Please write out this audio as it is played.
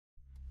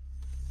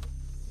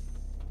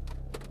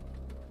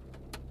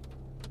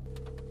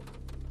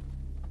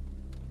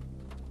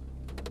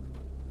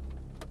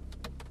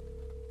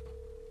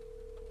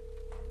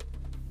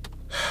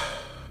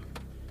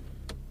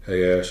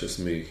Hey Ash, it's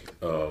me.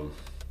 I'm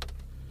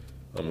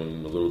a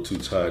little too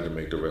tired to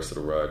make the rest of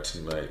the ride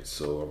tonight,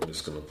 so I'm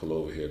just gonna pull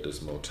over here at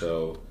this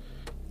motel,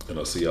 and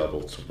I'll see y'all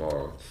both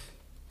tomorrow.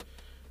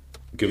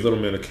 Give Little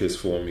Man a kiss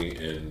for me,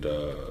 and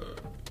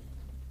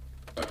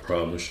I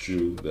promised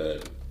you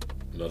that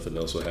nothing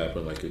else will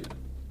happen like it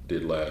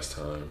did last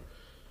time,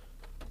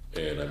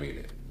 and I mean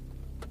it.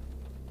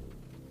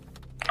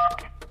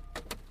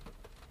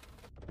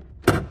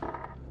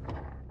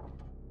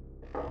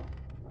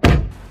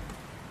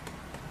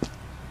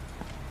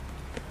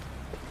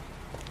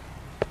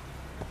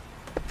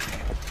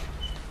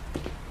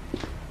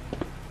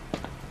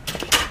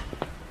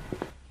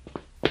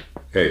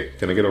 Hey,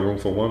 can I get a room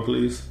for one,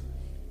 please?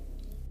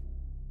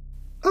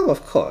 Oh,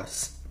 of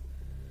course.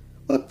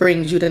 What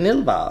brings you to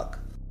Nilbog?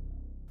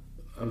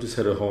 I'm just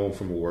headed home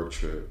from a work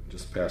trip,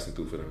 just passing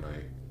through for the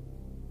night.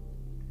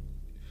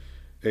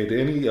 Hey, do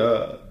any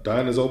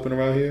diners open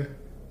around here?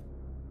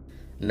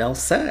 No,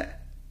 sir.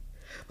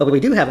 But we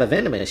do have a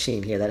vending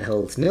machine here that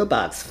holds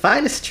Nilbog's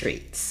finest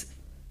treats.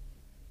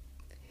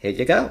 Here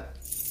you go.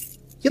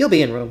 You'll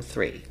be in room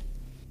 3.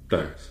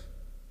 Thanks.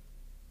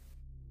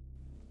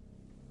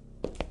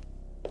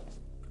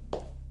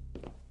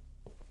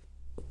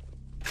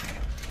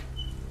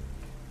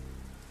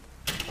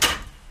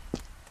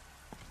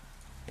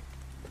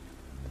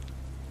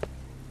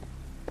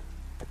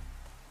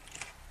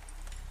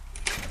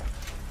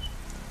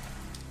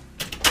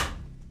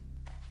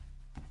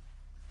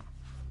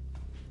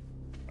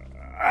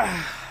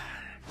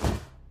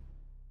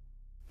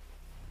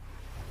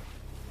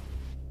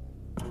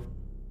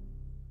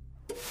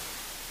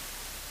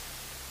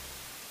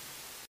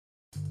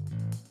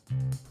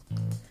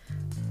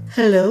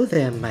 Hello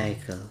there,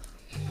 Michael.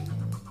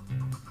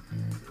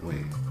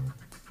 Wait,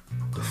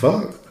 the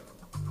fuck?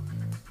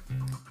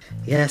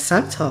 Yes,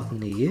 I'm talking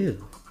to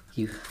you,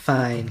 you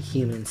fine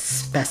human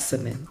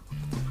specimen.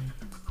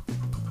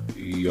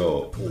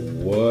 Yo,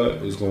 what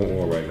is going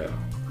on right now?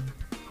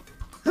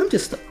 I'm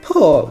just a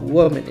poor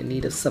woman in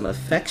need of some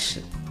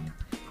affection.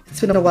 It's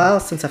been a while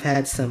since I've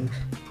had some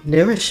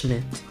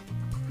nourishment.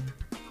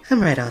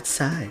 I'm right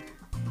outside.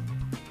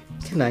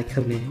 Can I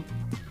come in?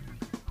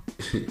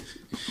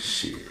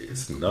 Shit,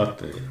 it's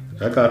nothing.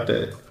 I got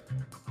that.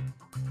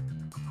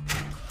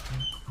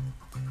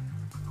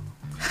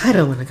 I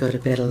don't want to go to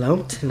bed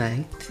alone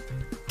tonight.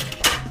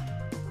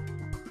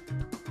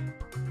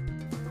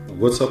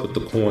 What's up with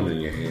the corn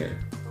in your hand?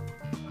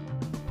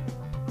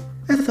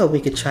 I thought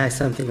we could try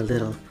something a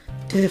little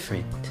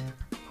different.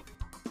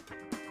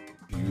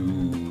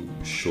 You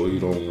sure you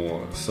don't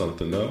want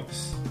something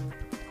else?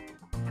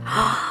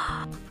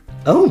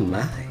 Oh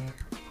my.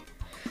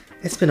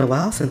 It's been a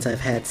while since I've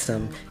had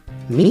some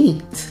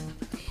meat.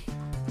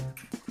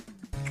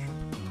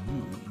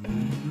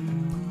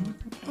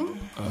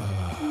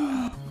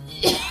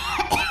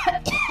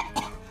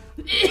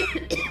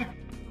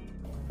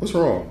 What's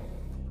wrong?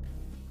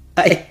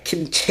 I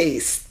can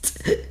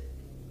taste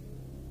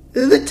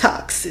the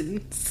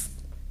toxins.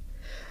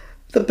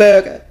 The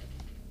burger.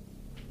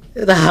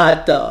 The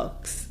hot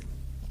dogs.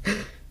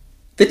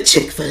 The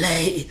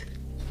Chick-fil-A.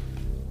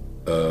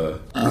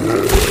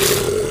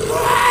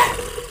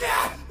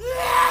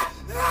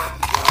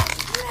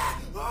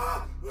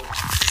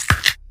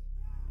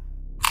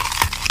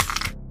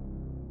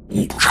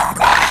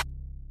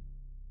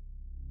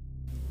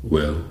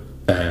 Well,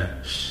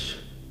 Ash,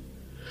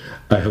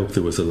 I hope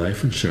there was a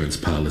life insurance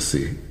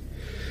policy.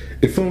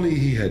 If only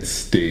he had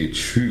stayed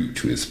true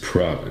to his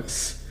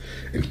promise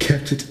and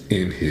kept it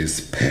in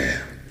his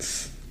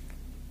pants.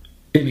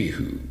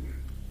 Anywho,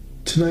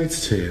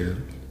 tonight's tale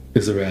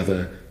is a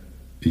rather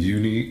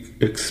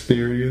unique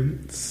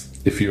experience.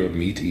 If you're a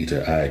meat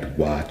eater, I'd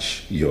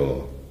watch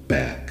your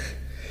back.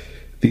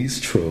 These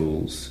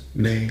trolls,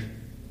 nay,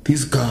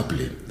 these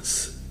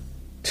goblins,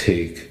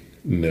 take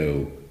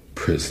no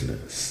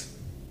prisoners.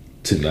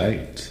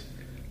 Tonight,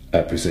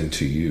 I present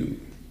to you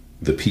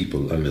the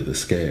people under the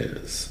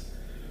scares.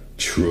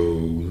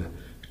 Troll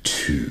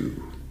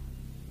 2.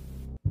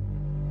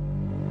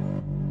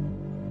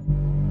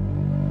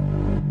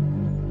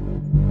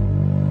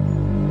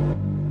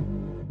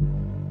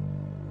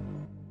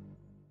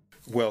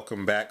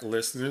 Welcome back,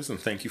 listeners, and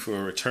thank you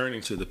for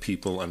returning to the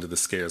People Under the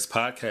Scares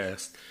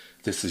podcast.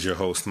 This is your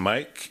host,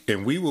 Mike,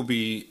 and we will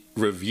be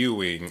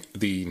reviewing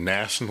the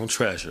national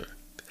treasure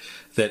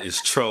that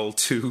is Troll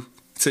 2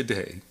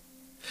 today.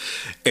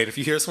 And if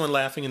you hear someone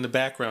laughing in the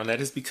background, that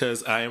is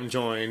because I am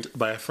joined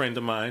by a friend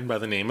of mine by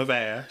the name of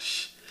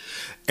Ash.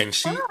 And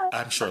she,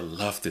 I'm sure,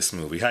 loved this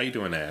movie. How you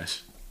doing,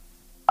 Ash?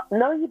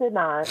 No, you did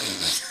not.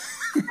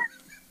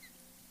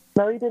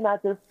 No, you did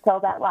not just tell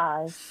that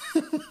lie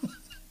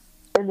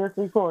in this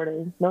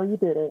recording. No, you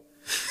didn't.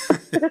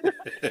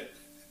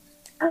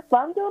 So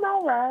I'm doing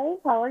all right.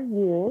 How are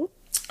you?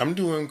 I'm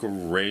doing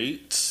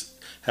great.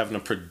 Having a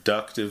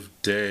productive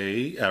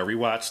day. I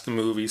rewatched the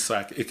movie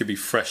so it could be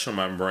fresh on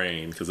my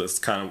brain because it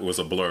kind of was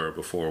a blur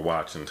before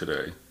watching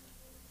today.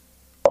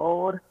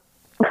 Old.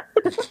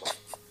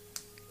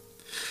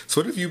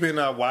 So what have you been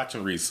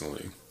watching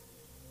recently?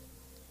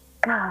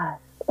 God.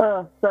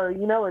 So,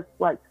 it's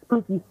like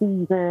spooky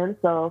season.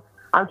 So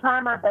I'm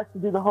trying my best to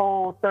do the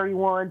whole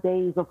 31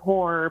 days of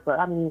horror, but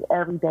I mean,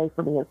 every day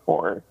for me is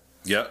horror.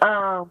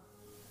 Yeah.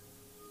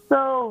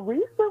 So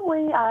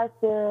recently I've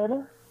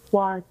been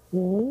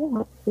watching,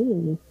 let's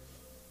see,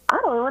 I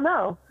don't even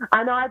know.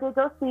 I know I did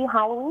go see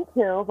Halloween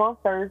Kills on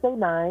Thursday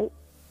night.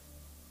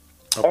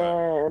 Okay.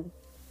 And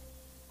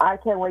I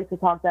can't wait to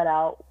talk that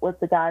out with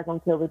the guys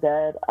on Kill the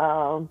Dead.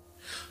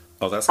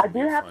 That's going to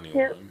be a funny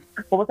one.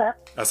 What was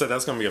that? I said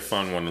that's going to be a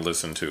fun one to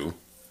listen to.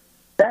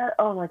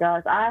 Oh my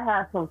gosh, I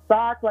have some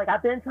thoughts. Like,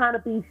 I've been trying to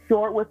be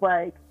short with,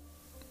 like,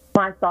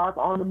 my thoughts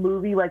on the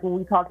movie, like, when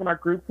we talked in our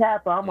group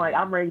chat, but I'm like,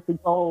 I'm ready to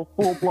go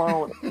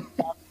full-blown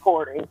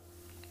recording.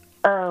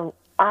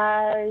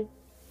 I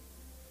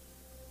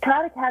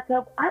try to catch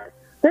up.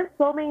 There's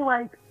so many,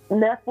 like,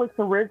 Netflix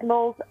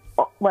originals,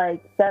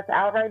 like, that's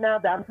out right now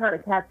that I'm trying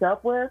to catch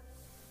up with.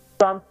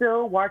 So I'm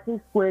still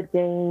watching Squid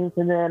Games,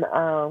 and then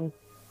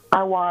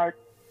I watched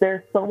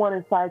There's Someone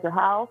Inside Your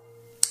House.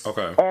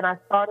 Okay. And I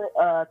started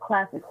a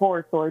Classic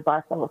Horror Story, but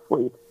I fell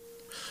asleep.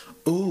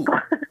 Ooh,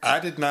 I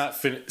did not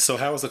finish. So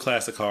how was the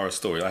Classic Horror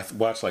Story? I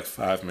watched like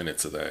 5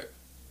 minutes of that.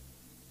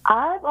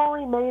 I've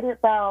only made it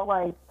about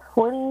like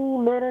 20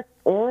 minutes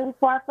in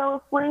before I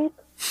fell asleep.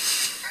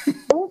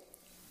 It's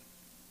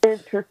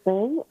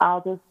interesting.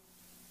 I'll just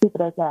keep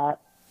it at that.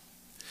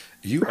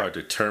 You are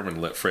determined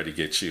to let Freddie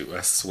get you.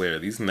 I swear,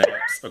 these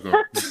naps are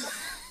going to...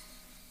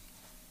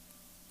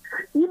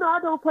 I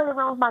don't play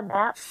around with my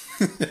naps.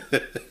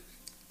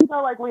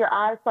 Like when your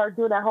eyes start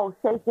doing that whole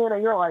shaking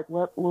and you're like,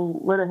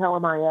 where the hell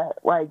am I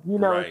at? Like,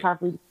 right. It's time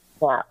for you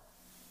to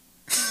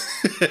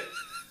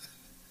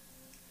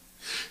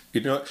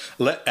nap.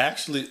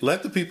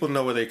 Let the people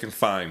know where they can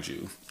find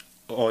you.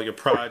 All your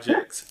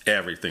projects,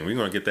 everything. We're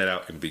going to get that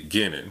out in the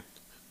beginning.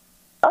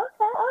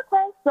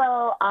 Okay.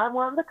 So I'm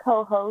one of the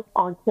co-hosts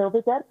on Kill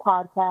the Dead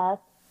podcast.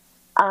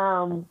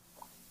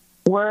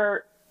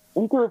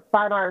 You can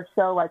find our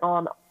show like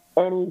on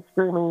any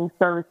streaming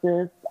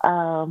services.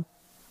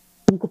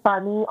 You can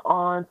find me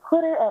on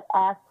Twitter at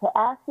Ash to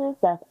Ashes.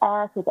 That's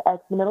Ash with the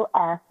X in the middle,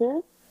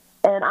 Ashes.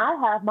 And I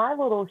have my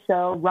little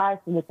show, Rise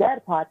from the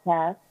Dead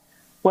podcast,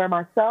 where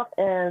myself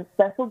and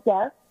special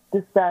guests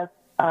discuss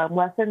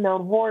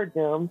lesser-known horror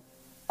dooms,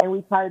 and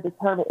we try to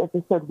determine if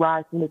it should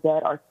rise from the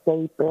dead or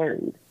stay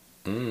buried.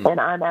 And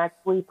I'm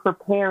actually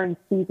preparing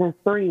season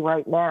 3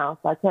 right now,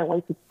 so I can't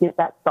wait to get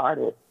that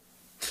started.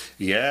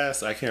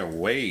 Yes, I can't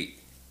wait.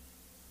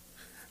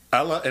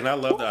 I love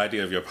the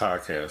idea of your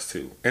podcast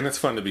too, and it's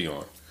fun to be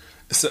on.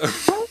 So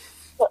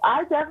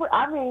I definitely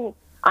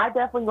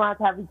going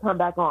to have you come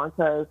back on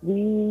because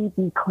we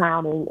be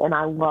clowning, and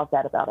I love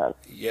that about us.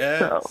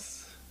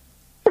 Yes,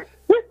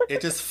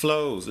 it just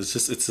flows. It's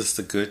just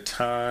a good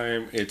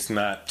time. It's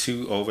not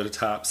too over the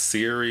top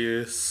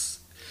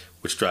serious,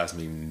 which drives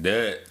me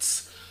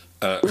nuts.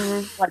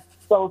 Like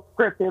so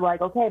scripted.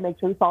 Like, okay, make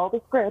sure you follow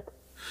the script.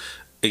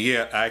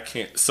 Yeah, I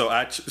can't. So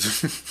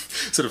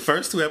so the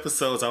first 2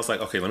 episodes, I was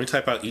like, okay, let me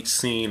type out each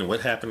scene and what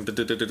happened.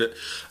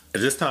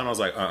 This time, I was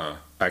like,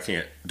 I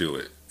can't do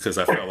it because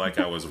I felt like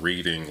I was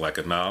reading like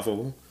a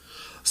novel.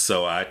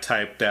 So I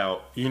typed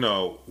out,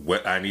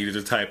 what I needed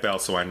to type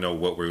out so I know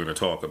what we're going to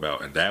talk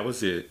about, and that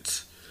was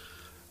it.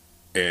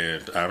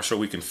 And I'm sure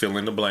we can fill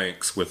in the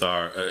blanks with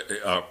our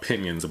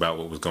opinions about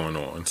what was going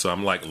on. So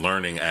I'm like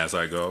learning as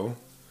I go.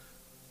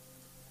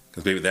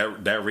 Because baby,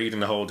 that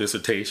reading the whole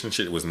dissertation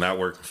shit was not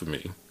working for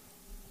me.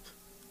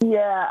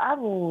 Yeah, I've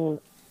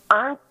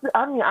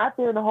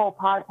been in the whole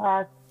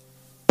podcast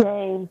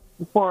game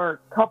for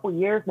a couple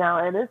years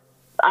now, and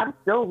I'm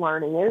still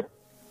learning.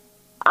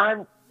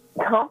 I'm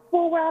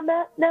comfortable where I'm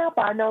at now,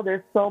 but I know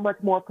there's so much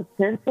more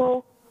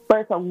potential.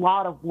 But it's a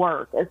lot of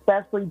work,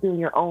 especially doing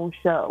your own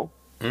show.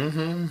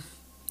 Mm-hmm.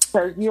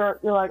 Because you're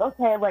like,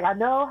 okay, like I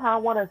know how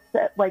I want to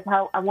set, like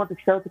how I want the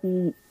show to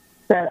be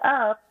set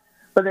up.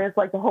 But there's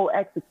like the whole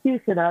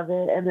execution of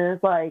it, and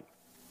there's like,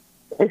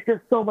 it's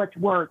just so much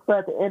work. But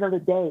at the end of the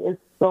day,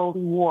 it's so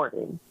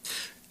rewarding.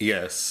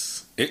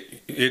 Yes,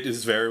 it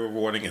is very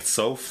rewarding. It's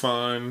so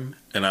fun,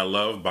 and I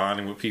love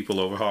bonding with people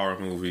over horror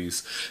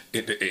movies.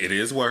 It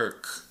is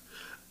work.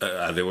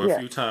 There were a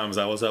few times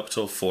I was up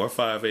till 4 or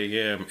 5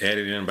 a.m.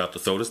 editing, about to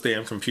throw this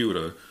damn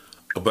computer.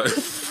 But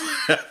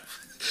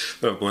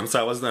once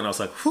I was done, I was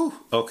like, whew,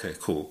 okay,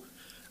 cool.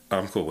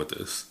 I'm cool with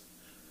this.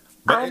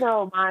 But I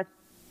know my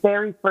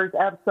very first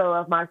episode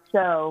of my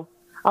show,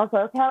 I was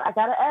like, okay, I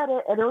gotta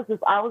edit, and it was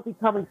just, I was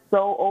becoming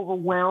so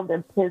overwhelmed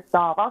and pissed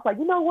off. I was like,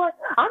 you know what?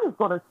 I'm just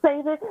gonna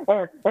save it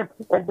and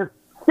just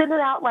send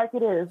it out like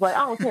it is. Like,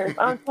 I don't care. It's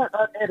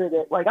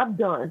unedited. Like, I'm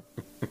done.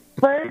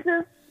 But it's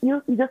just,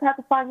 you just have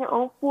to find your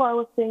own flow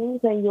of things,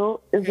 and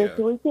you'll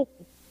eventually get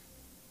it.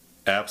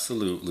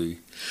 Absolutely.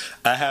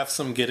 I have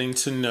some getting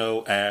to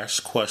know Ash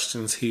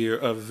questions here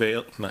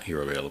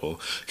available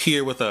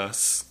here with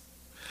us.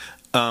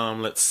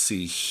 Let's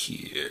see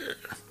here.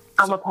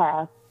 I'm a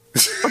pass.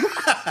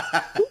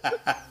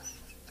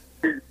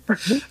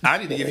 I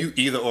need to give you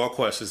either or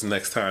questions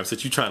next time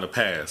since you're trying to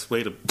pass.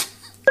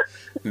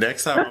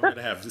 Next time I'm going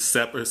to have a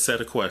separate set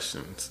of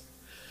questions.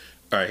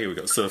 All right, here we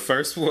go. So the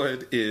first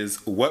one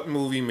is, what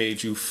movie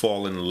made you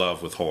fall in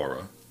love with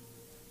horror?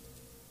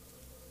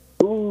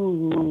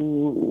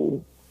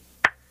 Ooh,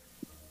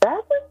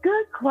 that's a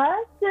good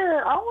question.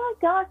 Oh my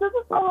gosh, this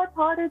is so much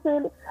harder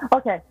than.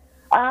 Okay,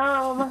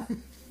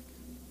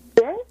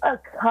 there's a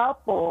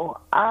couple.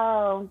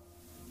 Child's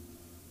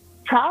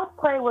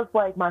Play was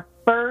like my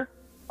first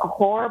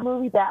horror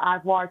movie that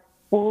I've watched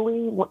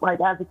fully,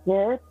 like as a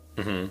kid.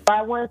 Mm-hmm. But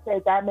I want to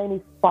say that made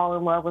me fall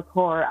in love with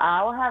horror.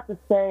 I would have to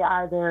say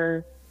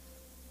either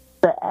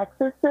The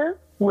Exorcist,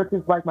 which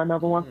is like my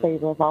number one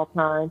favorite of all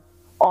time,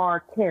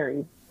 or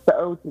Carrie, the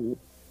OG.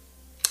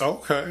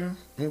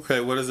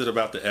 Okay. What is it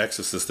about The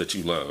Exorcist that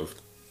you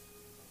loved?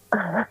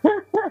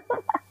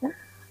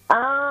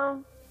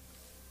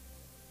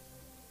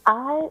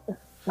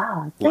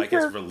 Like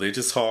it's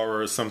religious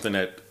horror, something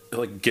that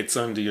like gets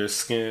under your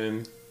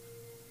skin.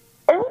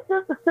 It's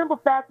just a simple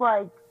fact,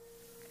 like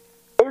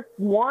it's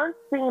one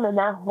scene in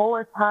that whole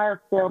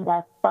entire film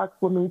that fucks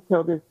with me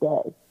till this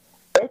day.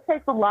 It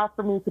takes a lot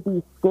for me to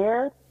be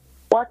scared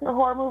watching a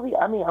horror movie.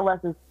 I mean,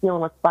 unless it's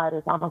dealing with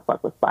spiders, I don't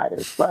fuck with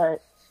spiders.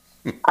 But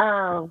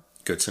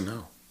good to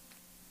know.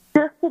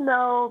 Just to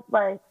know,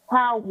 like,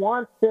 how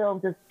one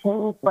film just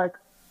changed, like,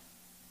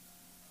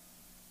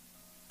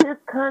 this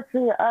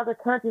country and other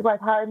countries, like,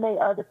 how it made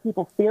other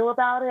people feel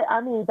about it.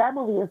 I mean, that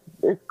movie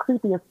is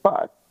creepy as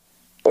fuck.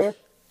 It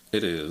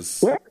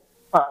is. It's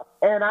fuck.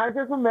 And I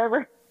just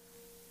remember,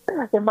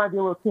 it might be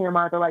a little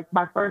TMI, but, like,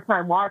 my first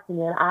time watching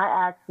it,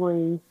 I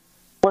actually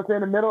was in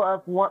the middle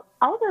of one,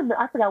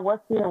 I forgot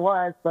what scene it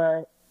was,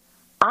 but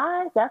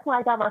that's when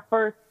I got my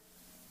first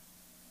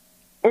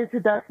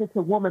introduction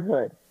to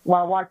womanhood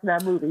while watching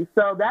that movie.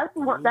 So that's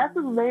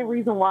the main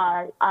reason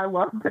why I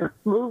love this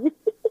movie.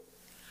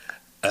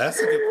 That's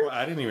a good point.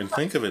 I didn't even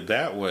think of it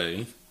that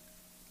way.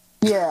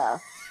 Yeah.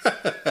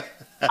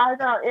 I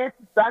know.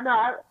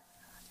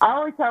 I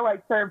always tell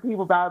like certain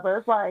people about it, but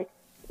it's like,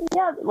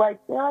 yeah, like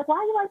they're like, why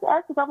do you like the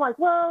Exorcist? I'm like,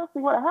 well, see,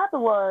 what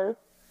happened was,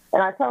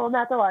 and I tell them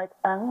that, they're like,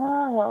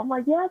 oh, I'm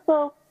like, yeah,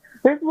 so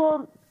there's a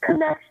little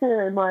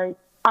connection. Like,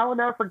 I will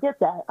never forget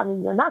that. I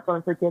mean, you're not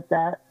going to forget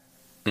that.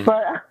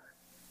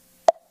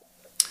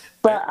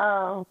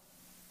 But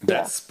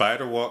that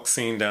spider walk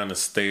scene down the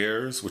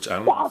stairs, which I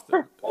don't know if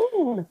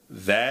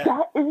that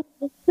is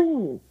the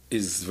scene.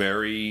 Is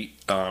very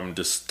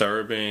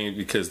disturbing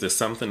because there's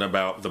something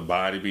about the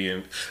body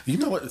being. You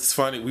know what? It's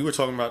funny. We were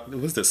talking about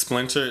was the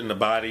splinter in the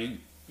body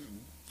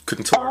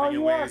contorting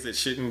in ways it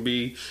shouldn't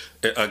be.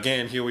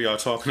 Again, here we are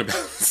talking about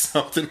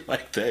something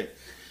like that,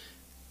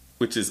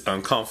 which is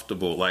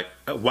uncomfortable. Like,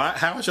 why?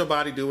 How is your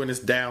body doing this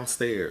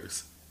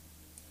downstairs?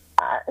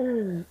 I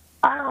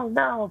don't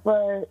know,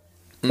 but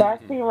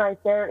that scene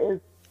right there is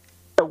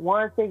the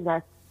one thing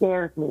that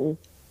scares me.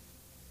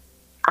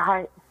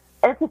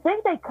 And to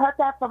think they cut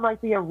that from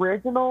like the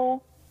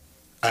original.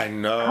 I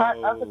know. Cut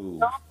of the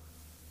film.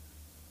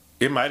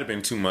 It might have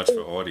been too much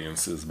for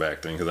audiences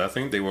back then because I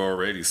think they were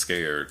already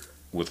scared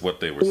with what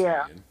they were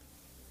saying.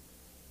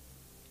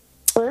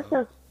 But it's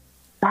just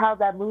how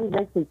that movie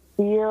makes me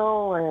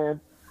feel, and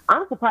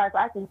I'm surprised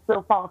I can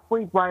still fall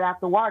asleep right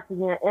after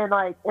watching it. And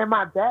like in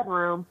my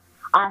bedroom,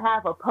 I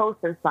have a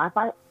poster signed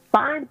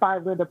by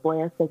Linda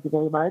Blanche, thank you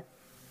very much.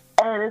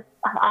 And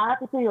I have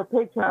to show you a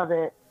picture of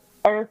it.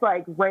 And it's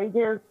like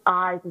Reagan's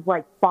eyes is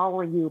like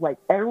following you, like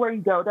everywhere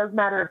you go. It doesn't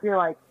matter if you're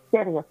like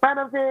standing in front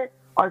of it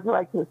or if you're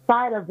like to the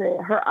side of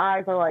it. Her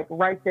eyes are like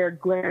right there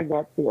glaring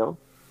at you.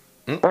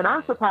 And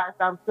I'm surprised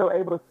I'm still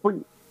able to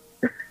sleep.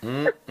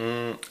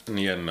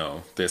 Yeah,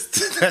 no.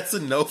 That's a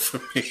no for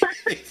me.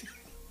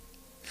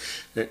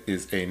 That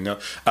is a no.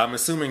 I'm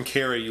assuming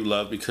Carrie you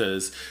love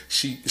because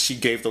she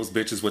gave those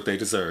bitches what they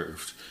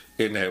deserved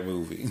in that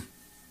movie.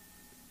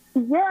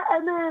 Yeah,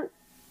 and then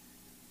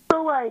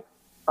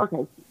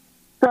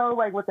so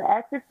with The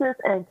Exorcist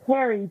and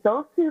Carrie,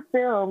 those two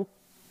films,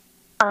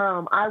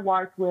 I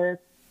watched The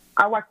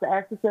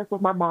Exorcist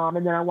with my mom,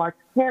 and then I watched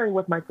Carrie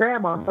with my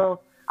grandma. So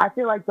I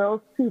feel like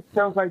those two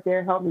films right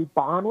there helped me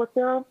bond with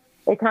them.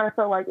 It kind of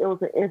felt like it was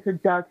an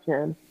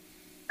introduction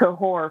to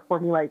horror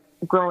for me, like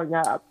growing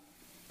up.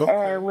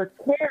 Okay. And with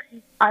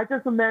Carrie, I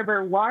just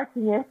remember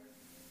watching it,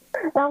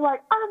 and I'm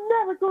like, I'm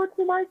never going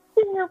to my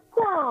senior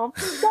prom.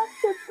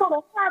 That's just going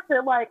to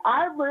happen. Like,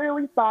 I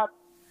literally thought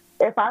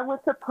if I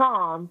went to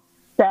prom,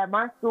 that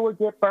my school would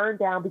get burned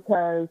down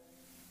because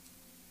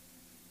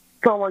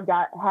someone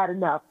had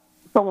enough.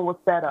 Someone was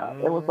fed up.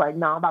 It was like,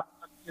 no, I'm about to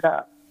fuck it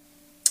up.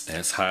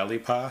 That's highly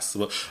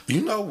possible.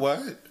 You know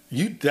what?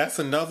 That's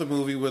another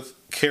movie with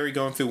Carrie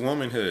going through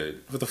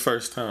womanhood for the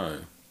first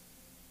time.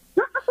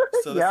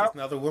 So this is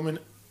another woman.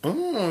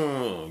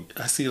 Oh,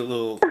 I see a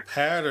little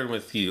pattern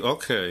with you.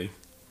 Okay.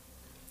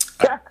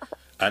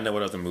 I know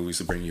what other movies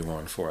to bring you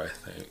on for, I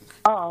think.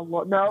 Oh,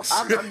 well, no.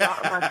 I'm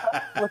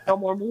not with no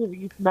more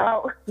movies.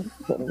 No.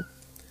 All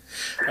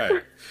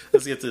right.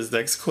 Let's get to this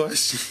next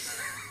question.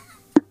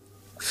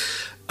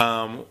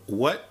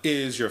 What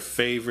is your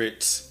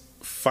favorite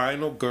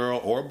final girl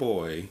or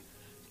boy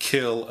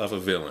kill of a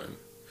villain?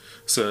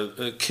 So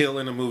a kill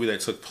in a movie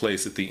that took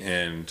place at the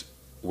end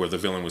where the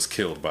villain was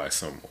killed by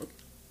someone.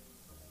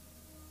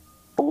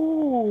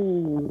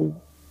 see.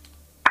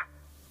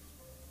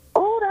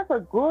 Oh, that's a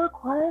good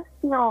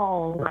question.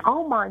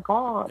 Oh my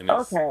god. And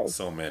it's Okay.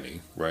 so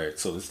many, right?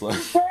 So it's like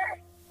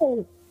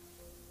Oh.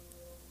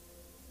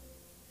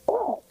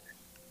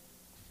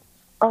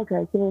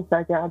 Okay, give me a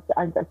second.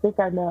 I think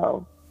I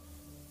know.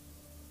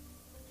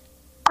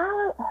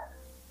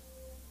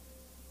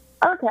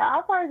 Okay,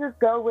 I'll probably just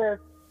go with.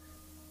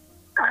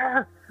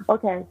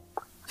 Okay,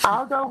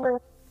 I'll go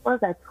with what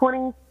was that?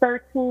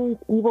 2013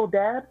 Evil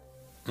Dead.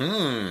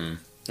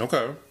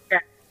 Okay. Yeah.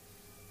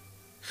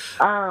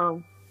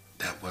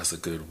 That was a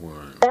good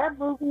one. That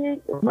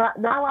movie. Not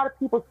a lot of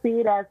people see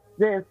it as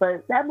this,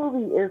 but that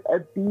movie is a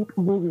deep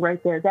movie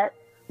right there. That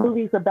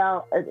movie is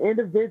about an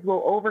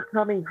individual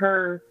overcoming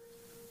her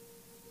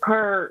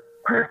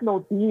personal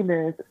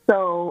demons.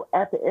 So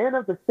at the end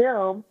of the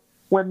film,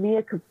 when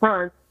Mia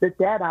confronts the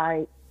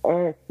Deadite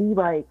and she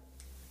like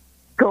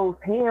goes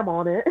ham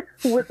on it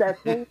with that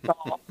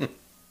chainsaw,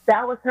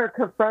 that was her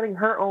confronting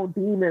her own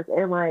demons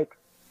and like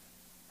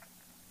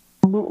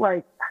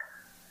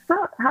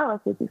how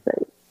else would you say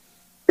it?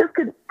 Just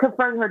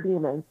confronting her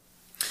demons,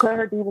 put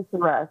her demons to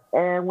rest.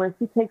 And when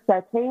she takes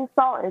that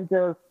chainsaw and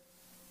just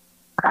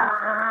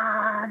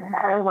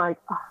and like.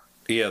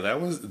 Yeah,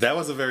 that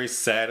was a very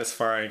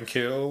satisfying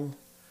kill.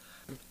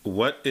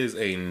 What is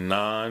a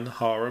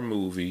non-horror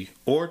movie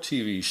or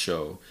TV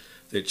show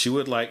that you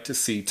would like to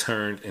see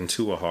turned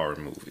into a horror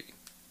movie?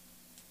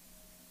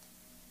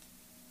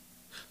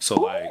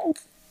 So, like,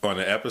 on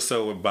an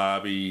episode with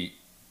Bobby,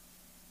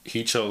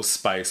 he chose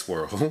Spice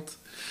World.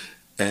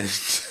 And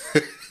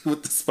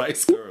with the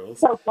Spice Girls.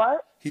 So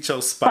what? He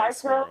chose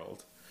Spice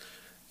World.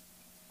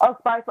 Oh,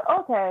 Spice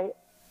World. Okay.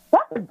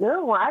 That's a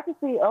good one. I can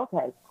see,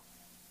 okay.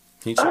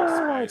 He chose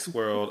Spice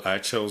World. I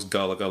chose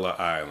Gullah Gullah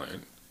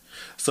Island.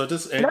 So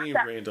just any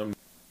random.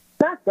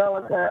 Not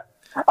Gullah Gullah.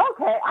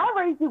 Okay, I'll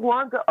raise you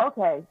one.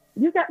 Okay,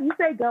 you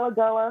say Gullah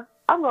Gullah.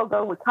 I'm gonna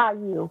go with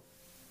Caillou.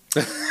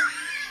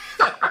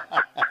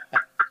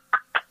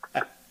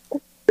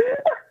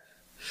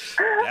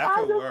 That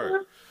could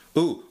work.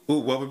 Ooh,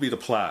 what would be the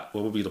plot?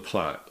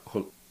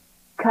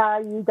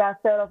 Caillou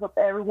got fed up with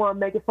everyone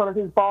making fun of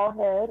his bald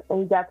head,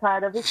 and he got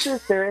tired of his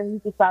sister, and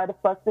he decided to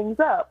fuck things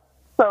up.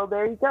 So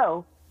there you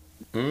go.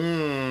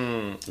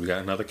 We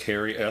got another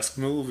Carrie-esque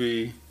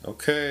movie.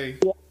 Okay.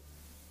 Yeah.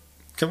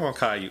 Come on,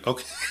 Caillou.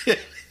 Okay.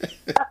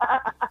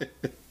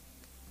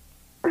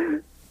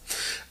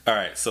 All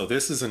right, so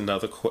this is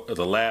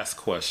the last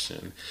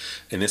question,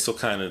 and this will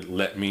kind of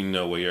let me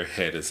know where your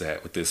head is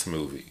at with this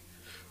movie.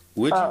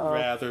 Would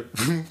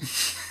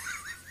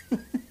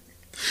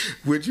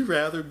you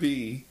rather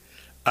be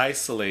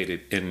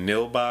isolated in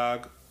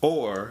Nilbog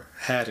or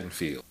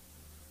Haddonfield?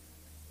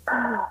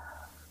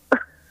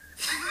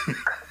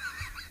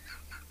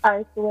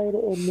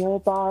 Isolated in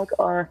Nilbog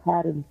or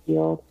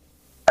Haddonfield?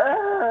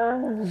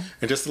 And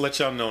just to let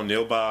y'all know,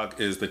 Nilbog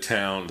is the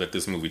town that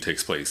this movie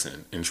takes place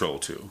in Troll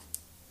 2.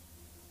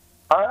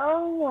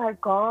 Oh my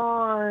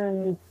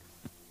god.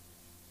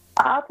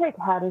 I'll take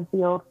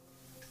Haddonfield.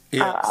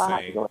 Yeah,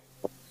 same.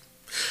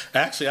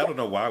 Actually, I don't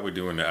know why we're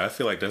doing that. I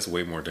feel like that's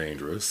way more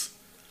dangerous.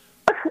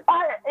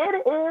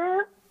 It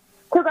is.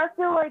 Because I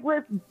feel like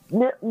with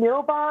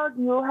Nilbog,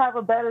 you'll have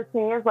a better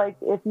chance, like,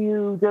 if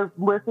you just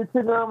listen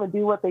to them and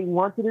do what they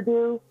want you to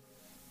do.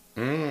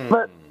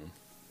 But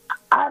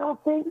I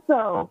don't think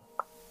so.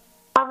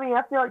 I mean,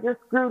 I feel like you're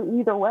screwed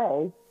either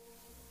way.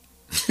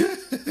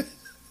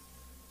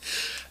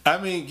 I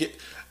mean,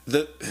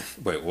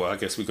 I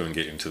guess we're going to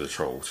get into the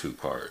Troll 2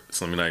 part.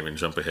 So let me not even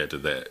jump ahead to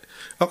that.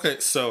 Okay,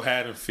 so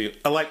Haddonfield.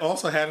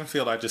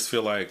 Haddonfield, I just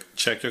feel like,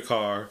 check your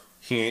car.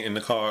 He ain't in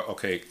the car.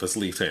 Okay, let's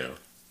leave town.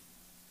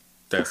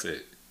 That's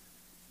it.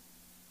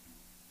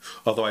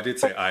 Although I did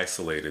say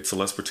isolated, so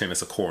let's pretend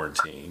it's a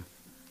quarantine.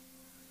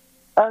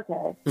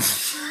 Okay.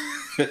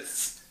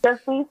 Just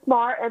be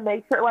smart and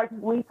make sure, like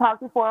we talked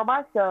before on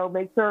my show,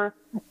 make sure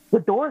the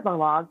doors are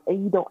locked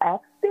and you don't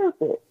act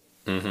stupid.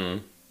 Mm-hmm.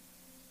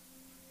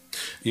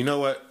 You know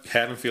what?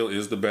 Haddonfield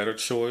is the better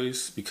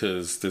choice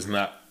because there's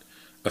not,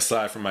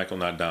 aside from Michael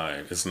not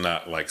dying, it's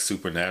not like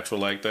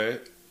supernatural like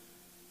that.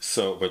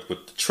 So, but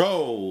with the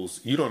trolls,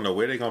 you don't know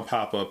where they're going to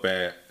pop up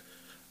at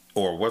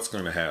or what's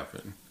going to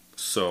happen.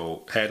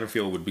 So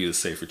Haddonfield would be the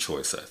safer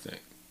choice, I think.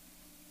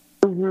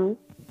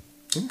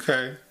 Mm-hmm.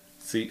 Okay.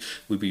 See,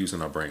 we'd be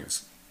using our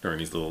brains during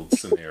these little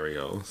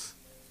scenarios.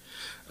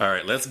 All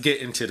right, let's get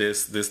into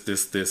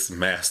this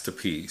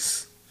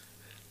masterpiece.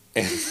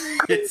 And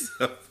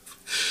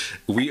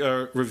we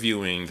are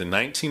reviewing the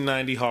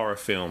 1990 horror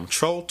film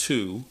Troll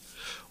 2,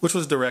 which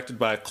was directed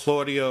by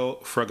Claudio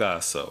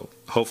Fragasso.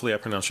 Hopefully I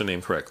pronounced your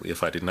name correctly.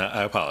 If I did not,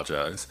 I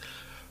apologize.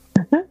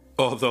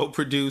 Although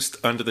produced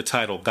under the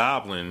title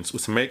Goblins,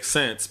 which makes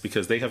sense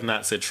because they have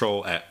not said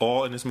troll at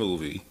all in this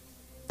movie,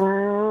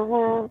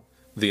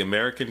 the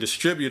American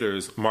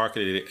distributors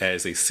marketed it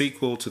as a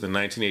sequel to the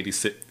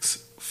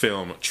 1986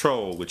 film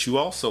Troll, which you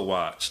also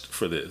watched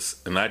for this,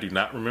 and I do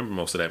not remember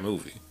most of that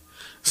movie.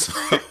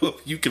 So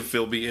you can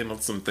fill me in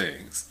on some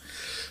things.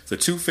 The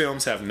two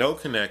films have no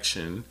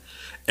connection,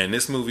 and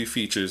this movie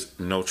features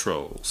no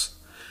trolls.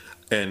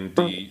 And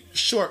the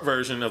short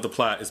version of the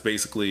plot is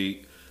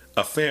basically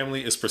a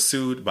family is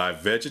pursued by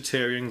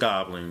vegetarian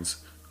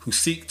goblins who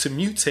seek to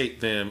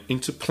mutate them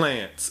into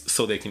plants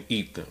so they can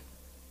eat them.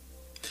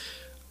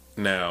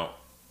 Now,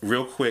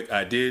 real quick,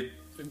 I did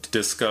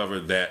discover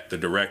that the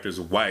director's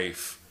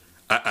wife,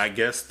 I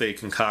guess they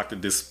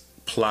concocted this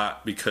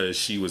plot because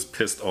she was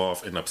pissed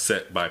off and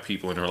upset by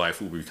people in her life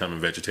who were becoming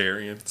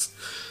vegetarians.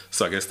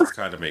 So I guess this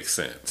kind of makes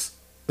sense.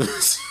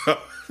 So,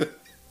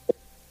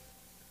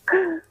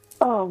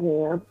 oh,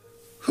 man.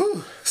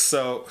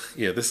 So,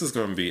 yeah, this is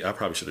going to be... I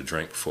probably should have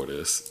drank before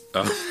this.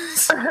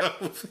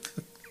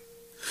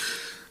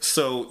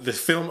 So the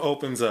film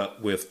opens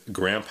up with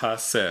Grandpa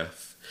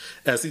Seth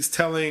as he's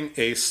telling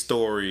a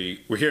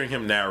story. We're hearing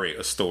him narrate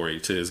a story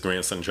to his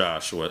grandson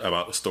Joshua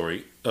about the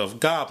story of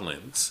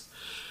goblins.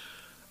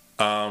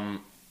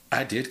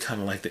 I did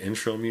kind of like the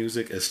intro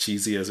music, as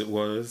cheesy as it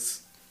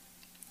was,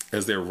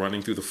 as they're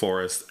running through the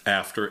forest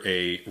after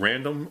a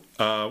random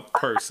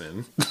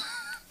person.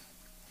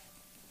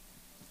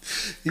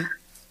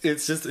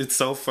 It's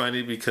so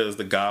funny because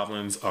the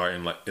goblins are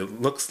in, like,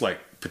 it looks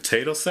like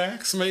potato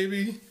sacks,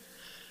 maybe.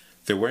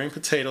 They're wearing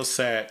potato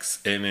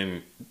sacks and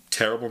in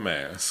terrible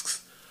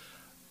masks.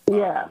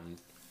 Yeah.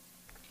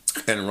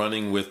 And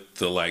running with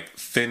the, like,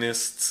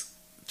 thinnest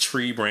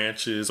tree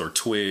branches or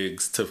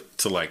twigs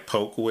to like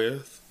poke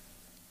with.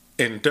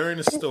 And during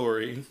the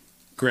story,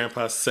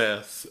 Grandpa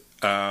Seth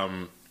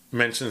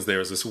mentions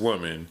there's this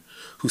woman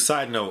who,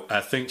 side note,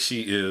 I think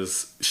she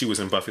was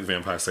in Buffy the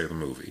Vampire Slayer the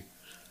movie.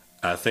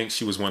 I think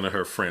she was one of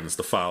her friends,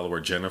 the follower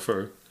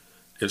Jennifer,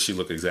 and she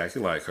looked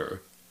exactly like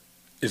her.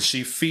 And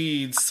she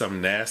feeds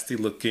some nasty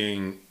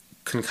looking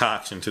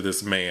concoction to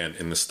this man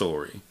in the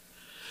story.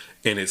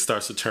 And it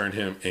starts to turn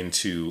him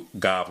into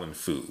goblin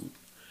food.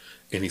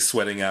 And he's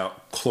sweating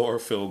out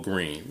chlorophyll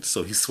green.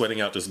 So he's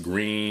sweating out this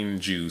green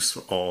juice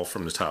all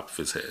from the top of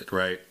his head,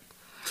 right?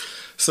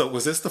 So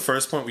was this the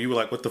first point where you were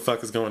like, what the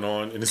fuck is going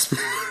on in this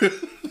movie?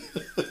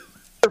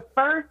 The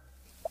first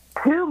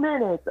 2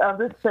 minutes of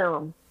this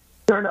film,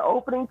 during the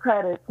opening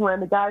credits, when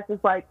the guy's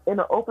just like in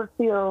the open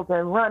fields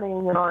and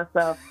running and all that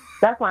stuff,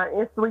 that's when I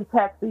instantly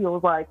texted you.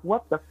 Was like,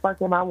 what the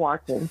fuck am I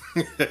watching?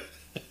 And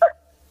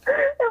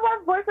my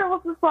boyfriend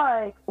was just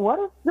like, what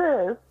is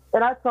this?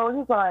 And I told him,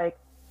 he's like,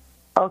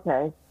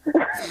 okay.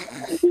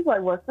 He's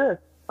like, what's this?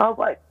 I was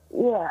like,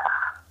 yeah.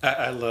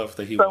 I love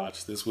that he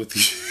watched this with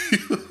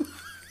you.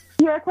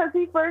 Yeah, because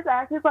he first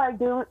asked, he's like,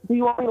 do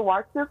you want me to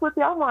watch this with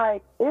you? I'm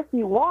like, if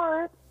you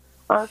want.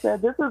 I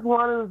said, this is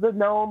one of the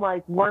known,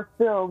 like, worst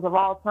films of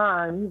all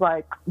time. He's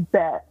like,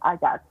 bet, I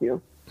got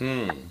you.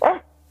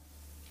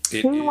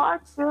 He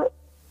watched it.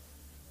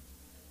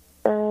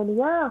 And,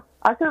 yeah,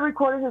 I could have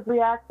recorded his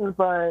reactions,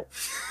 but...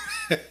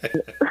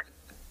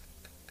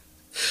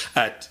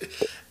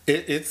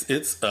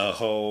 It's a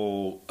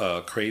whole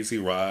crazy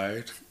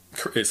ride.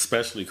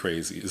 Especially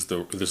crazy is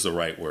the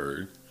right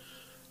word.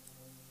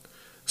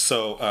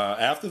 So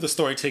after the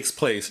story takes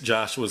place,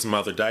 Joshua's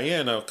mother,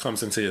 Diana,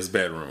 comes into his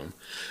bedroom.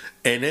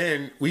 And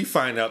then we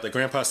find out that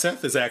Grandpa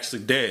Seth is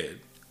actually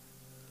dead.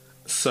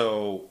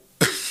 So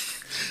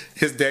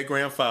his dead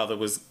grandfather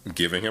was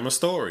giving him a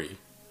story.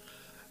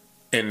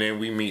 And then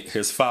we meet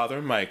his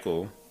father,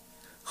 Michael,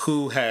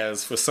 who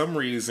has, for some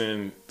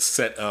reason,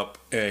 set up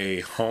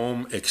a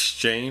home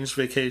exchange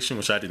vacation,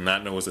 which I did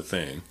not know was a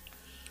thing.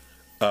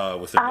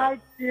 I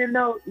didn't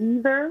know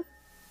either.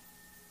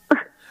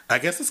 I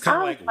guess it's kind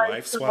of like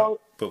wife swap,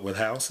 but with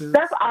houses.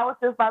 That's I was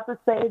just about to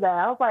say that.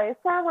 I was like, it's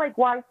kind of like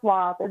wife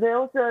swap, and it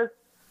was just,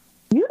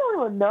 you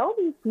don't even know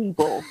these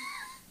people.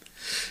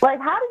 Like,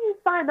 how do you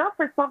sign up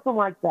for something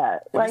like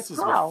that? Like, this was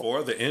how?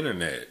 Before the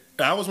internet.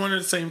 I was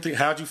wondering the same thing.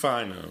 How'd you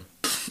find them?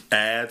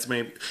 Ads,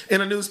 maybe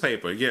in a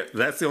newspaper. Yeah,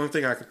 that's the only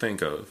thing I could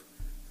think of.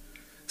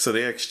 So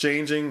they're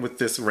exchanging with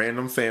this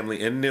random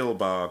family in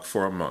Nilbog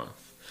for a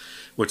month,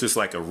 which is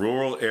like a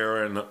rural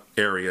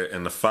area,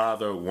 and the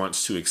father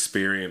wants to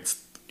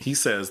experience, he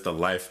says, the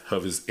life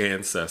of his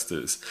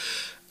ancestors.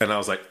 And I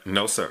was like,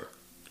 no, sir.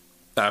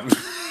 I'm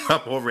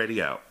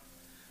already out.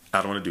 I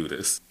don't want to do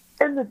this.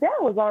 And the dad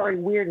was already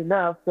weird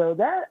enough, so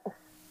that,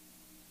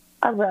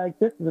 I was like,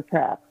 this is a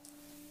trap.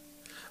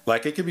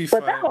 Like, it could be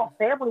fun. But that whole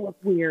family was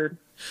weird.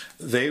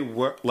 They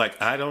were,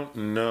 like, I don't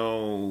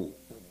know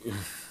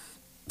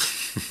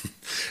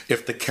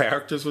if the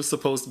characters were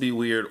supposed to be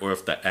weird or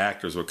if the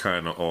actors were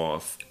kind of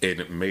off and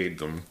it made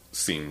them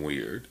seem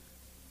weird.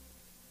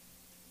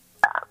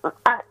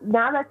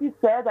 Now that you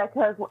said that,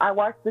 because I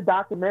watched the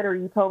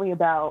documentary you told me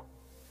about,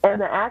 and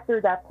the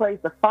actor that plays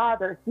the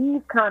father,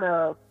 he's kind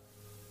of,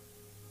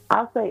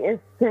 I'll say,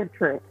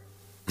 eccentric.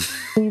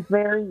 He's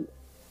very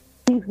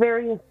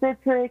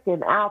eccentric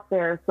and out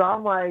there. So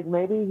I'm like,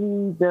 maybe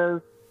he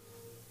does.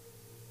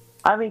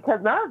 I mean, because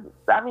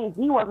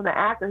he wasn't an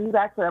actor. He's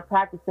actually a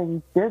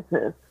practicing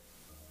dentist.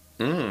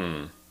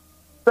 So,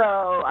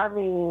 I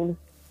mean,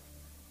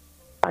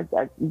 I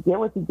get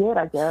what you get,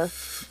 I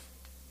guess.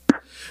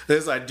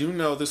 I do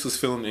know this was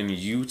filmed in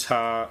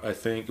Utah. I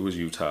think it was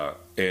Utah.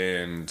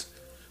 And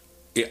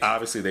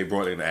obviously they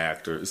brought in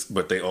actors,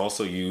 but they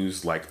also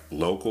used, like,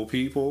 local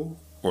people.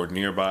 or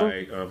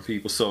nearby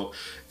people. So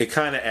it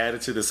kind of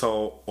added to this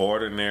whole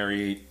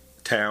ordinary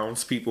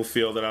townspeople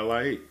feel that I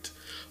liked.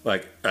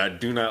 Like, I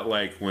do not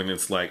like when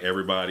it's like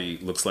everybody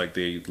looks like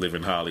they live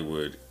in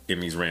Hollywood in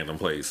these random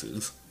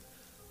places.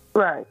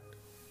 Right.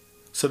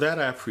 So that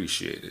I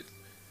appreciated.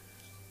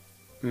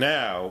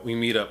 Now we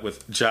meet up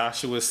with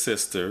Joshua's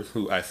sister,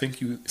 who I think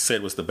you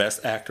said was the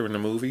best actor in the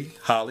movie,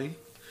 Holly.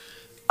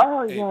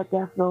 Oh, yeah,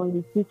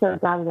 definitely. She should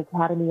have got an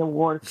Academy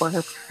Award for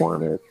her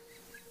performance.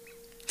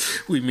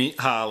 We meet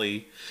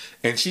Holly,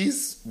 and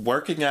she's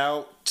working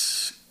out.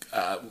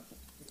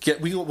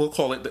 We'll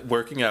call it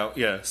working out,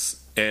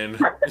 yes. And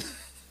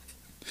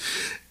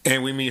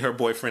and we meet her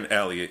boyfriend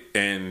Elliot,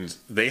 and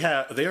they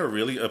are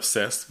really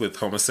obsessed with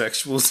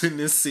homosexuals in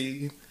this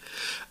scene.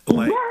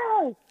 Like,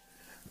 Yes!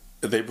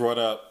 they brought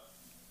up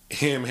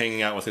him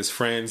hanging out with his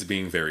friends,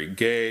 being very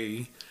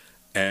gay,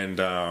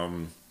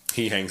 and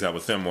he hangs out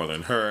with them more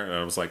than her. And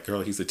I was like,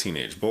 girl, he's a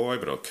teenage boy,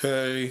 but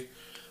okay.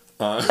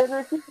 And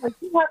then she's like,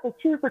 you have to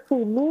choose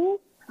between me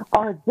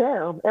or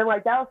them. And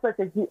like that was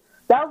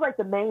like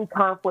the main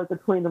conflict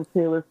between them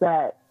two, is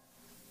that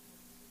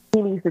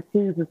he needs to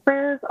choose his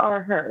friends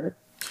or her.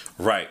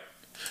 Right.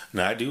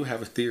 Now, I do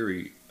have a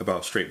theory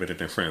about straight men and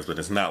their friends, but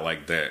it's not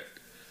like that.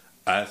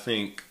 I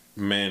think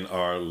men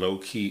are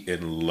low-key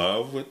in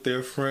love with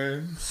their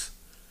friends,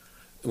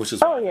 which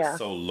is why they're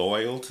so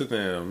loyal to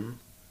them.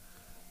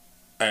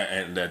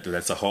 And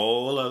that's a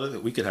whole other...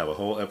 We could have a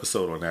whole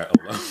episode on that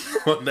alone.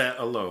 On that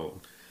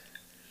alone.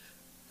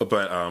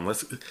 But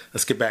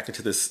let's get back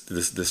into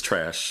this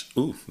trash.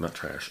 Ooh, not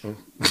trash. Ooh.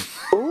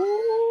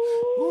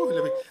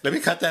 Ooh, let me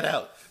cut that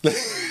out.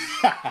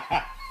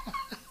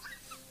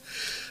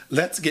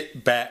 Let's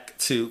get back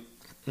to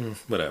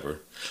whatever.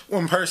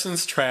 One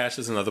person's trash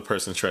is another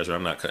person's treasure.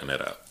 I'm not cutting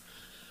that out.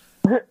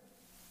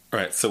 All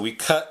right, so we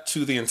cut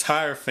to the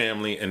entire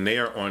family, and they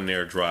are on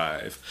their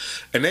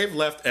drive. And they've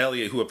left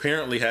Elliot, who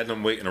apparently had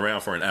them waiting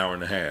around for an hour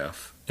and a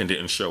half and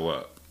didn't show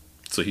up.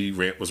 So he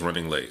was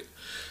running late.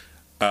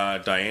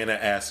 Diana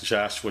asked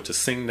Joshua to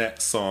sing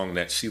that song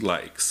that she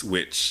likes,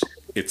 which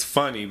it's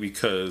funny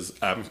because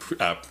I'm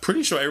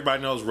pretty sure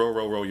everybody knows Row,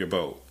 Row, Row Your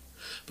Boat.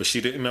 But she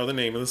didn't know the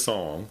name of the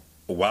song.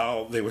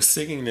 While they were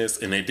singing this,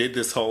 and they did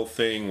this whole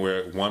thing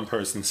where one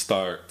person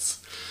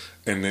starts,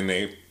 and then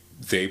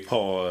they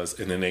pause,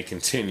 and then they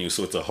continue.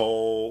 So it's a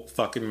whole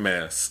fucking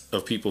mess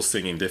of people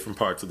singing different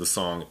parts of the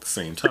song at the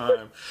same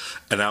time.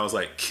 And I was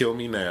like, kill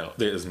me now.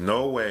 There is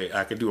no way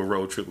I could do a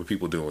road trip with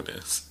people doing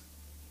this.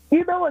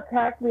 You know what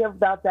cracked me up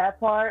about that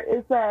part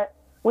is that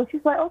when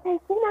she's like, okay,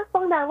 sing that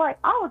song that I like,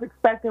 I was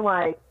expecting,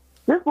 like,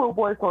 this little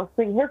boy's going to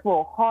sing his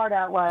little heart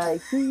out.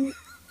 Like, he's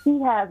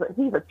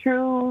a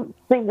true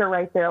singer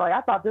right there. Like, I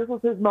thought this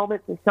was his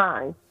moment to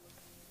shine.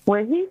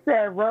 When he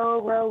said,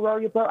 row, row, row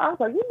your boat, I was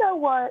like, you know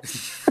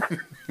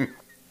what?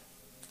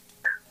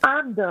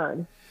 I'm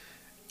done.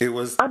 It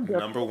was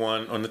number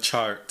one on the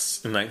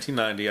charts in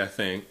 1990, I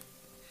think.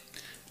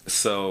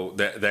 So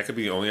that could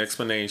be the only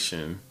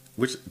explanation.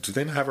 Which, do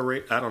they not have a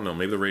radio? I don't know.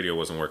 Maybe the radio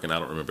wasn't working. I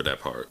don't remember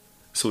that part.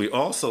 So we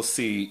also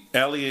see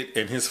Elliot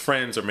and his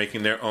friends are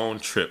making their own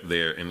trip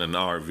there in an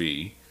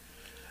RV.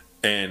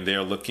 And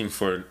they're looking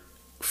for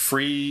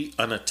free,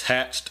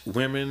 unattached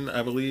women,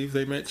 I believe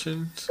they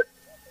mentioned.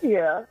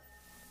 Yeah.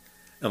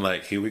 And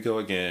like, here we go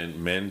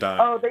again. Men dying.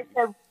 Oh,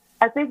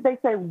 I think they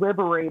say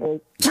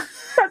liberated.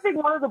 I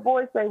think one of the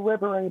boys say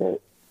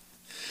liberated.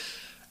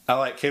 I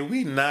like, can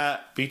we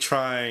not be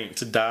trying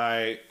to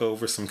die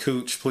over some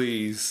cooch,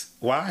 please?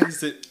 Why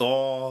is it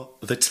all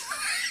the time?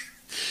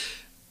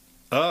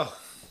 Oh,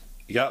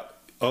 yeah.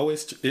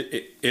 Always,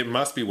 it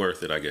must be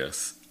worth it, I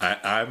guess.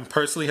 I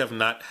personally have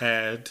not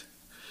had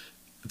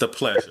the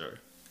pleasure,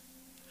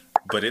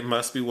 but it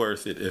must be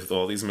worth it if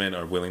all these men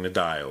are willing to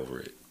die over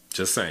it.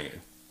 Just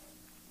saying.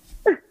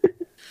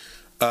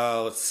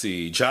 Let's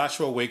see.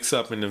 Joshua wakes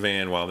up in the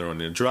van while they're on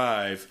their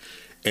drive,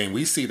 and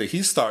we see that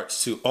he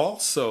starts to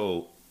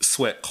also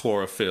sweat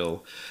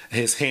chlorophyll.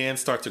 His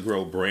hands start to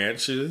grow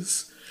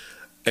branches,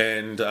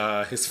 and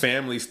his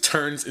family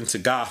turns into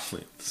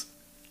goblins.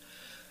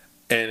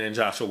 And then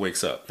Joshua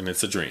wakes up, and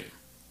it's a dream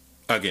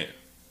again.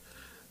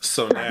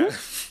 So now,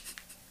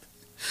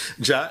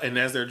 and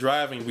as they're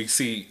driving, we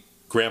see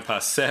Grandpa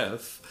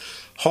Seth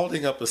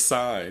holding up a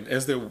sign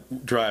as they're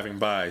driving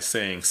by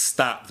saying,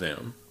 "Stop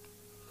them."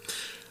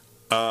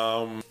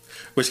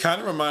 Which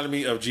kind of reminded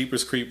me of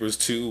Jeepers Creepers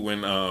 2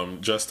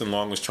 when Justin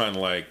Long was trying to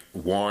like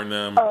warn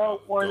them.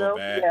 Oh, warn them,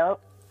 back. Yeah.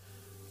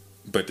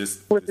 But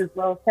this with his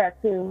little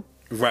tattoo.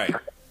 Right.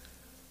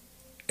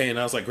 And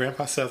I was like,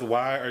 Grandpa Seth,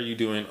 why are you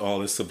doing all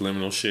this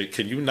subliminal shit?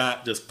 Can you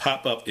not just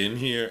pop up in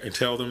here and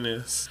tell them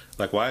this?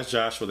 Like, why is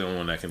Joshua the only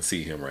one that can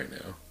see him right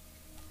now?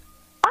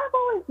 I've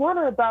always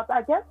wondered about that.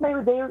 I guess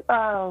maybe they,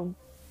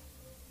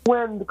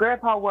 when the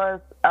Grandpa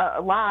was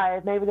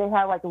alive, maybe they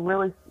had like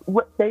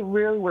they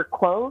really were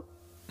close.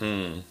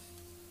 Mm.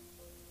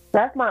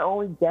 That's my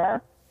only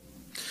guess.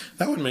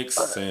 That would make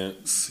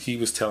sense. He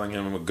was telling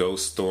him a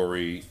ghost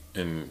story,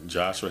 and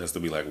Joshua has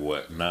to be like,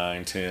 what,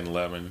 9, 10,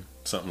 11,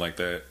 something like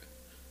that?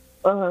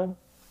 Uh-huh.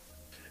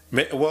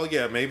 Well,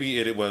 yeah, maybe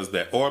it was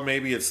that, or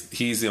maybe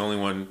he's the only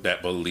one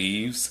that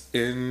believes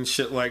in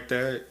shit like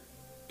that,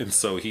 and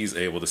so he's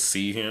able to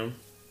see him.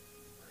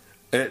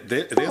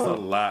 There's a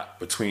lot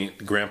between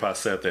Grandpa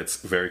Seth that's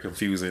very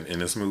confusing in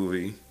this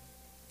movie.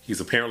 He's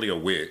apparently a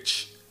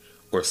witch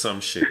or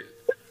some shit,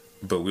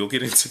 but we'll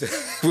get into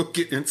that. We'll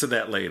get into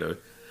that later.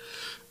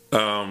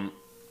 All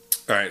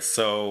right,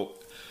 so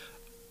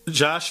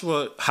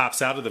Joshua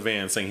hops out of the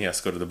van saying he has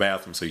to go to the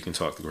bathroom so he can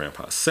talk to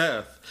Grandpa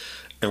Seth,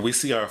 and we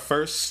see our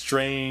first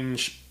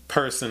strange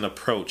person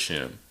approach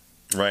him,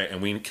 right?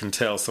 And we can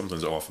tell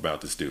something's off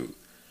about this dude.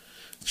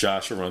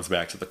 Joshua runs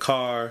back to the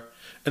car,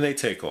 and they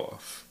take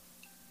off.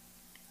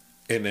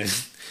 And then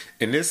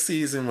in this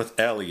season with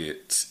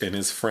Elliot and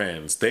his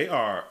friends, they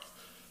are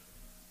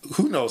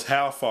who knows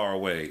how far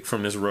away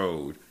from this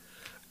road.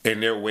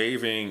 And they're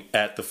waving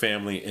at the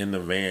family in the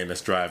van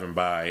that's driving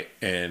by.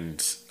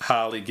 And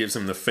Holly gives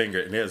him the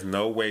finger. And there's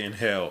no way in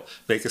hell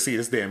they could see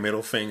this damn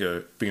middle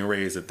finger being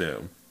raised at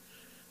them.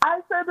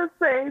 I said the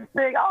same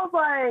thing. I was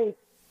like,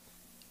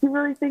 you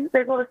really think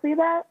they're going to see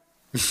that?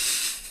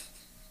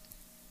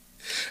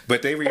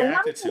 But they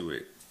reacted to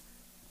it.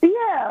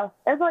 Yeah.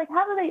 It's like,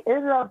 how do they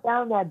end up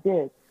down that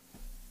ditch?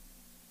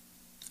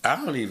 I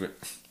don't even...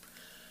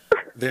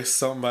 There's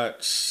so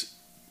much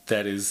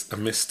that is a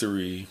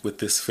mystery with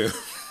this film.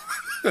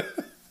 Hey,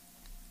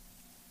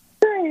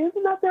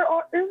 isn't that their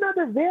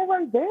van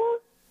right there?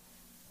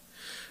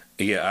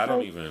 Yeah, I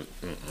don't even...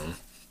 And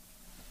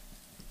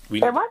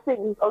my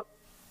thing is... Oh,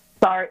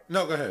 sorry.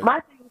 No, go ahead. My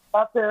thing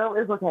about them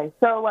is, okay,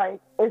 so, like,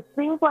 it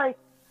seems like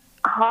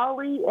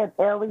Holly and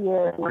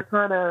Elliot were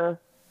kind of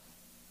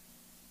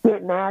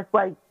getting nasty.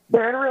 Like,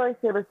 they're in a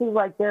relationship. It seems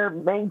like their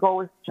main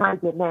goal is to try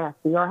to get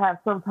nasty or have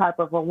some type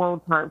of alone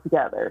time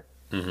together.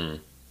 Mm-hmm.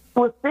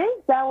 With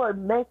things that would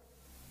make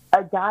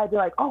a guy be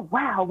like, oh,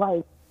 wow,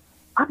 like,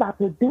 I'm about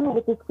to deal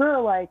with this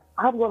girl. Like,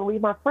 I'm going to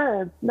leave my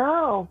friends.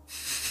 No.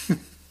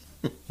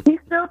 He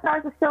still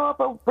tries to show up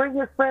and bring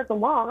his friends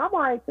along. I'm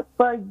like,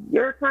 but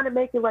you're trying to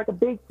make it like a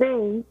big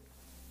thing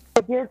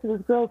to get into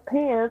this girl's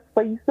pants,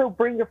 but you still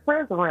bring your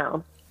friends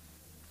around.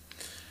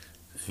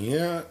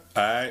 Yeah,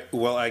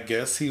 I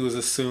guess he was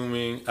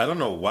assuming, I don't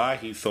know why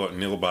he thought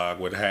Nilbog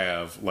would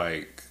have,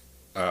 like,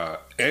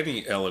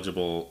 any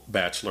eligible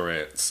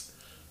bachelorettes,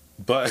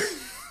 but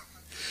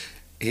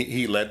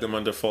he led them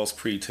under false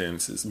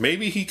pretenses.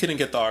 Maybe he couldn't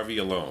get the RV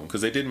alone, because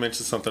they did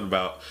mention something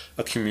about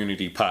a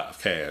community pot of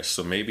cash,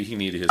 so maybe he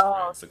needed his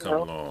friends to come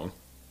along.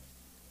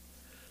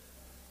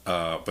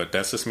 But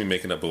that's just me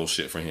making up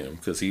bullshit for him,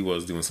 because he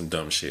was doing some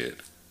dumb shit.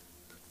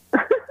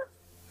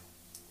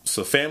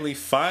 So family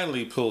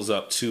finally pulls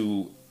up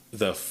to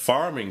the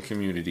farming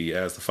community,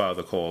 as the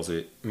father calls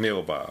it,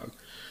 Nilbog.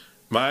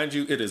 Mind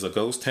you, it is a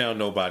ghost town.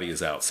 Nobody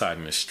is outside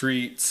in the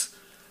streets.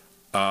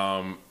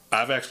 I've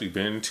actually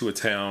been to a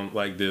town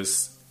like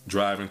this,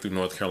 driving through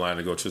North Carolina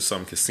to go to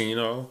some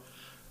casino.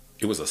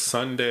 It was a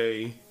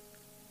Sunday.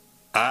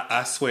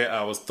 I swear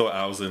I thought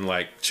I was in,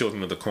 like,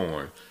 Children of the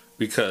Corn,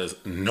 because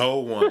no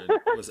one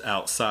was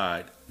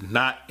outside.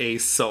 Not a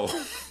soul.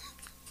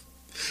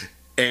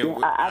 And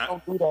yeah, I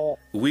don't do that.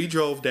 We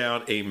drove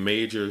down a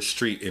major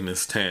street in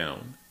this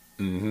town.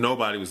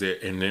 Nobody was there.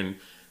 And then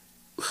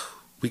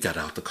we got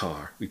out the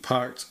car. We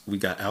parked. We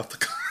got out the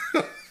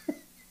car.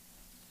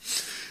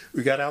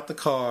 We got out the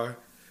car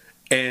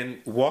and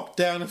walked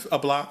down a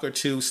block or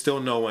two,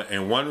 still no one.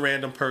 And one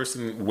random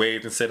person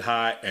waved and said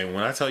hi. And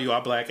when I tell you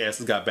our black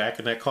asses got back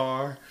in that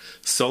car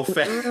so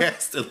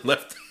fast and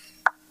left.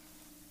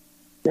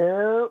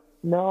 No.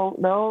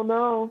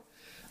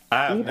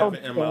 I've never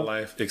in my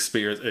life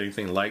experienced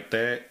anything like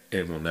that,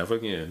 and will never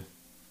again.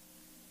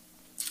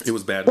 It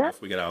was bad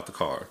enough we got out the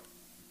car.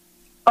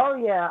 Oh,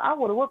 yeah, I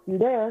would have whooped you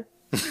there.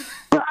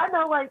 But I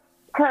know, like,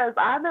 because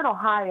I'm in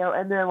Ohio,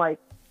 and then, like,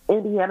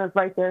 Indiana's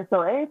right there.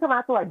 So anytime I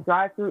have to, like,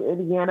 drive through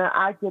Indiana,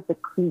 I get the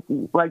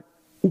creepies, like,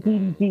 the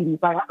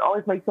heebie-jeebies. Like, I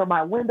always make sure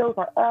my windows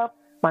are up,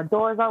 my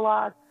doors are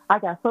locked. I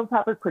got some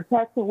type of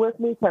protection with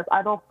me, because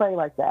I don't play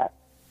like that.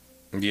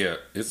 Yeah,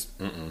 it's...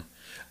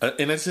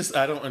 and it's just,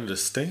 I don't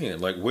understand.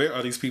 Like, where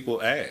are these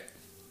people at?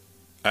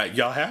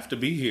 Y'all have to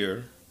be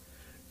here.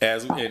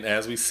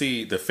 As we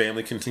see, the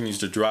family continues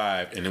to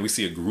drive, and then we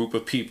see a group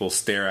of people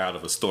stare out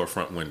of a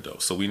storefront window.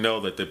 So we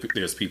know that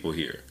there's people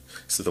here.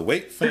 So the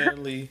Waite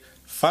family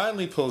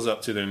finally pulls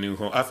up to their new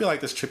home. I feel like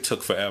this trip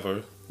took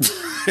forever.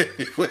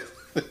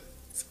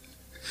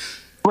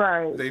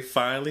 Right. They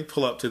finally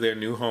pull up to their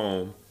new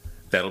home.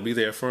 They'll be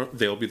there for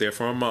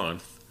a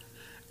month.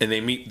 And they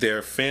meet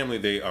their family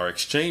they are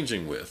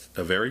exchanging with.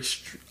 A very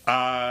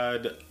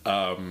odd,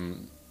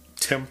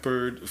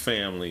 tempered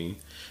family.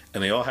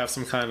 And they all have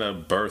some kind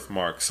of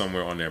birthmark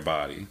somewhere on their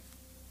body.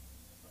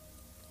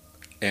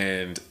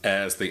 And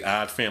as the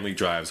odd family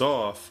drives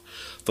off,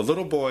 the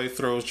little boy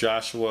throws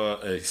Joshua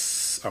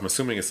I'm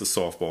assuming it's a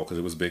softball because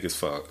it was big as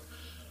fuck,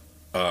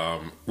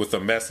 with a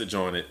message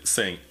on it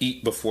saying,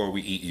 "Eat before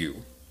we eat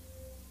you."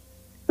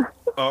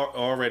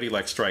 Already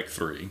like strike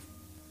 3.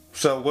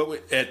 So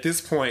at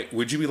this point,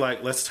 would you be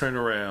like, let's turn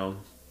around,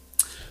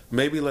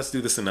 maybe let's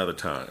do this another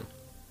time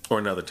or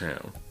another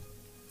town?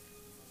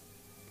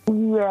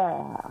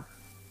 Yeah.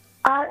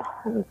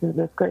 This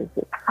is crazy.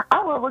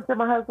 I would have looked at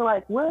my husband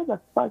like, where the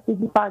fuck did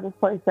you find this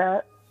place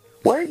at?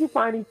 Where did you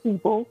find these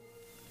people?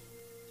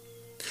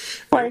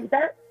 Like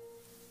that.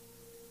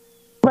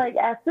 Like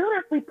as soon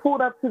as we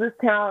pulled up to this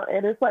town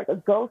and it's like a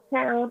ghost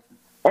town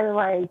and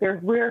like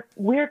there's weird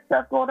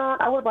stuff going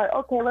on, I would be like,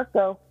 okay, let's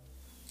go.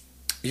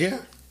 Yeah.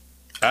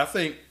 I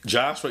think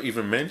Joshua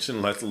even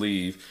mentioned let's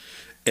leave.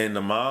 And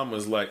the mom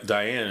was like,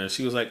 Diana,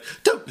 she was like,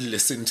 don't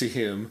listen to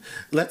him.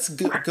 Let's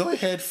go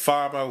ahead,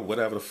 farmer,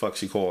 whatever the fuck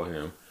she called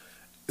him.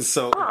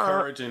 So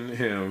encouraging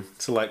him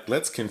to like,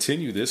 let's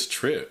continue this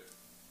trip.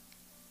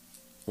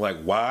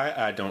 Like, why?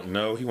 I don't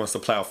know. He wants to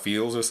plow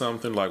fields or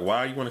something. Like,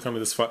 why you want to come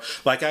to this far?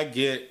 Like, I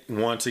get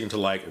wanting to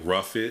like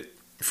rough it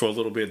for a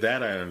little bit.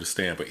 That I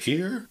understand. But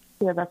here?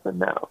 Yeah, that's a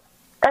no.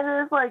 And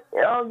then it's like,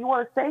 oh, you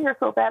want to stay here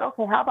so bad?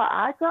 Okay, how about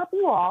I drop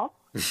you off?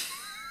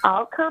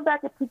 I'll come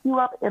back and pick you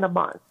up in a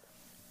month.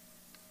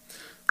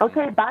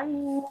 Okay, bye.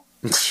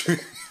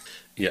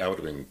 Yeah, I would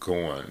have been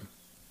gone.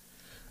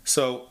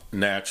 So,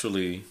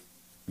 naturally,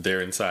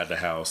 they're inside the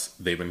house.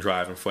 They've been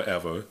driving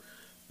forever.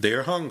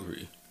 They're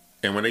hungry.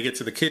 And when they get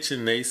to the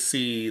kitchen, they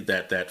see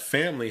that that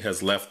family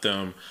has left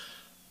them.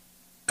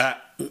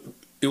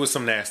 It was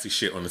some nasty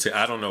shit on the table.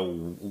 I don't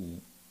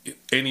know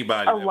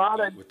anybody that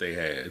would eat what they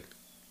had.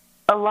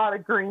 A lot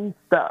of green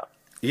stuff.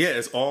 Yeah,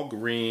 it's all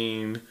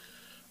green.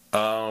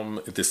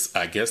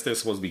 I guess there's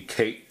supposed to be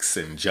cakes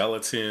and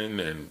gelatin,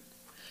 and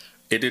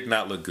it did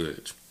not look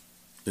good,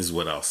 is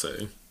what I'll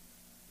say.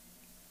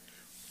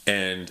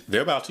 And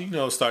they're about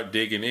to, start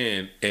digging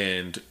in,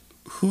 and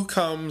who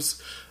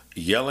comes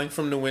yelling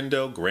from the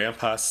window?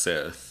 Grandpa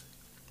Seth.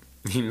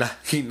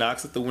 He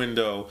knocks at the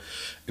window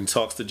and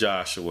talks to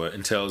Joshua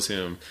and tells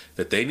him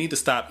that they need to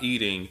stop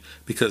eating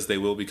because they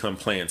will become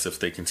plants if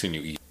they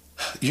continue eating.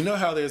 You know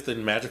how there's the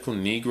magical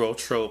Negro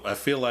trope? I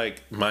feel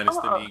like minus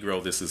the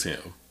Negro, this is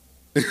him.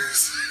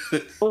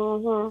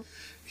 Mm-hmm.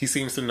 He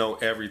seems to know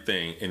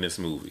everything in this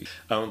movie.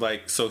 I'm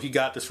like, so he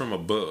got this from a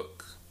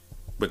book,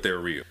 but they're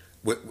real.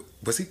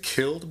 Was he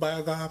killed by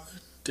a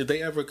goblin? Did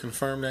they ever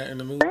confirm that in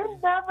the movie?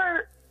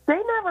 They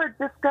never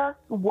discussed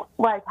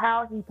like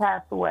how he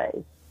passed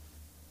away.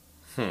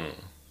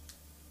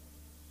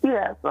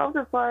 Yeah, so I'm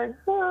just like,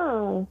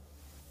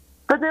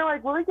 But then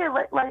like when we get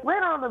like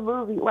later on in the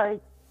movie,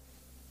 like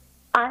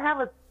I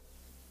have a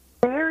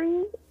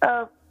theory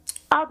of.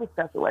 I'll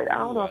discuss it later. I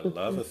don't know. I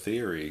love a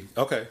theory.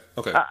 Okay.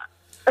 All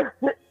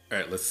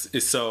right,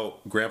 so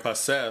Grandpa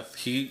Seth,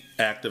 he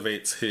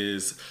activates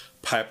his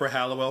Piper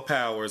Halliwell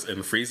powers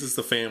and freezes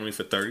the family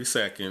for 30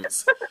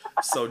 seconds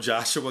so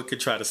Joshua could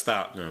try to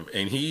stop them.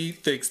 And he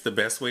thinks the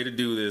best way to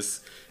do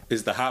this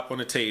is to hop on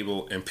the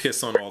table and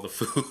piss on all the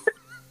food.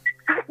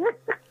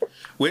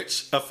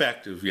 Which,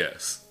 effective,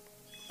 yes.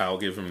 I'll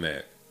give him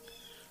that.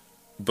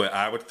 But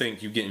I would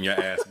think you're getting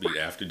your ass beat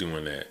after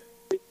doing that.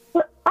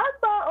 I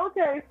thought,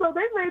 okay, so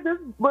they made this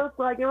look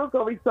like it was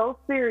going to be so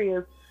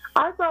serious.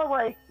 I thought,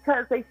 like,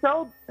 because they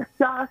showed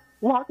Josh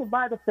walking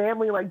by the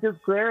family, like,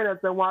 just glaring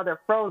at them while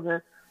they're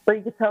frozen, but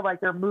you could tell, like,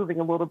 they're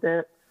moving a little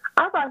bit.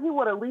 I thought he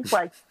would at least,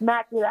 like,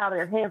 smack it out of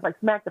their hands, like,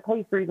 smack the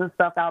pastries and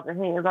stuff out of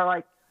their hands, or,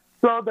 like,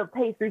 throw the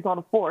pastries on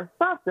the floor,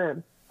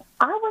 something.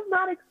 I was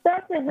not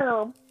expecting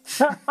him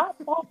to hop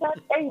off that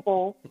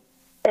table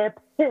and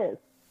piss.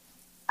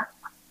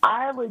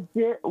 I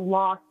legit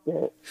lost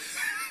it.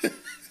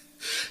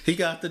 He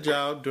got the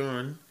job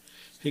done.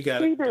 He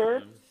did.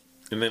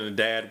 And then the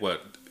dad,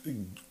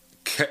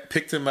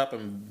 picked him up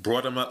and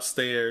brought him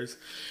upstairs.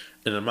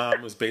 And the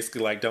mom was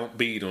basically like, don't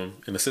beat him.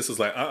 And the sister's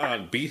like,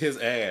 beat his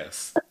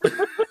ass. You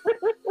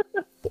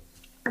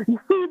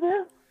see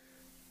this?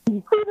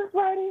 You see this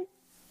writing?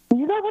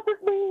 You know what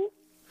this means?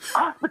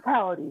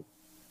 Hospitality.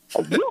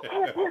 You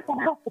can't piss on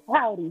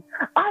hospitality.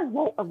 I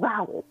won't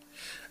allow it.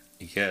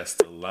 Yes,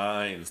 the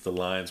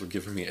lines were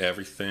giving me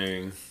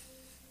everything.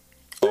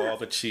 All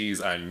the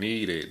cheese I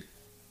needed.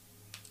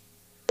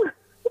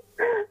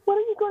 What are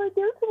you going to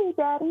do to me,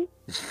 Daddy?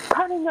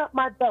 Cutting up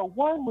my belt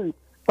 1 week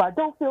so I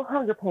don't feel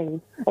hunger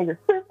pains, and your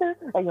sister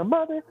and your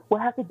mother will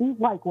have to do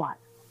likewise.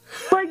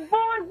 Like,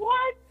 boy,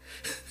 what?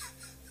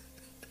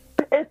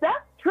 If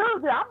that's true,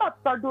 then I'm about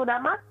to start doing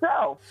that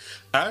myself.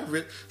 I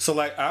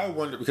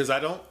wonder, because I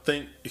don't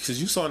think, because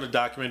you saw in the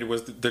documentary,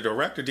 was the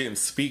director didn't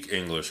speak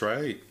English,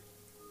 right?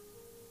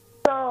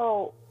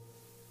 So,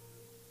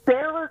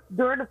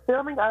 during the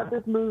filming of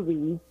this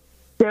movie,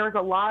 there was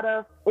a lot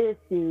of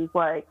issues,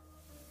 like,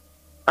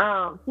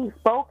 he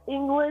spoke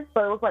English,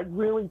 but it was, like,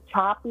 really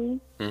choppy.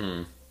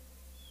 Mm-hmm.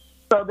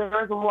 So there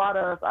was a lot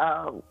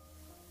of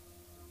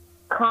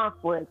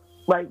conflict,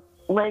 like,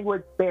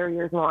 language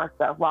barriers and all that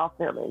stuff while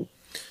filming.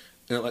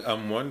 And,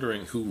 I'm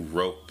wondering who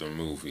wrote the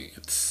movie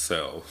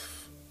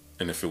itself,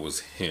 and if it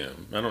was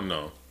him. I don't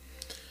know.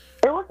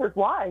 It was his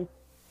wife.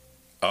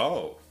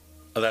 Oh,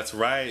 that's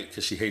right,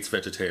 because she hates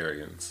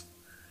vegetarians.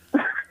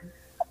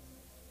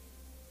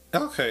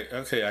 Okay,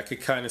 I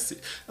could kind of see.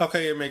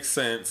 Okay, it makes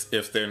sense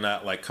if they're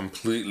not, like,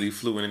 completely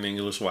fluent in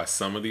English, why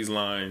some of these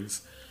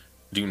lines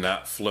do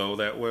not flow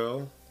that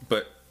well.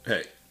 But,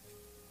 hey,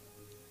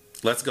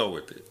 Let's go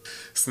with it.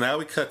 So now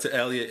we cut to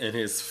Elliot and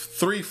his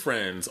 3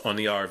 friends on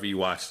the RV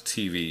watching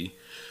TV.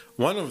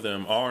 One of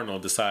them,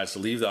 Arnold, decides to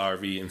leave the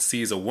RV and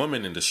sees a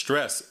woman in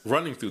distress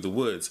running through the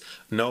woods.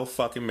 No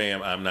fucking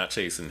ma'am, I'm not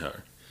chasing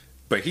her.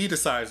 But he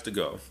decides to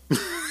go.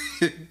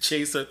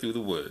 Chase her through the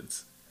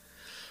woods.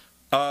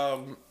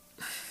 I've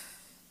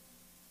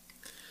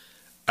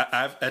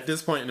at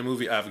this point in the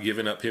movie, I've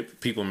given up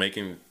people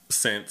making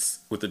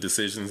sense with the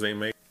decisions they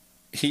make.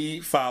 He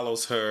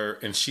follows her,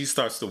 and she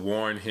starts to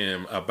warn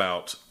him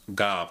about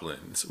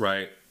goblins,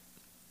 right?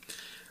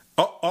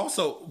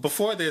 Also,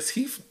 before this,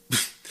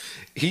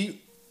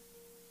 he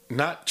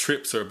not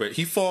trips her, but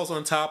he falls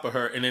on top of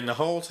her, and then the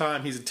whole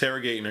time he's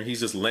interrogating her, he's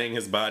just laying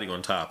his body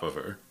on top of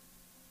her.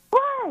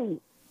 Right.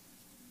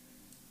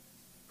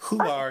 Who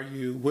are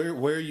you?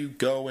 Where are you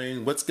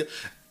going? What's good?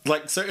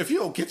 Like, sir, if you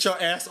don't get your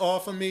ass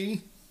off of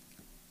me.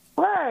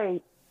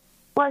 Right.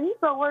 Well, he's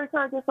so worried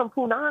trying to get some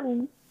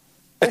punani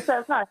instead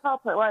of trying to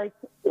help her. Like,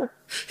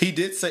 He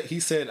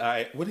said,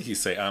 what did he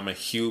say? I'm a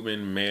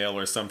human male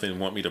or something,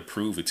 want me to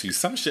prove it to you.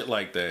 Some shit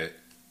like that.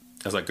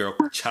 I was like, girl,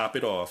 chop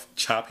it off.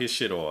 Chop his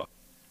shit off.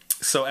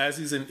 So as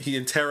he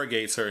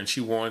interrogates her and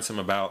she warns him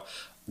about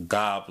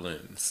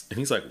goblins. And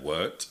he's like,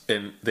 what?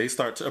 And they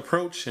start to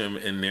approach him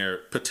in their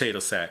potato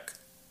sack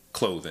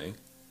clothing.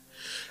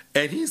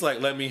 And he's like,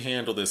 let me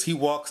handle this. He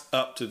walks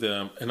up to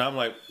them and I'm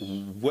like,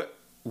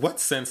 what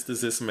sense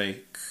does this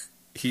make?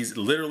 He's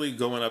literally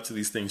going up to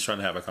these things trying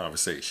to have a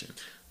conversation.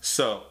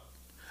 So,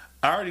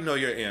 I already know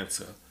your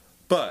answer.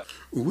 But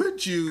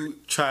would you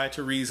try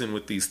to reason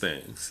with these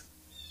things?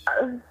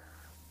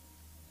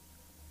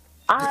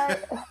 I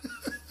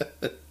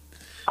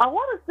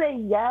want to say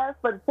yes,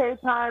 but at the same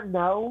time,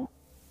 no.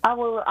 I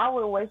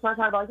would waste my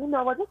time. Like, you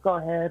know what? Just go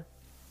ahead.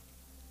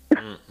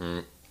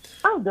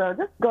 I'm done.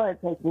 Just go ahead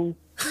and take me.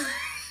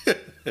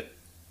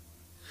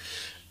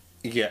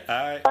 Yeah,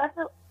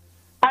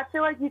 I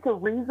feel like you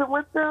can reason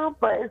with them,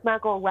 but it's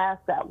not going to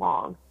last that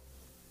long.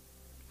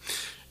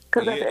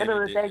 Because at the end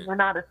of the day, you're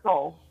not a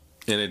soul.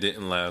 And it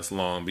didn't last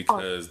long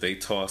because they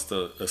tossed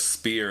a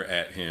spear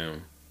at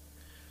him.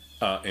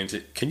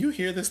 Can you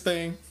hear this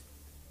thing?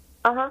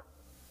 Uh-huh.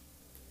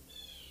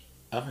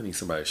 I'm going to need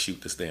somebody to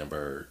shoot this damn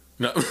bird.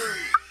 No.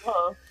 Uh-huh.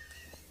 All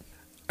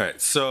right,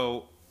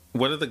 so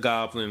one of the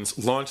goblins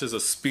launches a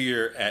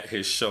spear at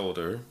his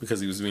shoulder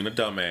because he was being a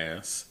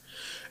dumbass.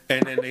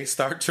 And then they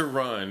start to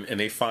run and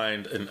they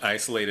find an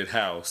isolated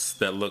house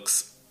that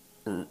looks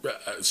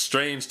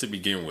strange to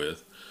begin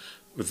with.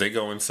 But they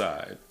go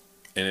inside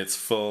and it's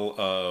full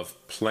of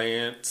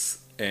plants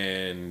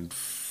and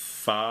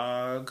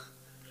fog.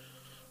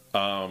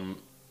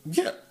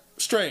 Yeah,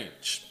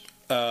 strange.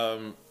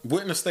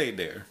 Wouldn't have stayed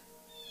there.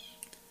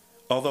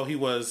 Although he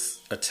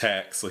was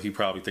attacked, so he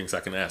probably thinks I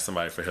can ask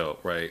somebody for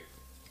help, right?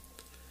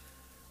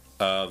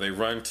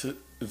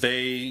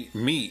 They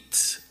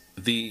meet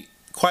the,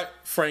 quite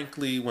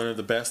frankly, one of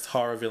the best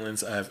horror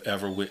villains I've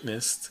ever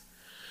witnessed.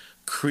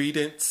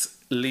 Credence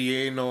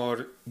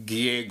Leonor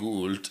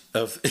Giegult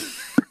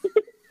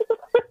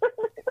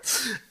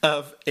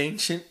of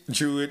ancient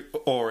Druid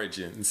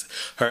origins.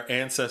 Her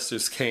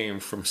ancestors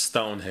came from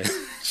Stonehenge.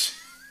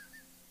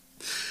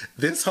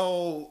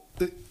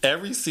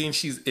 Every scene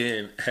she's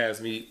in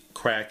has me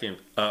cracking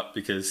up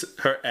because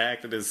her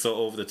acting is so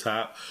over the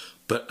top,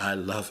 but I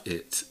love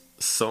it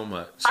so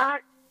much.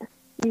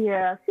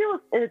 Yeah, she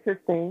was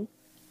interesting.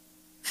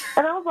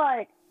 And I was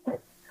like,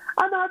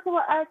 I know I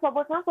told her asked her,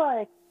 but I was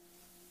like,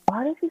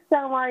 why does she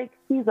sound like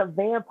she's a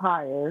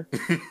vampire?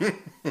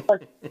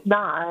 But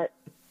not.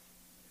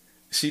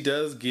 She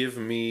does give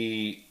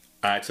me,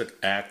 I took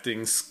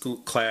acting school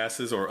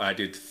classes or I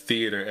did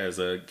theater as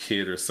a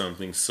kid or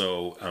something,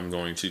 so I'm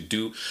going to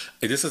do,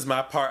 this is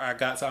my part I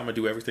got, so I'm going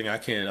to do everything I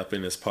can up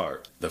in this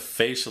part. The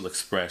facial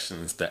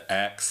expressions, the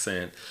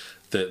accent,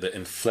 the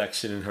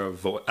inflection in her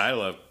voice. I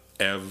love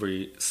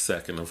every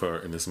second of her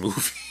in this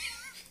movie.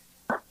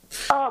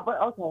 Oh, but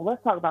okay,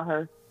 let's talk about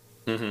her.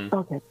 Mm-hmm.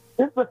 Okay,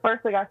 this is the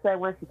first thing I said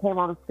when she came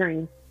on the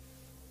screen.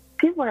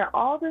 She's wearing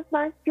all this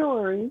nice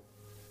jewelry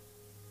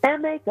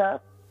and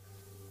makeup.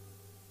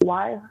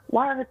 Why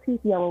are her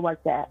teeth yellow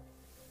like that?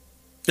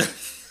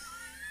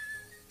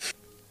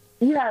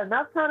 You had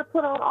enough time to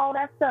put on all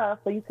that stuff,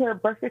 so you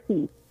couldn't brush your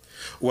teeth.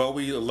 Well,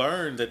 we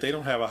learned that they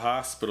don't have a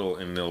hospital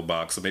in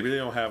Nilbog, so maybe they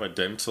don't have a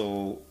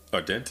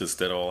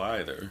dentist at all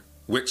either.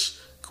 Which,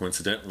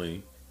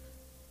 coincidentally,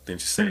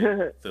 didn't you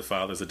say the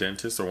father's a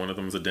dentist or one of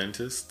them is a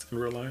dentist in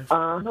real life?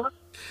 Uh-huh.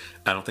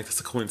 I don't think it's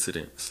a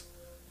coincidence.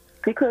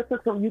 She could have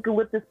took some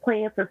eucalyptus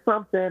plants or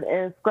something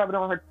and scrub it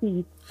on her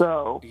teeth,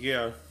 so...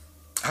 Yeah.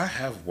 I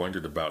have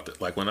wondered about that.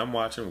 Like, when I'm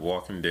watching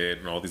Walking Dead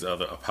and all these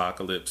other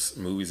apocalypse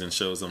movies and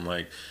shows, I'm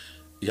like,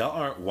 y'all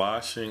aren't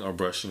washing or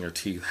brushing your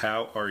teeth.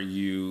 How are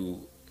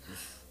you...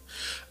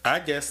 I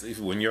guess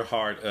when you're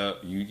hard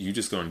up, you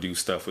just gonna do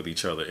stuff with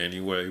each other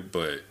anyway,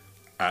 but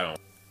I don't.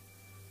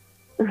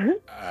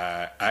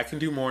 I can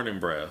do morning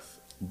breath,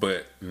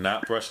 but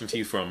not brushing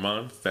teeth for a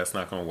month, that's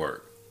not gonna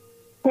work.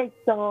 Take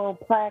some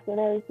plaque and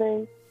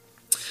everything.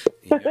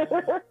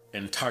 Yeah.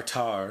 And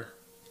tartar.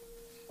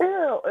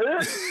 Ew.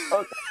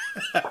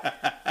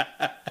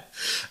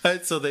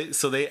 And so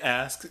they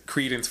ask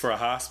Credence for a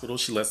hospital.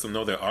 She lets them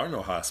know there are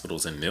no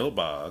hospitals in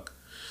Nilbog,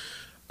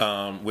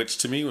 which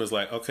to me was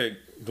like, okay,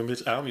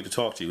 bitch, I don't need to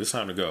talk to you. It's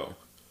time to go.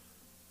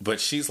 But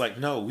she's like,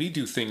 no, we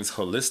do things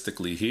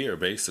holistically here,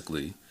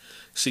 basically.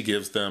 She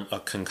gives them a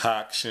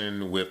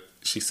concoction with,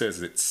 she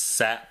says it's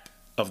sap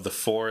of the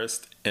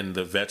forest and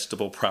the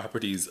vegetable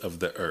properties of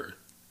the earth.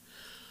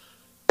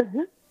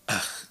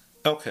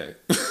 Okay.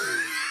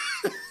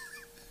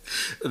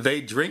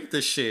 They drink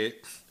the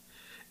shit,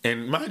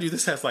 and mind you,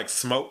 this has like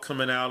smoke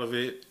coming out of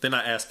it. They're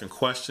not asking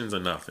questions or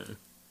nothing.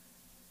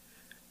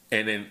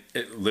 And then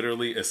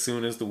literally, as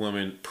soon as the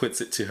woman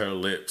puts it to her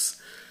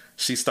lips,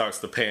 she starts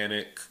to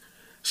panic.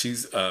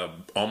 She's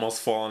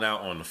almost falling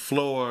out on the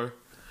floor.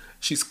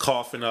 She's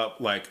coughing up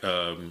like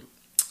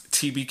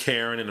TB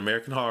Karen in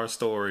American Horror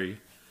Story.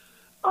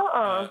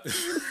 And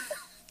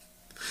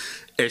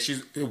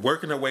she's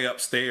working her way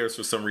upstairs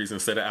for some reason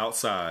instead of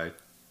outside.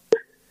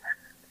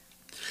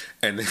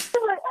 And then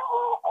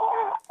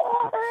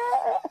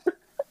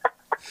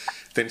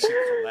she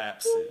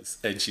collapses,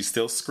 and she's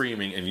still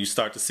screaming, and you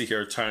start to see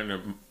her trying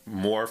to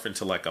morph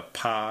into like a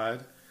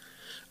pod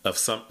of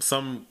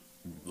some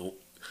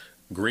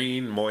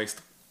green,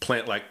 moist,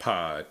 plant-like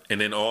pod,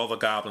 and then all the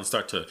goblins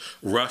start to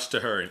rush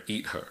to her and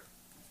eat her.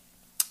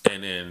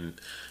 And then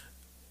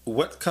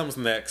what comes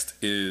next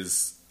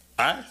is,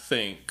 I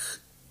think,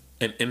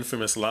 an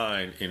infamous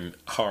line in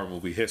horror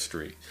movie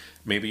history.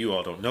 Maybe you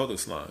all don't know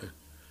this line,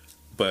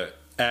 but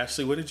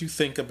Ashley, what did you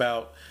think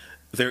about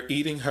they're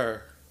eating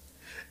her,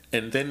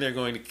 and then they're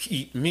going to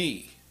eat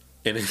me,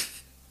 and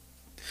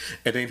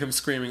then him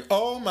screaming,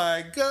 "Oh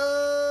my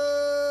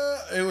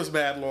god!" It was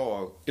mad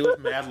long. It was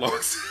mad long.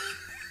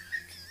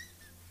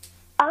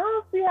 I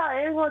don't see how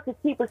anyone could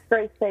keep a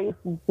straight face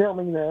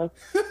filming this.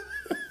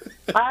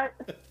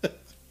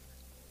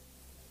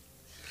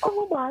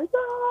 Oh my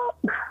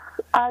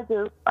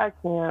god! I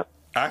can't.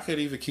 I could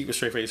even keep a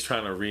straight face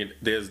trying to read.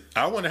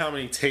 I wonder how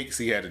many takes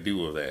he had to do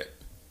with that.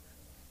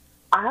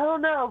 I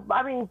don't know.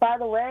 I mean, by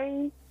the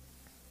way,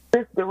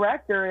 this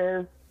director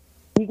is,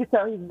 you can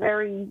tell he's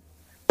very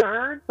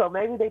stern, so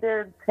maybe they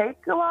didn't take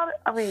a lot of,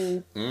 I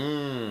mean.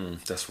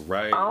 That's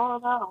right. I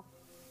don't know.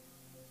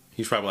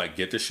 He's probably like,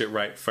 get this shit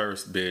right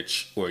first,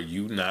 bitch, or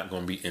you not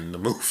gonna be in the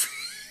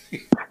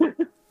movie.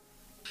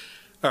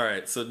 All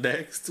right, so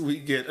next we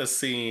get a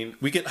scene.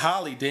 We get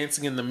Holly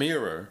dancing in the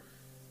mirror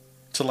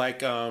to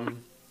like, I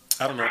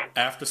don't know,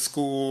 after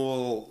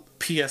school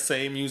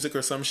PSA music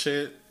or some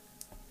shit.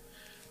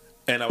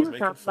 And I was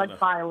making fun like of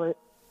Violet.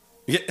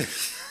 Yeah.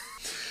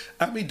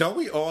 I mean, don't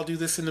we all do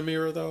this in the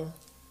mirror though?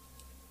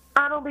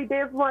 I don't be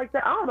dancing like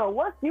that. I don't know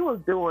what she was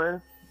doing.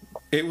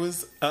 It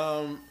was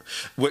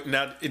what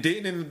now it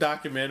didn't in the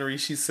documentary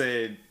she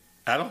said,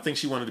 I don't think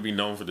she wanted to be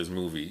known for this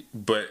movie,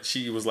 but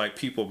she was like,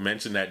 people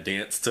mentioned that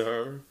dance to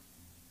her.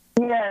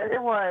 Yeah,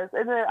 it was.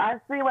 And then I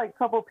see like a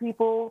couple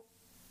people,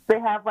 they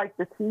have like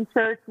the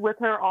t-shirts with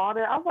her on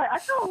it. I was like, I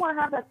kind of want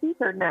to have that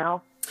t-shirt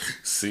now.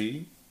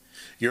 See?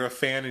 You're a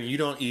fan and you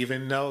don't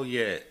even know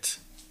yet.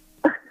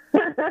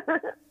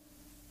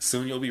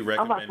 Soon you'll be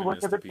recommending I'm about to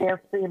look this at the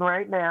dance scene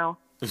right now.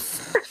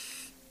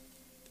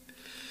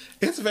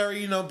 It's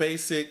very,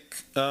 basic.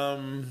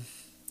 Throw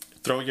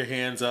your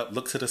hands up,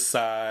 look to the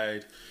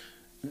side,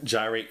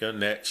 gyrate your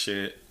neck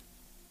shit.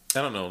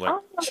 I don't know, like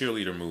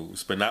cheerleader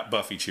moves, but not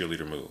Buffy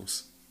cheerleader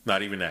moves.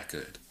 Not even that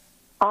good.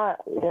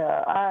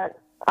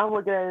 I'm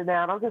looking at it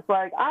now, and I'm just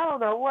like, I don't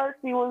know what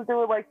she was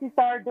doing. Like, she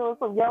started doing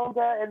some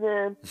yoga, and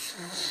then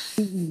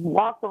she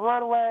walked the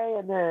runway,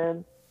 and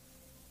then,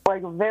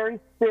 like, a very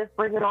stiff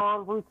bring it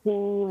on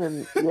routine,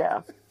 and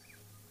yeah.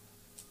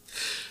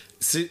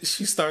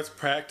 She starts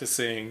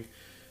practicing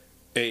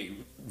a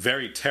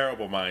very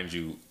terrible, mind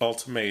you,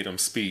 ultimatum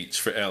speech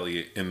for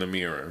Elliot in the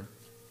mirror.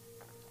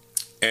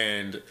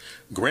 And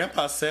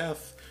Grandpa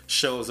Seth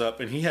shows up,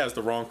 and he has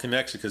the wrong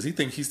connection because he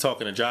thinks he's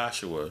talking to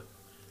Joshua.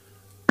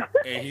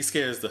 And he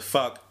scares the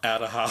fuck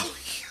out of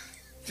Holly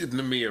in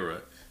the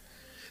mirror.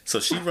 So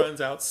she runs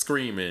out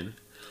screaming,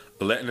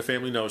 letting the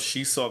family know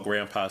she saw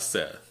Grandpa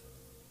Seth.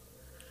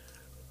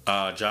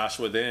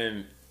 Joshua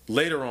then,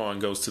 later on,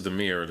 goes to the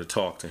mirror to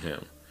talk to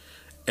him.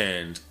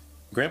 And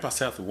Grandpa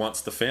Seth wants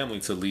the family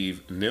to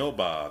leave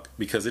Nilbog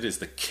because it is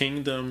the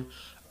kingdom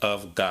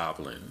of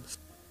goblins.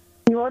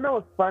 You want to know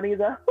what's funny,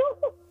 though?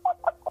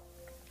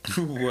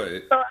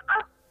 What? So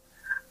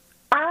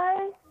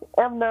I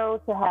am known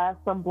to have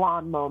some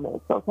blonde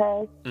moments,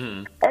 okay?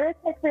 Mm-hmm. And it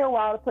takes me a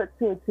while to put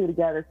two and two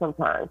together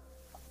sometimes.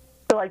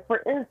 So, like,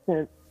 for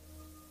instance,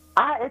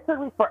 it took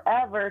me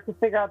forever to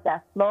figure out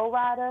that Flow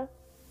Rider,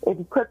 if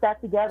you put that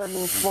together,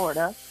 means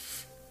Florida.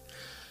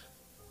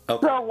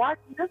 Okay. So,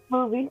 watching this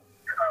movie,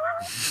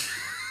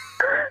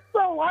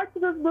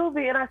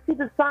 and I see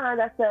the sign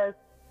that says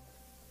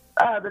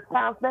the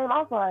town's name, I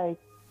was like,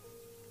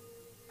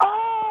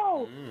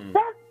 oh,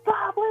 that's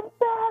Goblin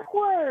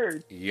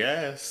backwards.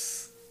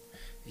 Yes.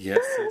 Yes,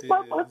 it is.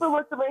 My husband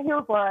looked at me, he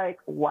was like,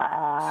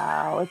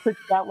 wow, it took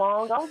that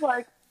long. I was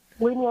like,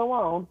 leave me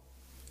alone.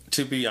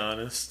 To be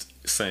honest,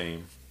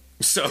 same.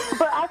 So,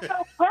 but I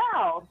felt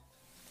proud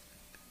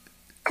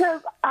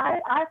because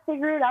I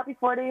figured it out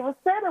before they even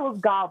said it was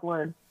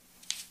Goblin.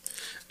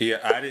 yeah,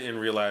 I didn't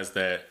realize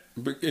that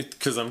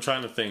because I'm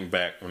trying to think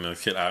back when I was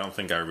a kid. I don't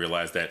think I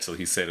realized that till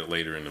he said it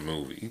later in the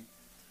movie.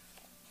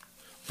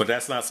 But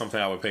that's not something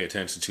I would pay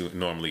attention to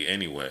normally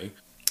anyway.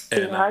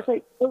 And Yeah, I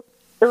think it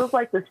was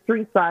like the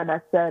street sign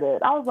that said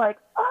it. I was like,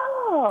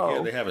 oh.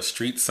 yeah, they have a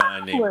street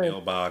sign named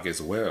Nilbog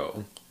as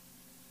well.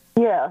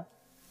 Yeah.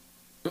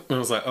 And I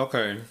was like,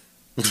 okay.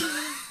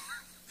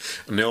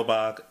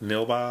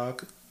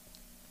 Nilbog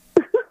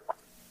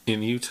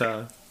in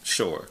Utah?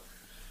 Sure.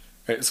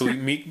 Right, so we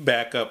meet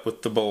back up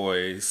with the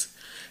boys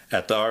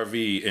at the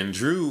RV, and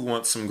Drew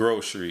wants some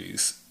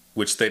groceries,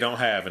 which they don't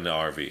have in the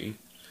RV.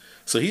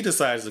 So he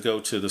decides to go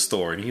to the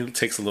store, and he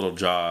takes a little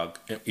jog,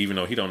 even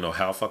though he don't know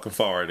how fucking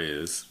far it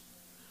is.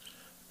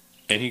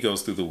 And he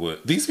goes through the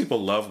wood. These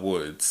people love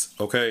woods,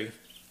 okay?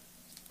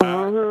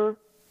 Mm-hmm.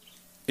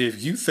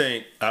 If you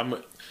think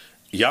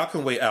y'all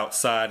can wait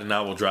outside, and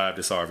I will drive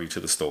this RV to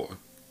the store.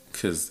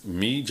 Because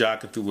me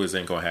jogging through woods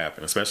ain't gonna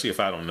happen, especially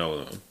if I don't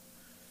know them.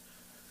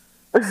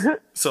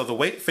 So the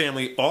Waite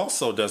family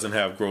also doesn't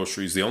have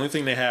groceries. The only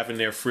thing they have in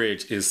their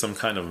fridge is some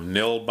kind of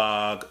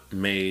Nilbog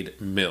made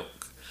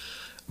milk.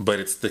 But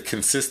it's the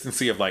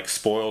consistency of like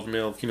spoiled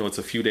milk. You know, it's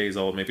a few days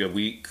old, maybe a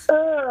week.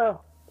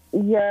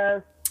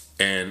 Yes.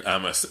 And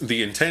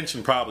the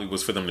intention probably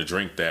was for them to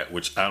drink that,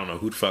 which I don't know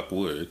who the fuck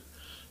would.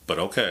 But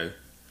okay.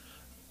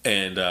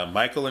 And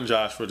Michael and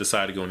Joshua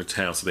decide to go into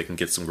town so they can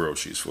get some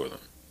groceries for them.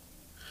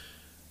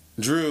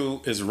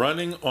 Drew is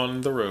running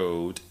on the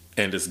road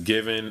and is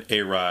given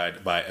a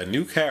ride by a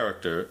new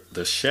character,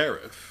 the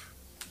sheriff.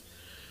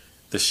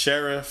 The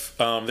sheriff,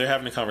 they're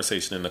having a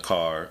conversation in the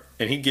car,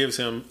 and he gives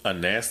him a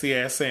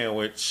nasty-ass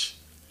sandwich.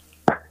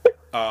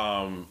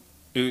 It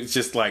was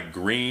just like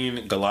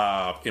green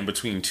glob in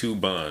between two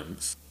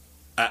buns.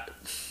 I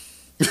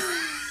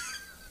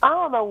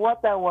don't know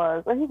what that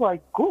was. And he's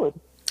like, good.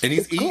 And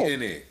he's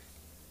eating it.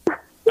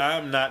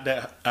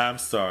 I'm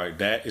sorry.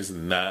 That is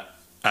not...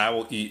 I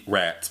will eat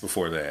rats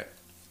before that.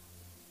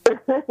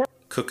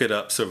 Cook it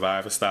up,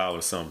 Survivor style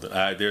or something.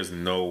 There's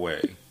no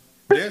way.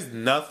 There's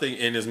nothing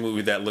in this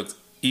movie that looks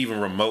even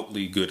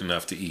remotely good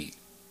enough to eat.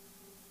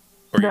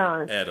 Or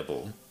even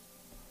edible.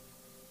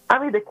 I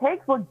mean, the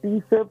cakes look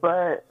decent,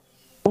 but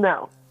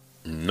no.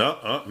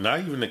 No, not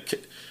even the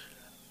cake.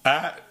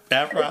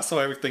 After I saw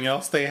everything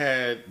else they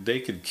had,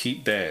 they could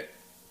keep that.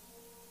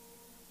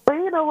 But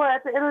you know what?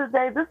 At the end of the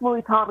day, this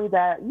movie taught me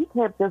that you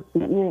can't just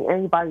be eating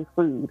anybody's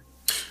food.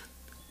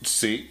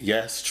 See,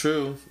 yes,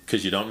 true.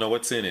 Because you don't know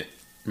what's in it.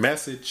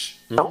 Message.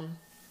 Mm-hmm.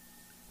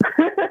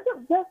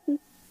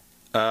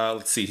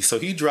 Let's see. So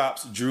he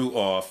drops Drew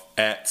off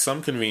at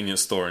some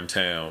convenience store in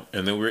town,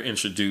 and then we're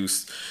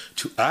introduced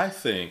to, I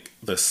think,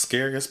 the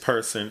scariest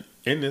person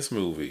in this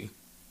movie,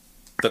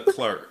 the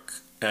clerk.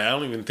 And I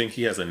don't even think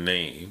he has a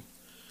name.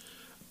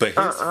 But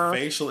his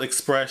facial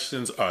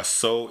expressions are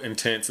so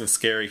intense and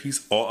scary.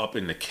 He's all up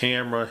in the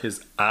camera.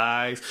 His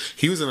eyes.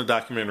 He was in a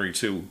documentary,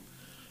 too.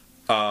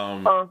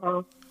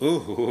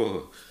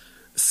 Ooh.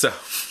 So,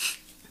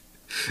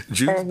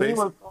 Drew's and he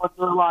was going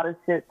through a lot of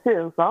shit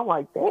too. So I'm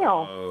like,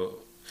 damn.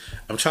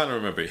 I'm trying to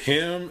remember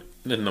him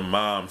and the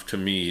mom. To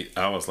me,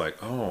 I was like,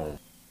 oh.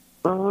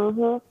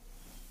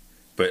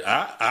 But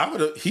I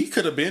would. He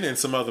could have been in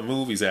some other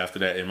movies after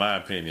that, in my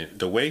opinion.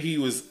 The way he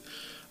was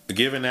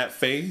giving that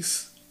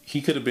face, he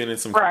could have been in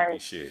some creepy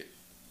shit.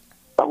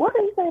 But what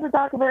did he say in the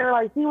documentary?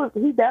 Like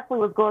he definitely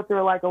was going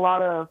through like a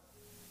lot of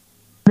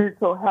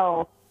mental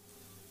health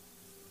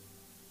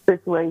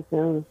situations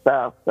and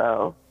stuff,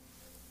 so.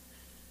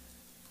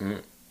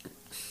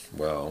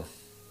 Well,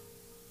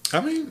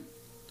 I mean,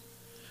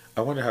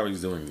 I wonder how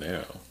he's doing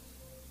now.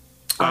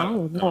 I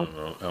don't know.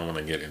 I don't want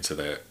to get into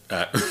that.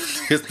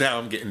 Because now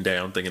I'm getting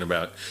down thinking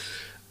about.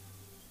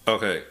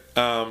 Okay,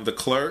 the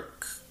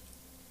clerk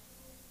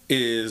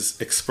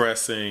is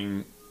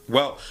expressing.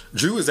 Well,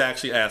 Drew is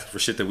actually asking for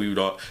shit that we would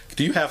all.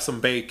 Do you have some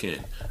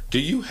bacon? Do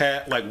you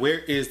have where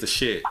is the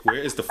shit? Where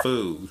is the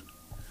food?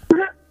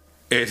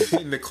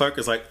 And the clerk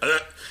is like,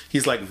 ugh.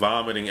 He's like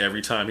vomiting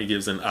every time he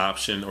gives an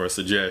option or a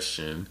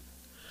suggestion.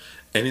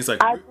 And he's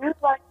like, I do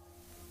like.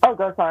 Oh,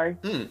 go sorry.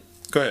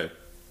 Go ahead.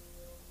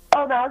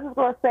 Oh no, I was just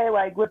gonna say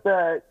with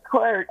the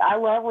clerk, I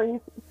love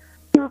when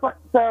he was like,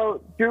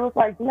 so Drew was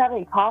like, do you have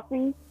any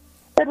coffee?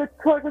 And the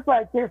clerk was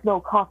like, there's no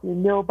coffee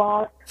in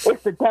Nilbog.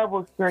 It's the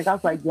devil's drink. I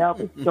was like, yep,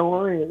 it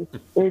sure is.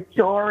 It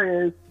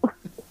sure is.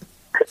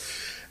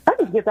 I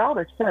need to get that on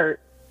a shirt.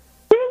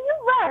 See,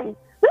 you're right.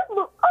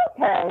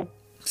 Okay.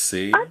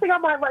 See? I think I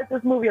might like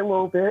this movie a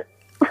little bit.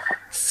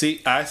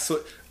 See,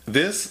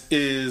 this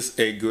is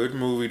a good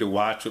movie to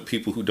watch with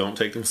people who don't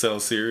take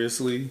themselves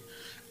seriously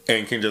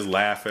and can just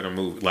laugh at a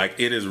movie.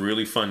 It is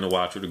really fun to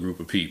watch with a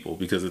group of people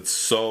because it's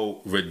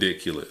so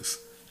ridiculous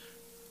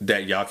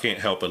that y'all can't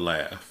help but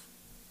laugh.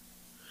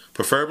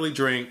 Preferably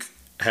drink,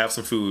 have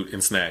some food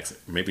and snacks.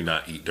 Maybe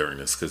not eat during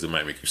this because it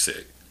might make you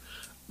sick.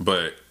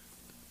 But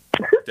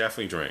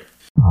definitely drink.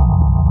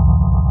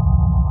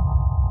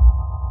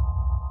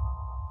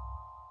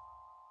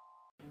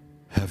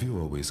 Have you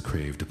always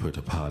craved to put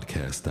a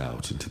podcast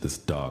out into this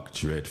dark,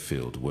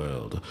 dread-filled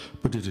world,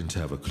 but didn't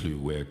have a clue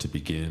where to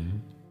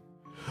begin?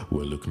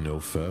 Well, look no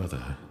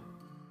further.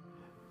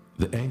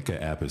 The Anchor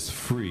app is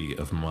free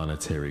of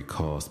monetary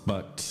cost,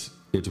 but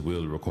it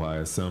will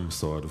require some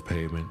sort of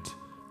payment.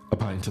 A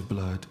pint of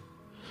blood,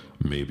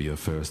 maybe a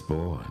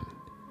firstborn.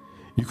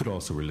 You could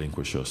also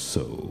relinquish your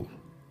soul.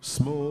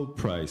 Small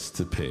price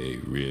to pay,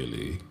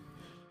 really.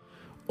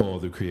 All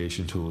the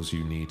creation tools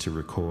you need to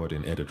record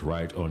and edit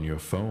right on your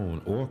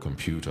phone or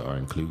computer are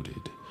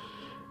included.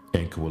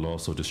 Anchor will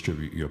also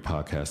distribute your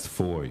podcast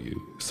for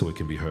you, so it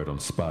can be heard on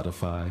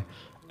Spotify,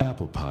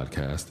 Apple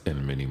Podcast,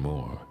 and many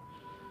more.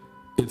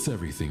 It's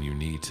everything you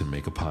need to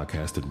make a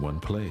podcast in one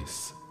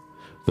place.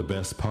 The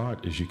best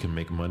part is you can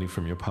make money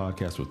from your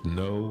podcast with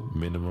no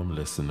minimum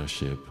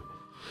listenership.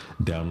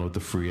 Download the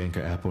free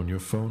Anchor app on your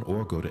phone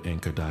or go to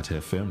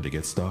anchor.fm to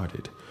get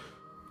started.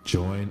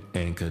 Join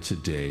Anchor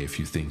today if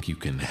you think you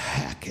can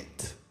hack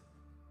it.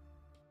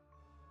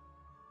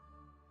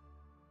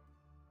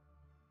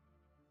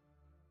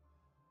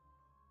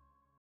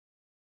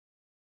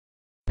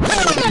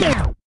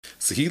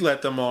 So he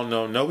let them all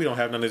know, no, we don't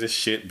have none of this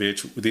shit,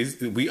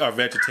 bitch. We are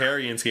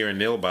vegetarians here in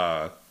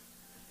Nilbog.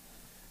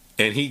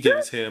 And he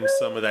gives him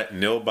some of that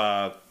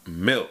Nilbog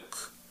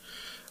milk.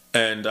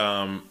 And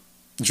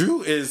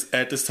Drew is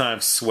at this time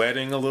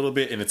sweating a little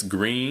bit, and it's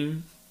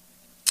green.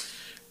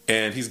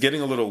 And he's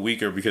getting a little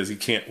weaker because he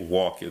can't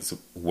walk as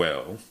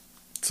well.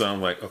 So I'm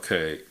like,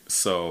 okay,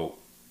 so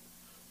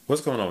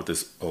what's going on with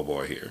this old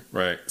boy here,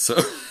 right? So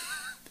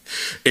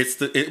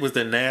it was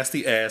the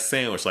nasty ass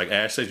sandwich. Like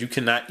Ash said, you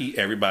cannot eat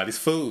everybody's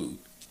food.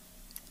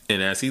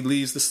 And as he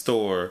leaves the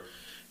store,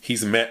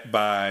 he's met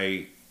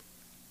by,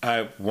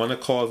 I want to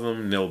call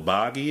them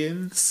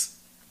Nilbogians.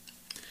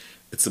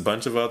 It's a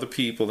bunch of other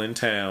people in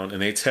town,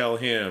 and they tell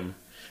him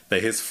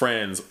that his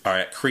friends are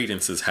at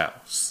Credence's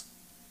house.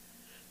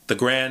 The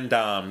Grand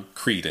Dame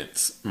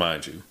Credence,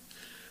 mind you.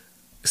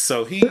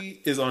 So he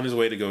is on his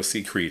way to go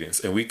see Credence,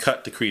 and we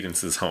cut to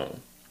Credence's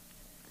home.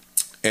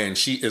 And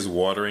she is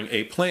watering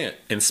a plant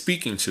and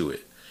speaking to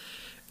it.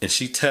 And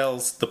she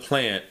tells the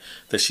plant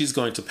that she's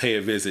going to pay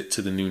a visit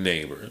to the new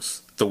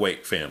neighbors, the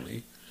Wake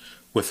family,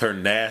 with her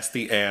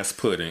nasty ass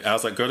pudding. I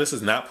was like, girl, this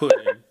is not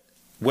pudding.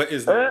 What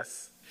is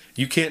this?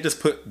 You can't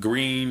just put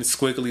green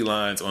squiggly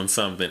lines on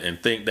something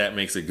and think that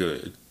makes it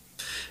good.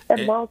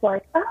 And Mom's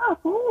like,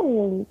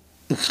 oh,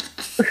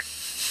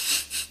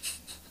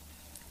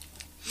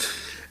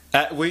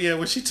 well, yeah,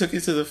 when she took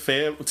it to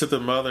the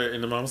mother,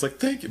 and the mom was like,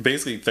 "Thank you,"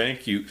 basically,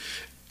 "Thank you."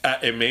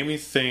 It made me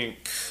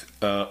think,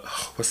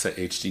 what's that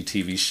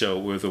HGTV show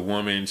where the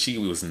woman, she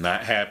was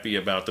not happy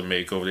about the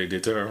makeover they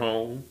did to her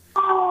home?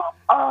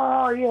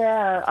 Oh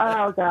yeah.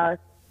 Oh gosh,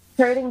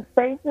 Trading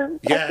Spaces.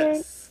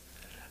 Yes,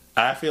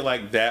 I feel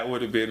like that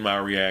would have been my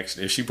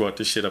reaction if she brought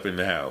this shit up in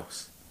the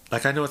house.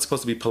 Like, I know it's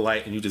supposed to be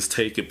polite and you just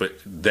take it, but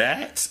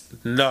that,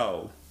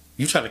 no,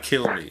 you trying to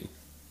kill me.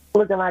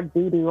 Looking like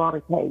doo-doo on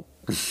a cake.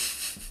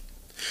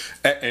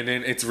 And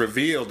then it's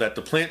revealed that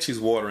the plant she's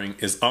watering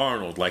is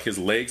Arnold. Like, his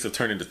legs have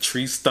turned into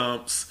tree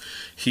stumps.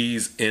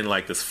 He's in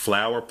like this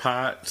flower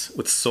pot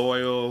with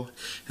soil.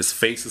 His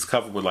face is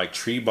covered with like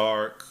tree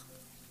bark.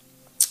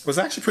 It was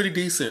actually pretty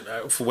decent.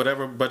 For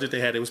whatever budget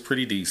they had, it was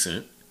pretty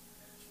decent.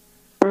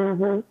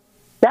 Mm-hmm.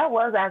 That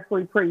was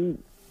actually pretty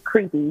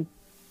creepy.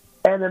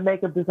 And the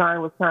makeup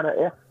design was kind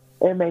of,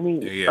 it made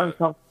me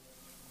uncomfortable.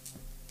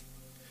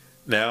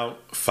 Now,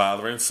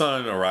 father and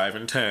son arrive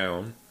in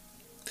town.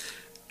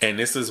 And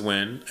this is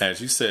when,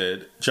 as you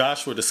said,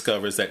 Joshua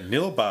discovers that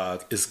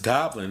Nilbog is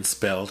goblin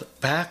spelled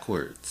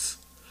backwards.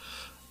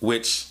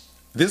 Which,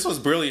 this was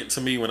brilliant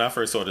to me when I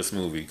first saw this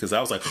movie. Because I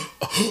was like,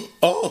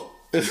 oh!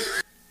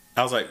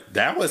 I was like,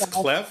 that was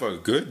clever.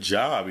 Good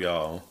job,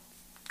 y'all.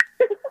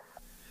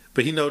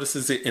 But he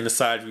notices it in the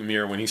side view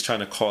mirror when he's trying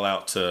to call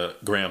out to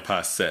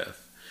Grandpa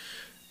Seth.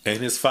 And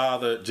his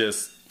father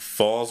just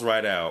falls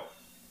right out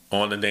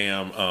on the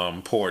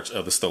damn porch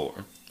of the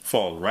store.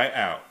 Falls right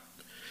out.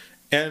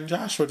 And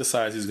Joshua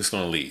decides he's just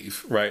going to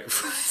leave, right?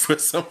 For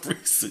some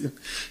reason,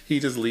 he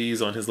just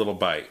leaves on his little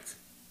bike.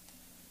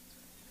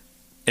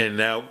 And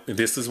now,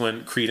 this is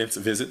when Credence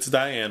visits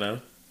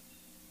Diana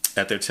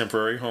at their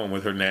temporary home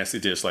with her nasty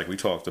dish like we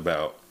talked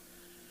about.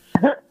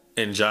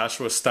 And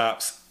Joshua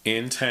stops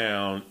in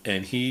town,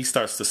 and he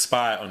starts to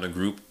spy on a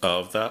group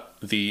of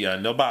the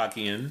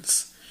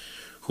Nilbogians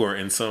who are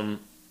in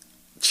some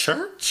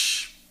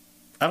church.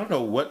 I don't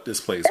know what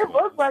this place was. It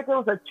looked like it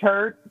was a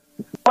church.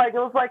 Like it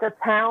was like a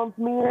town's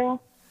meeting.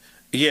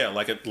 Yeah,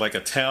 like a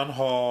town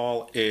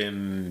hall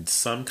in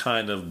some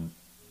kind of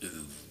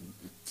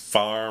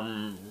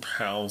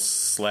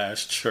farmhouse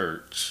 /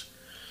 church.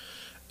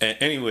 And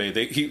anyway,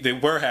 they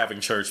were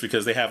having church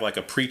because they have like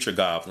a preacher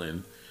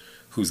goblin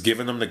who's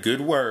giving them the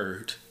good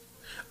word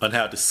on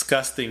how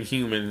disgusting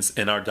humans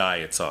and our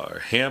diets are.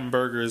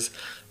 Hamburgers,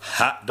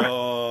 hot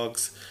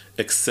dogs,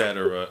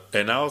 etc.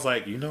 And I was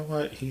like, you know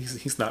what?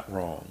 He's not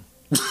wrong.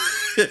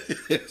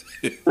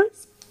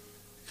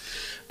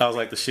 I was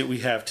like, the shit we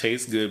have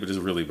tastes good, but it's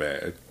really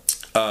bad.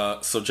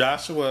 So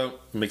Joshua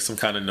makes some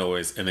kind of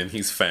noise, and then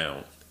he's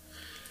found.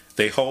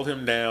 They hold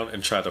him down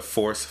and try to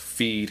force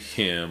feed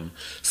him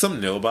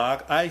some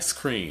Nilbog ice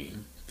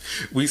cream.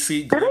 We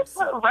see. Did they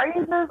put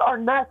raisins or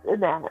nuts in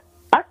that?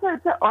 I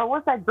couldn't tell. Or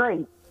was that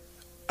grape?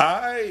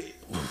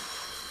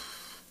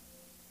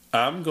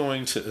 I'm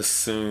going to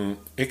assume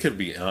it could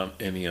be on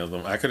any of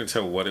them. I couldn't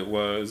tell what it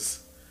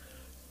was.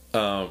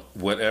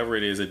 Whatever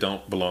it is, it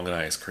don't belong in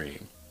ice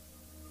cream.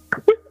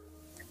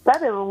 That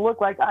didn't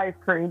look like ice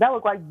cream. That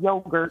looked like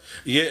yogurt.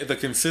 Yeah, the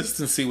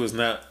consistency was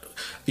not.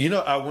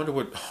 I wonder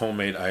what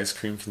homemade ice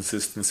cream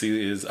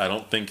consistency is. I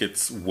don't think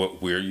it's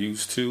what we're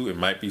used to. It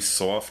might be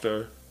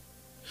softer,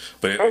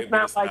 but it's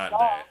not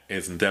that.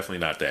 It's definitely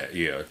not that.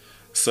 Yeah.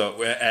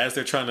 So as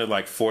they're trying to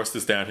like force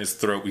this down his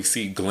throat, we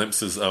see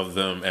glimpses of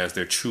them as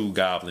their true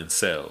goblin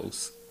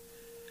selves.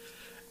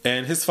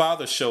 And his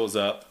father shows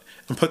up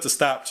and puts a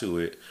stop to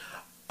it.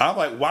 I'm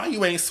like, why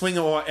you ain't swinging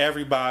on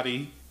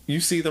everybody? You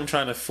see them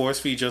trying to force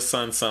feed your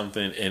son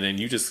something, and then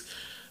you just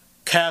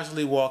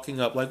casually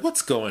walking up like,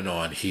 what's going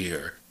on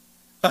here?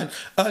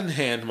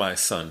 Unhand my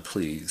son,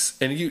 please.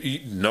 And you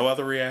no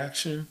other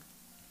reaction?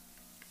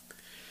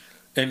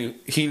 And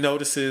he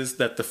notices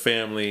that the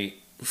family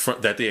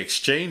that they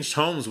exchanged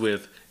homes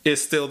with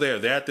is still there.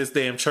 They're at this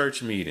damn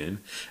church meeting,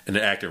 and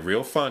they're acting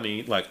real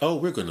funny, like, oh,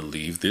 we're going to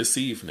leave this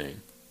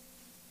evening.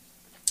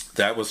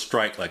 That was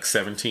strike like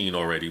 17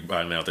 already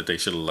by now that they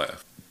should have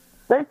left.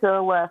 They should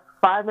have left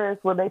 5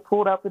 minutes when they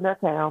pulled up in their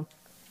town.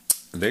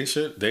 They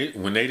should.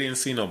 When they didn't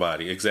see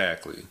nobody,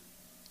 exactly.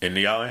 And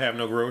y'all don't have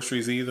no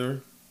groceries either.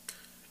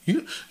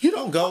 You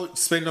don't go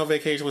spend no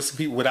vacation with some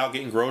people without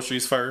getting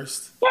groceries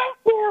first. Thank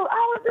you.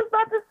 I was just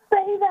about to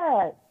say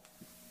that.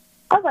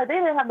 I was like, they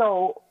didn't have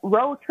no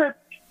road trip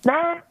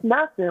snacks,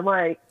 nothing.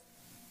 Like,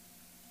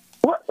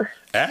 what?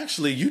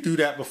 Actually, you do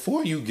that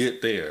before you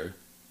get there.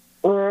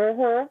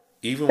 Mm-hmm.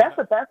 That's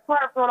the best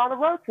part of going on a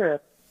road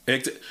trip.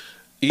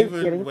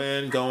 Even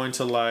when going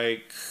to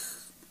like,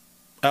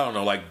 I don't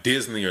know, like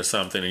Disney or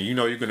something, and you're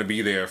going to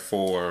be there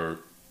for,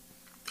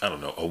 I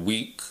don't know, a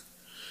week,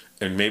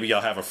 and maybe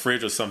y'all have a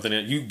fridge or something,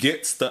 and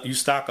you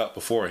stock up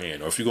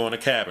beforehand. Or if you go on a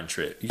cabin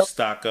trip, you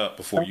stock up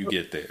before you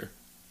get there.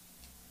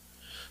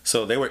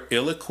 So they were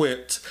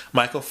ill-equipped.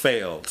 Michael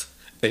failed,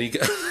 and he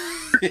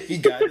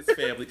got his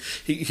family.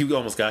 He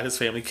almost got his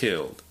family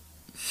killed.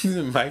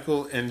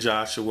 Michael and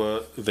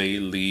Joshua, they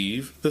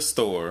leave the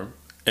store,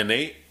 and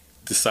they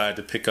decide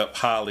to pick up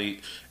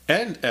Holly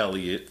and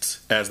Elliot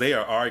as they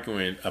are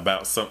arguing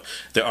about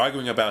they're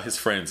arguing about his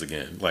friends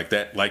again. Like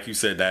that, like you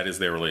said, that is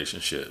their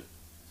relationship.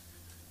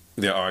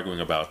 They're arguing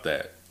about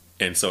that.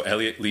 And so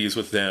Elliot leaves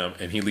with them,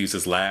 and he leaves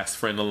his last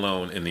friend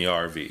alone in the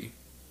RV.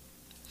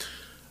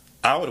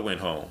 I would have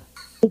went home.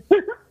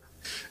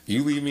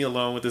 You leave me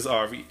alone with this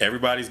RV.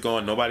 Everybody's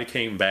gone. Nobody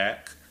came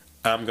back.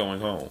 I'm going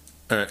home.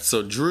 All right.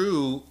 So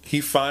Drew,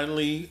 he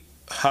finally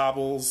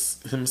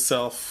hobbles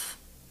himself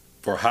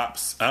or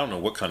hops. I don't know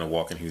what kind of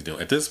walking he's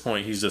doing. At this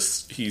point,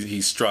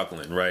 he's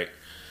struggling, right?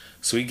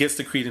 So he gets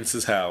to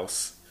Credence's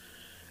house,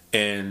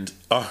 and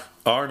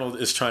Arnold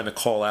is trying to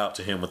call out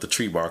to him with the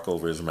tree bark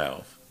over his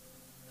mouth.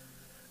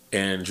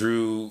 And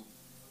Drew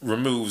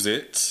removes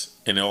it,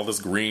 and all this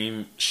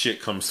green shit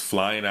comes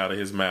flying out of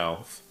his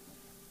mouth.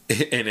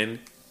 And then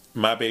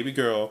my baby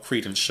girl,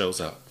 Credence,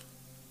 shows up.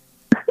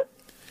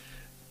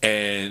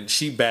 And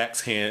she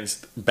backhands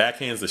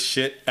the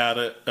shit out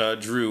of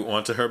Drew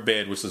onto her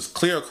bed, which is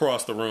clear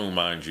across the room,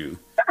 mind you.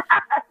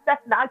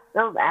 That knocked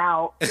him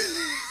out.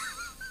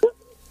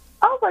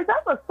 I was like,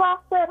 that's a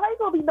soft bed. How you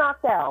gonna be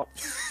knocked out?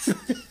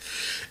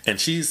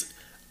 And she's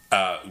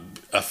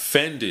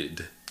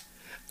offended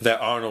that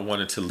Arnold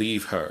wanted to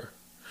leave her.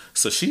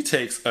 So she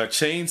takes a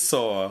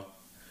chainsaw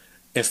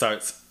and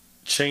starts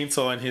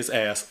chainsawing his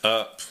ass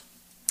up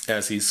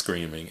as he's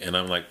screaming. And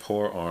I'm like,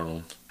 poor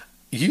Arnold.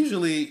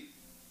 Usually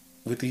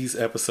with these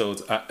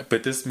episodes,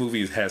 but this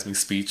movie has me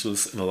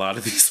speechless in a lot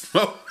of these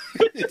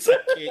moments.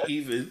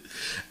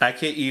 I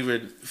can't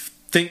even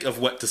think of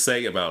what to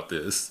say about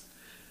this.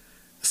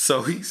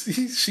 So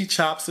she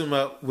chops him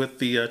up with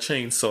the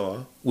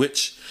chainsaw,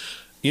 which,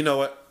 you know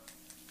what?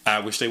 I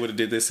wish they would have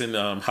did this in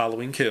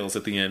Halloween Kills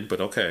at the end, but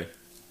okay.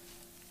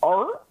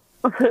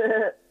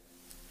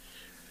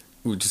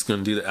 We're just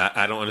going to do that.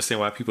 I don't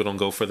understand why people don't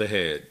go for the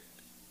head.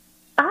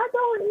 I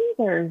don't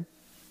either.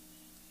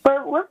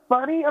 But what's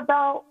funny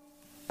about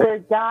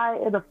the guy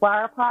in the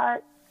flower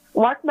pot,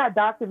 watching that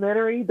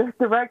documentary, the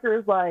director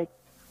is like,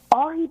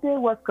 all he did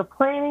was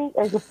complaining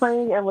and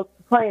complaining and was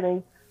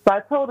complaining. So I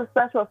told the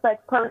special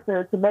effects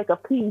person to make a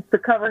piece to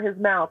cover his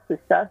mouth to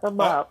shut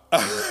him up.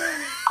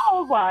 I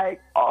was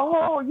like,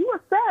 oh, you a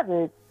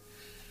savage.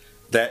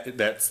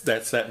 That's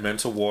that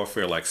mental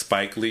warfare, like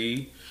Spike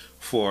Lee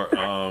for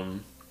not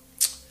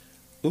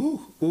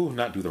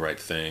Do the Right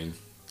Thing.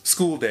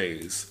 School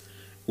Days,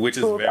 which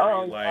is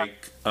very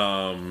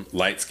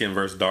light skin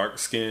versus dark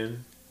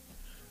skin.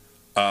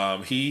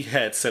 He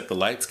had set the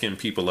light skinned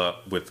people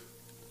up with,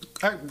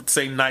 I would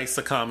say, nice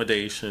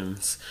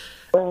accommodations,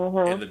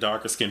 and the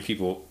darker skinned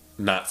people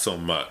not so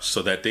much,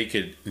 so that they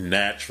could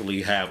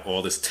naturally have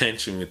all this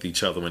tension with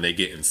each other when they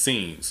get in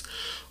scenes,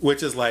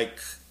 which is like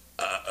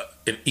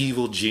an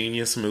evil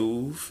genius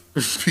move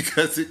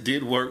because it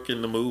did work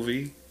in the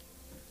movie.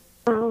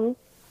 Mm-hmm.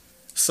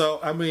 So,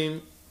 I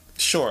mean,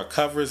 sure,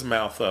 cover his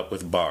mouth up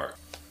with Bart.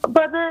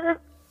 But then,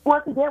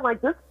 once again,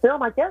 like this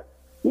film, I guess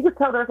you could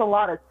tell there's a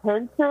lot of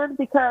tension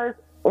because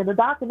in the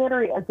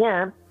documentary,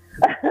 again,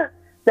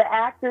 the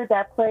actor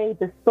that played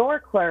the store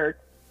clerk,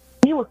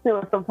 he was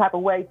feeling some type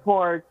of way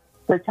towards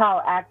the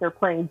child actor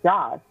playing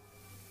Josh.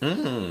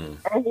 Mm.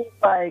 And he's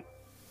like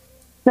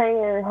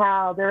saying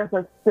how there's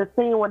the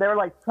scene when they were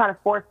like trying to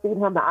force feed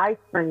him the ice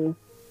cream,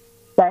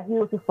 that he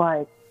was just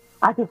like,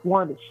 I just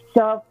wanted to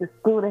shove the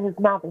spoon in his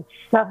mouth and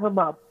shut him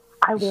up.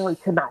 I really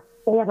could not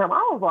stand him.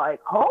 I was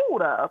like,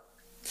 hold up.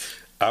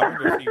 I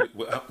wonder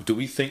if do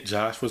we think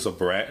Josh was a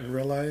brat in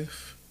real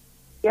life?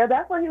 Yeah,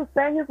 that's what he was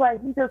saying. He's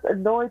like, he just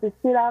annoyed the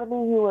shit out of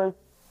me. He was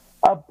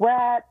a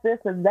brat, this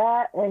and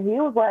that, and he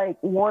was like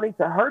wanting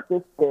to hurt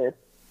this kid.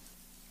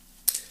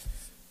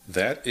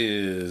 That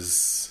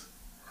is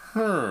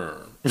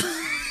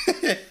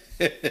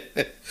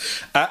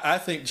I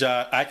think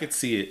Josh, I could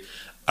see it.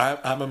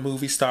 I'm a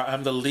movie star.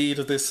 I'm the lead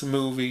of this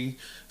movie,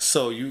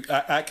 so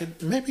I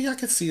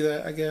could see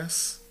that. I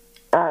guess.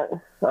 I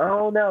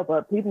don't know,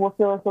 but people were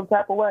feeling some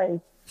type of way.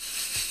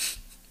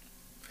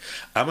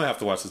 I'm gonna have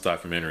to watch this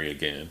documentary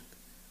again.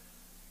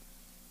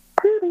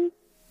 Tubi.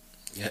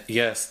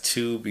 Yes,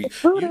 Tubi.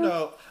 You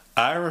know,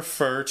 I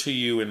refer to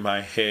you in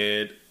my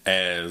head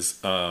as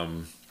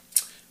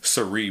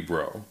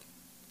Cerebro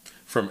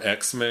from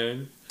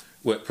X-Men,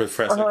 what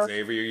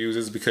Xavier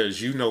uses,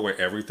 because you know where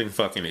everything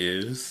fucking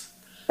is.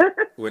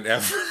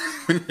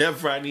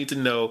 Whenever I need to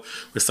know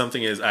where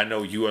something is, I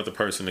know you are the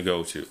person to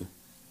go to.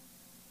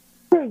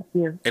 Thank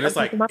you. And it's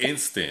like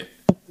instant.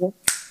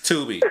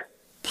 Tubi,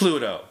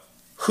 Pluto,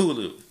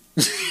 Hulu.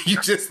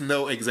 You just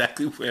know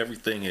exactly where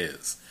everything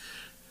is.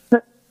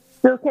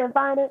 Still can't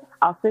find it?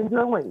 I'll send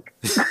you a link.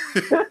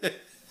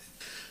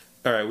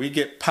 All right, we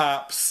get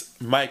Pops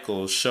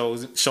Michael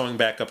showing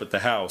back up at the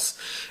house.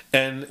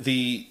 And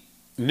the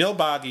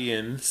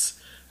Nilbogians,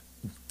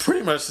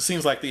 pretty much it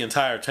seems like the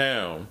entire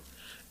town,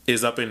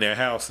 is up in their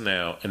house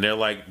now. And they're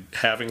like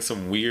having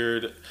some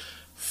weird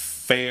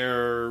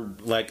fair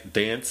like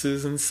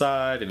dances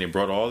inside. And they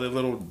brought all their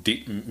little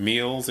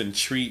meals and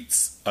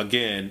treats,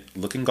 again,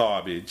 looking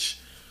garbage.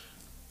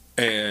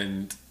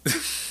 And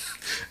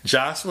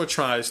Joshua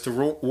tries to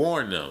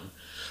warn them,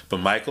 but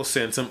Michael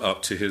sends him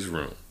up to his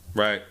room,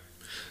 right?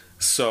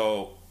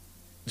 So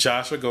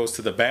Joshua goes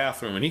to the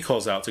bathroom and he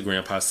calls out to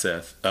Grandpa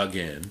Seth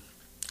again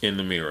in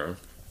the mirror.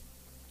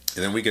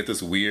 And then we get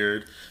this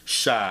weird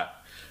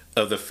shot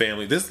of the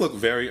family. This looked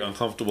very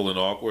uncomfortable and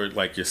awkward.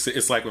 Like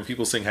it's like when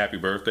people sing Happy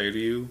Birthday to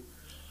you.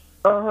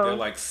 They're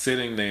like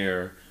sitting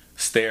there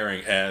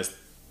staring as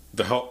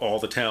all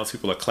the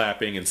townspeople are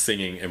clapping and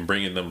singing and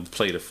bringing them a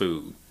plate of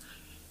food.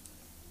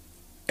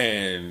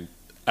 And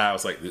I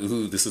was like,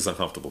 ooh, this is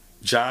uncomfortable.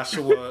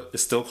 Joshua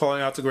is still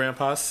calling out to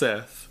Grandpa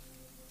Seth.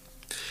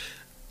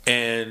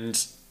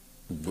 And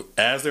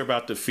as they're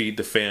about to feed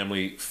the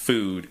family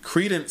food,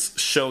 Credence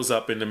shows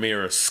up in the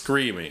mirror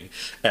screaming,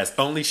 as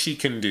only she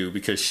can do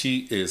because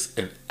she is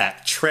an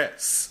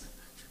actress.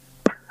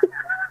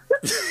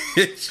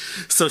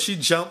 So she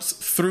jumps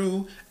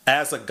through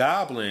as a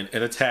goblin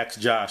and attacks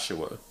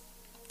Joshua.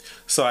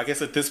 So I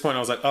guess at this point I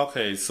was like,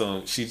 okay,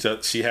 so she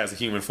has a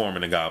human form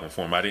and a goblin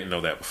form. I didn't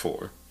know that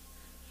before.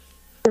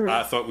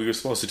 I thought we were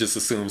supposed to just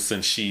assume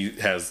since she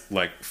has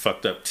like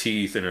fucked up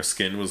teeth and her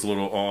skin was a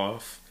little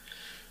off,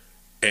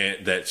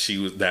 and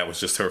that was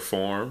just her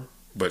form.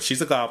 But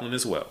she's a goblin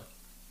as well.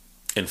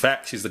 In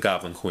fact, she's the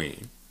Goblin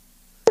Queen.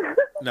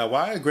 Now,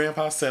 why did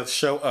Grandpa Seth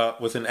show up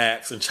with an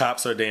axe and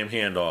chops her damn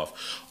hand off?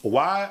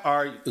 What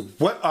are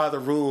the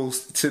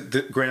rules to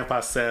Grandpa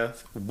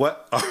Seth?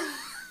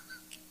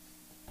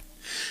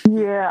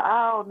 Yeah,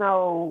 I don't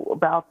know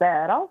about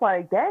that. I was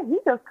like, dang, he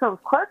just comes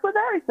clutch with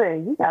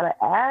everything. He got an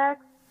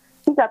axe.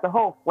 He got the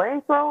whole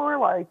flamethrower.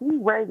 Like, he's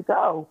ready to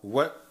go.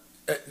 What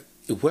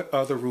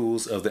are the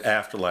rules of the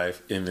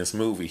afterlife in this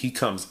movie? He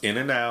comes in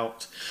and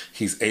out.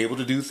 He's able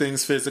to do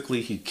things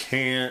physically. He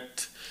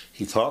can't.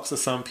 He talks to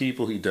some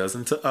people. He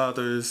doesn't to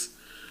others.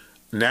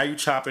 Now you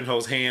chopping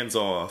those hands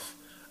off.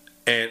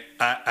 And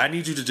I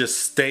need you to just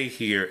stay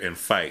here and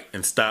fight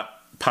and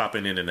stop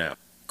popping in and out.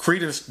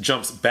 Credence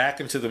jumps back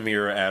into the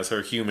mirror as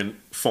her human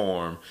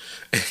form,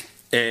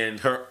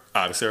 and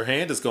obviously her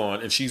hand is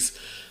gone, and she's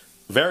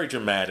very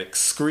dramatic,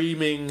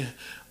 screaming,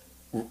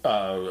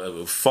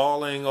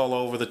 falling all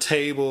over the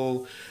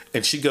table,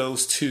 and she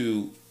goes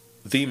to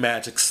the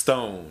magic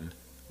stone,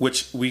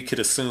 which we could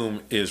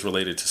assume is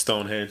related to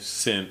Stonehenge,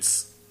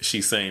 since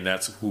she's saying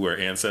that's who her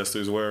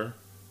ancestors were,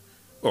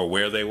 or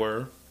where they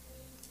were.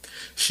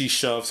 She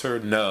shoves her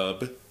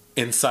nub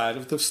inside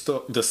of the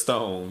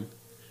stone,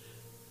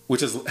 which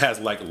has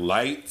like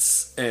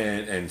lights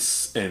and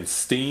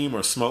steam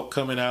or smoke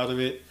coming out of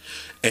it,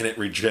 and it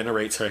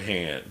regenerates her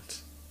hand.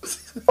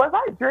 Was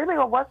I dreaming,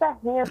 or was that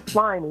hand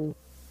slimy?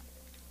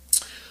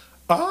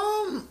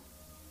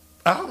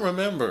 I don't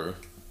remember.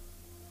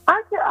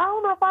 I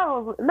don't know if I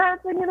was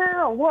imagining it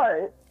or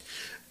what.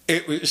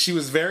 She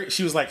was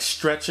like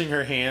stretching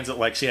her hands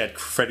like she had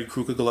Freddy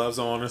Krueger gloves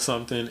on or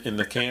something in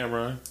the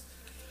camera,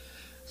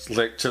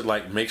 like to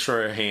like make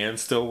sure her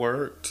hands still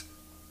worked.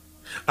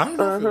 I don't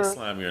know if it was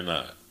slimy or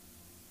not.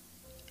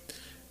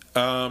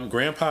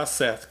 Grandpa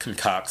Seth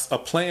concocts a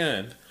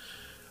plan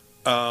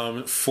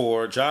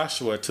for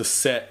Joshua to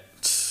set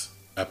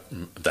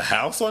the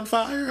house on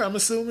fire. I'm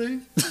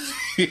assuming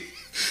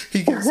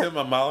he gives him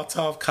a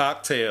Molotov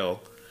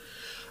cocktail,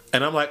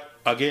 and I'm like,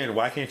 again,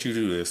 why can't you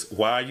do this?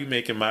 Why are you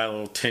making my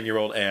little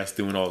 10-year-old ass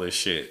doing all this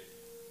shit?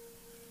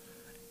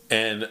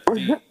 And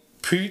the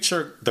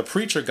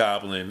preacher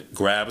goblin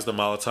grabs the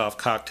Molotov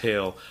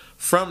cocktail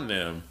from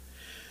them,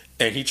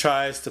 and he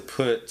tries to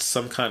put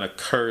some kind of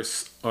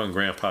curse on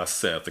Grandpa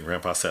Seth, and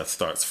Grandpa Seth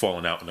starts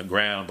falling out on the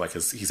ground like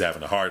he's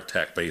having a heart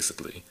attack,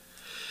 basically.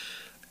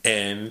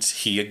 And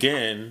he,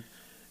 again,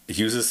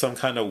 uses some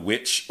kind of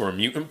witch or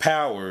mutant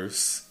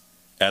powers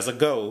as a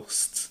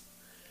ghost,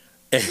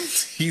 and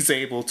he's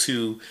able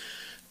to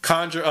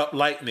conjure up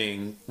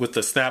lightning with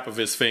the snap of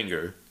his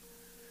finger.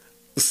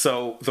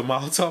 So the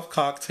Molotov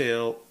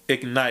cocktail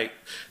ignite.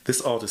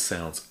 This all just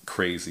sounds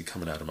crazy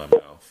coming out of my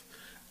mouth.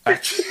 I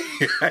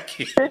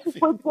can't. This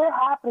is what's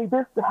happening.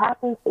 This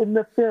happens in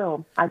the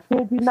film. I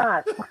kid you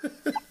not.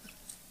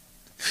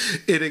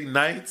 It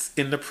ignites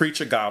in the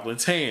preacher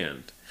goblin's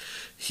hand.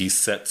 He's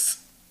set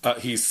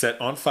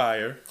on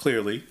fire,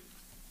 clearly.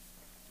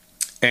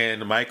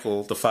 And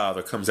Michael, the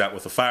father, comes out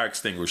with a fire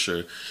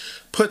extinguisher,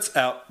 puts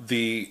out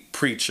the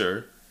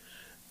preacher,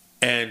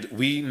 and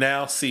we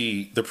now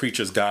see the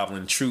preacher's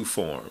goblin true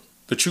form.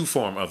 The true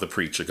form of the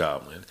preacher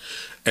goblin.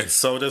 And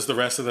so does the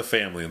rest of the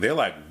family. And they're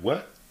like,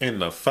 what in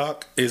the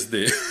fuck is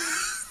this?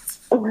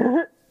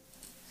 And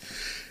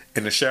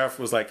the sheriff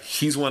was like,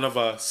 he's one of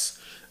us.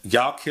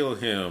 Y'all kill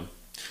him.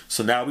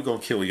 So now we're going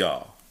to kill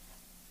y'all.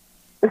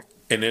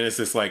 And then it's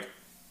this like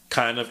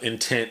kind of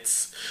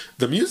intense.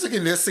 The music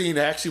in this scene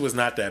actually was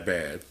not that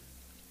bad.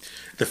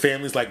 The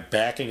family's like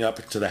backing up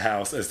into the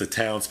house as the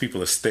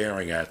townspeople are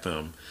staring at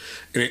them.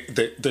 And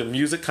the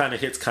music kind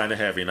of hits kind of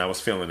heavy, and I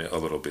was feeling it a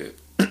little bit.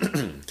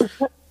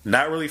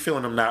 Not really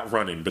feeling them not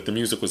running, but the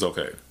music was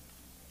okay.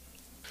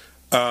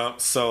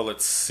 So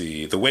let's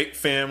see. The Wake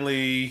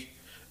family,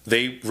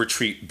 they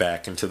retreat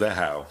back into the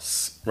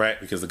house, right?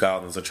 Because the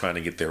goblins are trying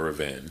to get their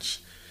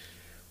revenge.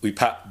 We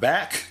pop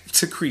back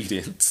to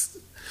Credence,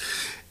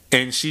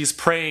 and she's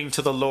praying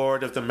to the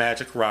Lord of the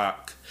Magic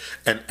Rock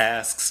and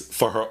asks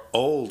for her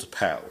old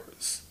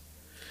powers.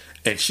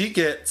 And she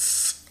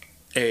gets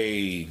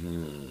a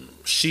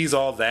she's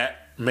all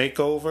that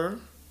makeover.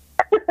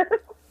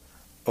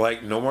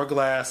 Like, no more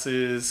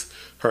glasses,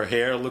 her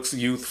hair looks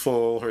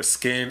youthful, her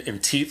skin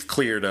and teeth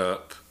cleared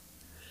up.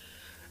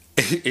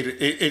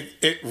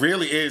 It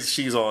really is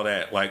she's all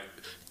that. Like,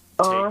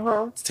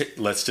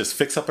 let's just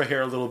fix up her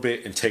hair a little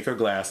bit and take her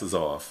glasses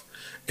off.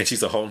 And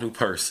she's a whole new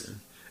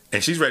person.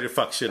 And she's ready to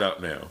fuck shit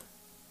up now.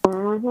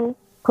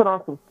 Put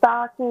on some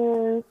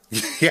stockings.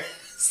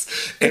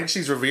 Yes. And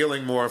she's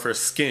revealing more of her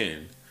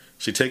skin.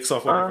 She takes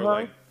off whatever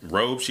like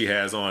robe she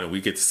has on, and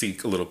we get to see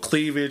a little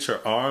cleavage.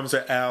 Her arms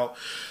are out.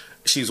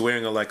 She's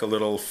wearing a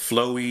little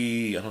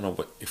flowy, I don't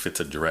know if it's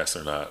a dress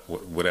or not,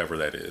 whatever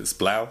that is.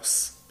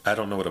 Blouse? I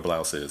don't know what a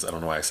blouse is. I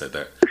don't know why I said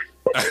that.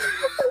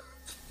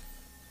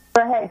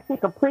 But hey, she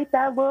complete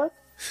that look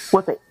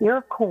with an ear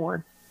of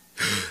corn.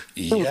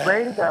 She was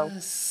ready to go.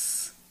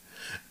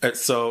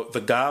 So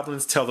the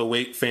goblins tell the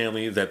Wake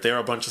family that there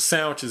are a bunch of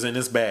sandwiches in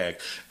this bag,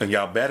 and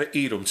y'all better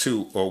eat them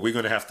too, or we're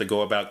going to have to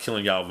go about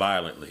killing y'all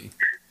violently.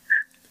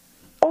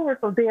 Over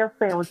some damn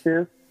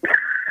sandwiches.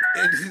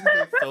 And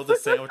they throw the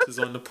sandwiches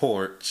on the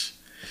porch.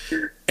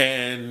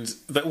 And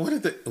what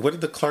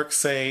did the clerk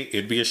say?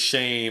 It'd be a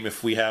shame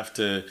if we have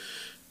to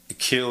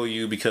kill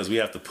you because we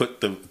have to put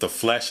the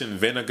flesh in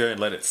vinegar and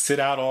let it sit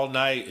out all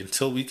night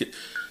until we could.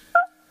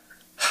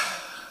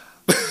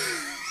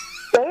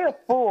 They are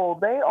full.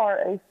 They are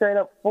a straight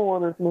up fool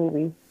in this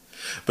movie.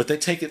 But they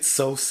take it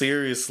so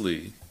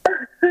seriously.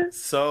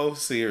 So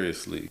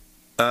seriously.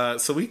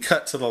 So we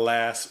cut to the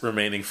last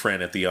remaining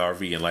friend at the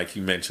RV, and like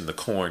you mentioned, the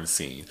corn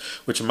scene,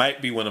 which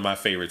might be one of my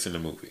favorites in the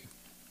movie.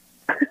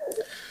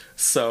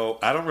 So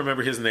I don't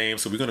remember his name,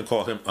 so we're going to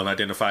call him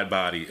Unidentified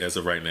Body as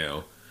of right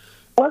now.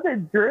 Was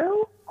it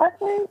Drew, I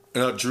think?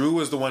 No, Drew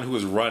was the one who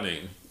was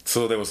running.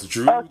 So there was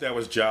Drew that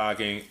was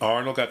jogging.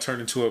 Arnold got turned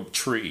into a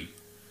tree.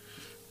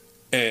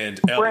 And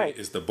Elliot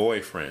is the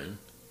boyfriend.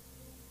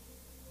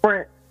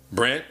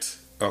 Brent?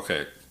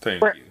 Okay,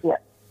 thank you. Yeah.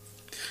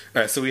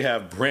 All right, so we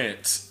have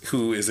Brent,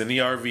 who is in the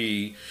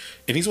RV,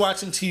 and he's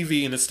watching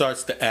TV, and it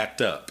starts to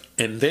act up.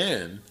 And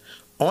then,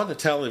 on the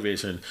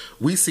television,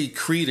 we see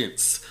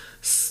Credence,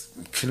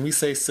 can we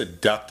say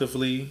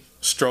seductively,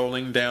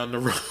 strolling down the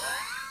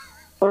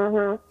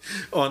road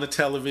on the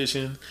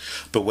television.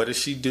 But what is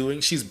she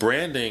doing? She's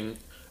branding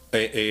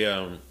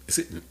is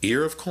it an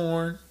ear of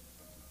corn?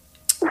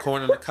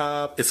 Corn on the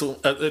cob. It's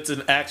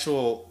an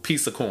actual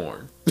piece of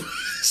corn.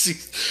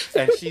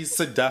 She's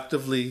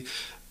seductively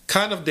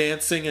kind of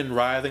dancing and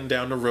writhing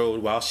down the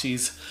road while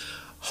she's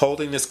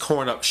holding this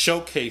corn up,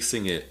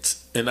 showcasing it.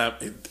 And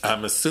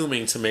I'm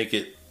assuming to make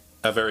it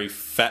a very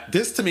fat.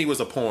 This to me was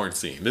a porn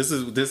scene. This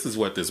is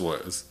what this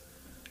was.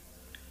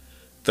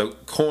 The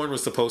corn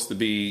was supposed to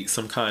be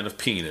some kind of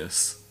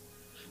penis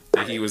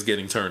that he was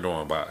getting turned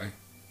on by.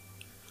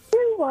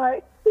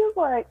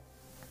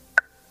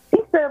 He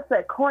serves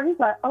that corn. He's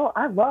like, oh,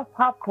 I love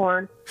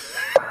popcorn.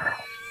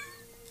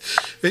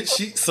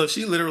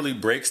 She literally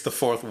breaks the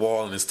fourth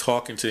wall and is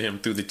talking to him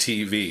through the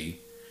TV.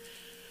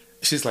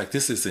 She's like,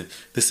 this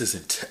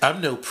isn't,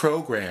 I'm no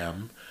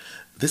program.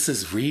 This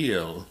is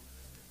real.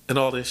 And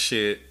all this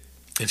shit.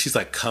 And she's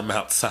like, come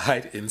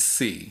outside and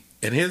see.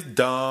 And his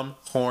dumb,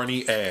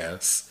 horny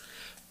ass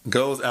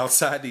goes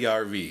outside the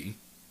RV.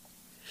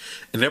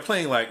 And they're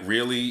playing like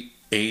really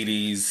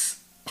 80s,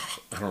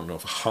 I don't know,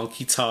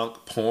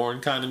 honky-tonk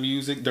porn kind of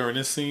music during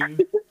this scene.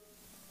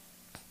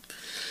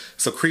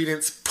 So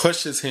Credence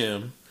pushes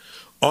him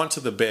onto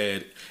the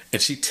bed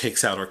and she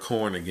takes out her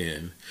corn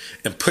again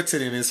and puts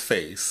it in his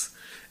face.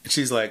 And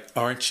she's like,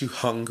 aren't you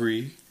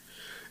hungry?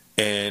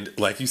 And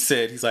like you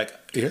said, he's like,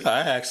 yeah, I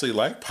actually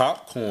like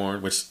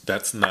popcorn, which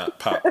that's not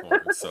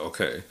popcorn. So,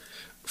 okay,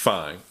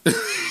 fine.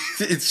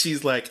 And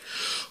she's like,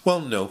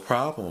 well, no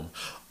problem.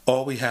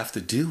 All we have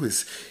to do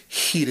is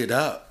heat it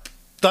up.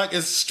 Like,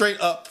 it's straight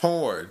up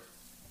porn.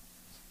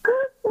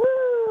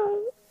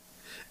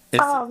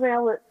 Oh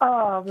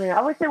man!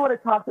 I wish they would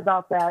have talked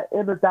about that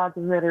in the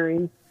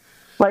documentary,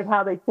 like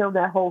how they filmed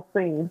that whole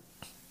scene.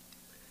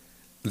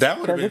 That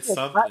would have been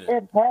something. Hot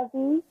and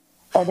heavy,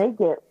 and they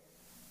get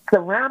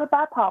surrounded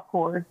by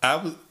popcorn.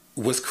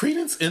 Was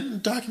Credence in the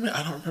document?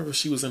 I don't remember if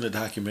she was in the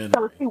documentary.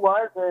 No, she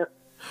wasn't.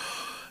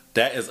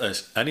 That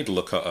is I need to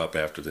look her up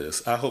after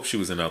this. I hope she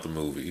was in other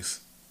movies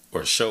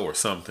or a show or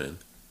something.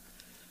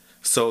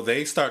 So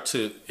they start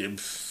to.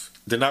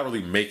 They're not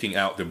really making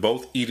out. They're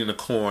both eating the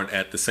corn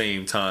at the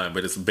same time,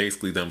 but it's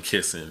basically them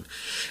kissing.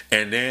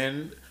 And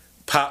then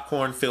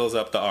popcorn fills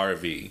up the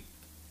RV.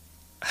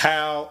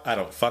 How? I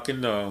don't fucking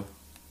know.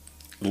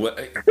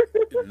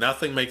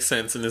 Nothing makes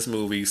sense in this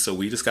movie, so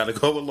we just got to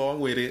go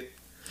along with it.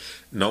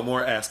 No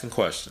more asking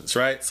questions,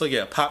 right? So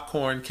yeah,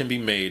 popcorn can be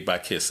made by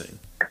kissing.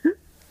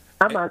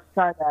 I'm going to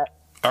try that.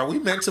 Are we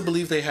meant to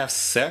believe they have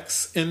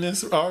sex in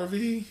this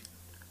RV?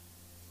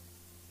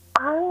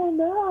 I don't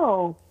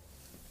know.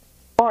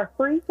 Or a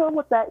threesome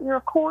with that ear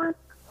of corn.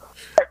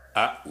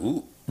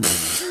 Ooh.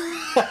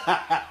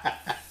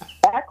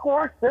 That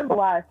corn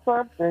symbolized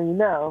something, you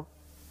know.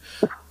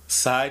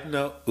 Side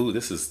note,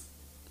 this is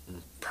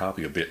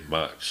probably a bit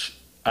much.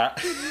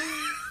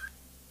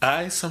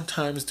 I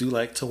sometimes do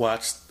like to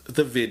watch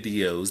the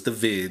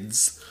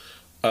vids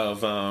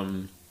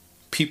of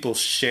people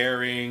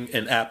sharing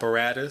an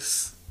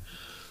apparatus.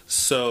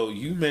 So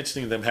you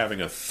mentioning them having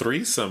a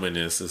threesome in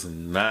this is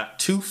not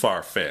too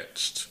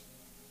far-fetched,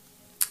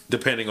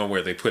 depending on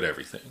where they put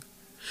everything.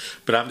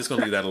 But I'm just going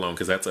to leave that alone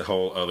because that's a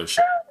whole other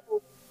show.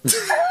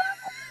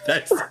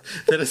 that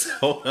is a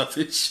whole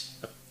other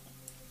show.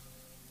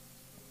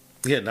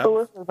 Yeah, the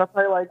listeners are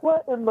probably like,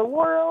 what in the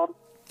world?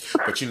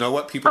 But you know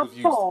what? People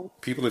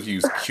have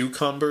used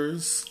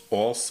cucumbers,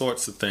 all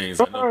sorts of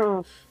things. I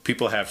know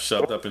people have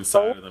shoved up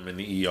inside of them in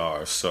the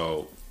ER.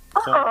 So,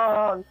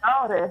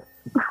 notice.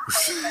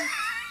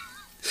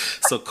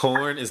 So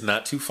corn is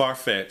not too far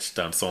fetched.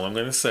 That's all I'm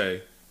going to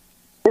say.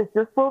 It's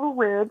just for the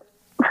ribs.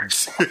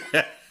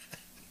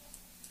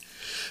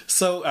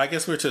 So I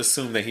guess we're to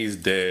assume that he's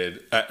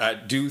dead. I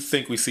do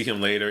think we see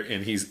him later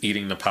and he's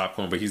eating the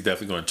popcorn, but he's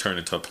definitely going to turn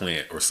into a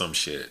plant or some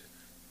shit.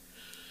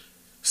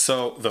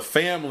 So the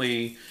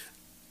family,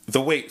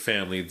 the Waite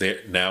family,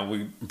 now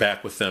we're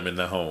back with them in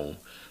the home.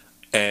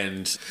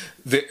 And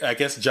I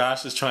guess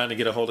Josh is trying to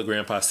get a hold of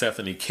Grandpa Seth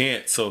and he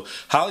can't. So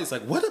Holly's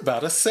like, what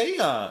about a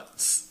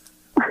seance?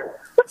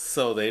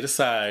 So they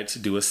decide to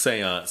do a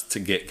seance to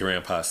get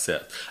Grandpa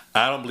Seth.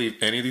 I don't believe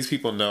any of these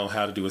people know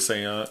how to do a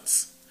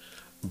seance.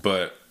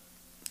 But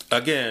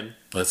again,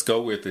 let's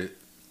go with it.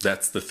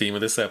 That's the theme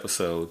of this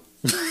episode.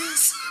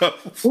 So,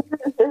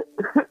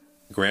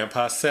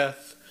 Grandpa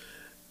Seth,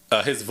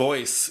 his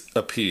voice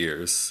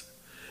appears.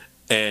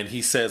 And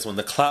he says, when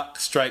the clock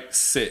strikes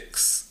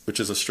 6, which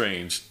is a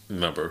strange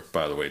number,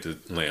 by the way, to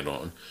land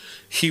on,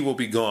 he will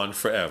be gone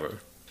forever.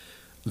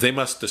 They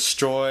must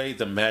destroy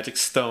the magic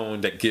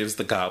stone that gives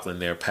the goblin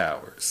their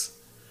powers.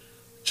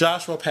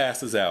 Joshua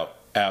passes out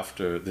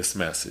after this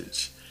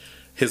message.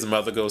 His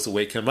mother goes to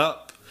wake him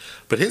up,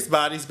 but his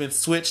body's been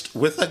switched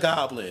with a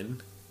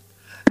goblin,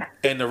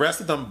 and the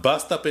rest of them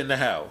bust up in the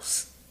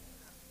house.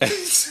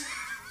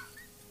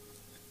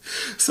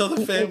 So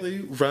the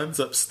family runs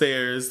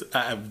upstairs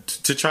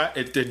to try.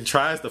 It then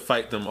tries to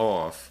fight them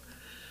off.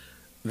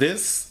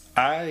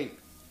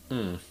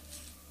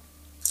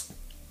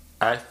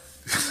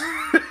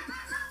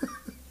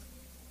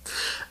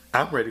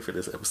 I'm ready for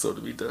this episode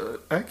to be done.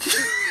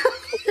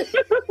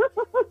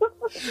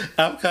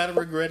 I'm kind of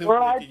regretting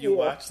making you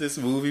watch this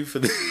movie for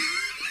this.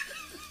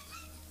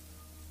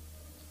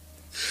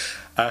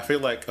 I feel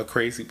like a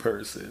crazy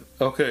person.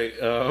 Okay.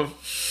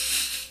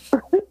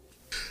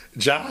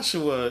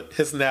 Joshua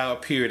has now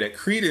appeared at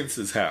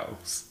Credence's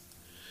house.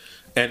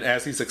 And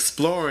as he's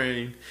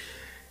exploring,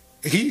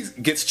 he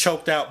gets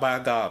choked out by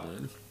a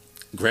goblin.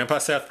 Grandpa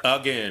Seth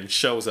again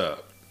shows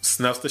up,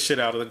 snuffs the shit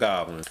out of the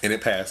goblin, and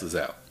it passes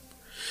out.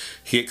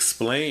 He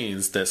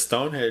explains that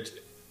Stonehenge,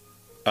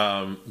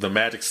 the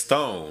magic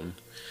stone,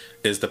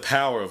 is the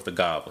power of the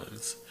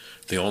goblins.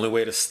 The only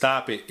way to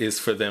stop it is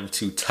for them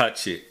to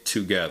touch it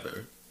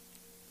together.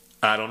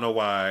 I don't know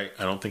why.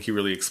 I don't think he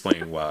really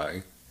explained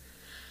why.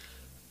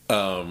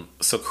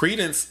 So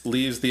Credence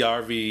leaves the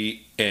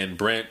RV and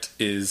Brent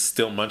is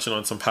still munching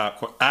on some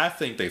popcorn. I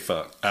think they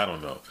fucked. I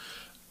don't know.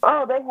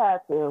 Oh, they had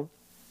to.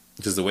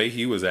 Just the way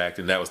he was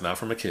acting, that was not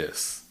from a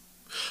kiss.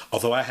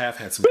 Although I have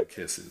had some good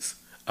kisses.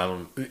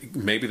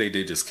 Maybe they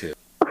did just kiss.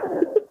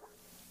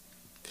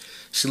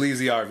 She leaves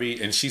the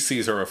RV and she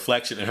sees her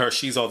reflection and her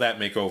She's All That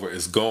makeover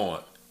is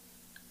gone.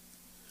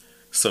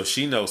 So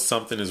she knows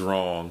something is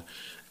wrong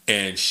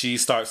and she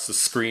starts to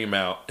scream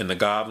out, and the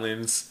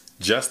goblins,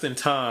 just in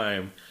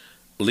time,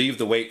 leave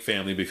the Waite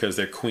family because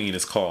their queen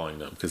is calling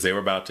them because they were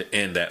about to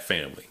end that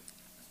family.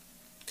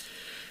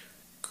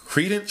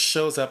 Credence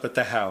shows up at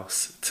the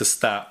house to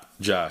stop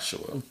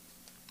Joshua.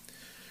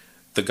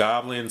 The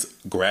goblins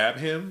grab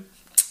him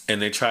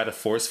and they try to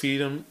force feed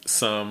him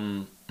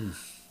some...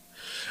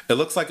 It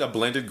looks like a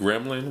blended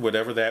gremlin,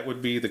 whatever that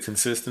would be, the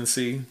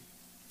consistency.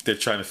 They're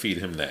trying to feed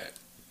him that.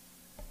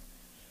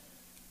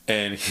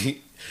 And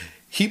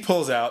he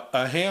pulls out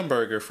a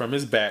hamburger from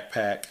his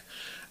backpack.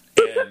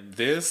 And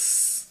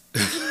this...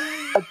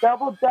 a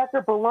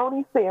double-decker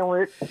bologna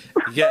sandwich.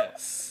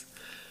 Yes.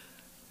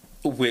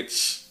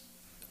 Which...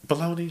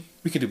 Bologna?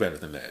 We could do better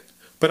than that.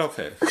 But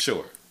okay,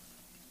 sure.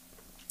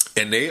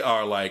 And they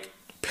are like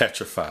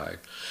petrified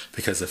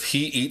because if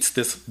he eats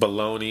this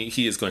bologna,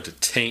 he is going to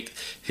taint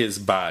his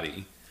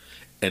body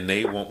and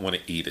they won't want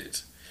to eat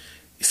it.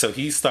 So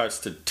he starts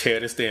to tear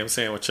this damn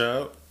sandwich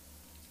up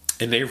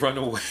and they run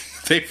away.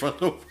 They run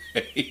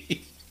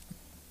away.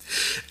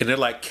 And they're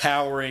like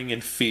cowering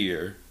in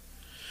fear.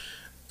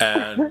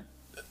 And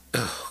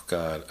oh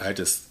God, I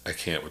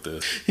can't with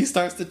this. He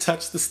starts to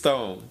touch the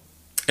stone.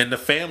 And the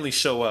family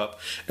show up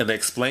and they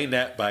explain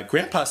that by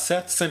Grandpa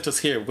Seth sent us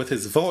here with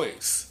his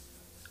voice.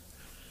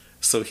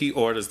 So he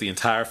orders the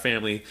entire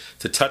family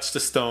to touch the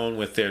stone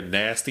with their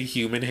nasty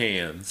human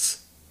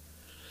hands.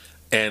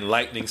 And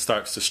lightning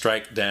starts to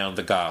strike down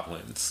the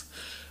goblins.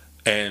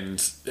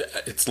 And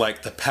it's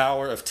like the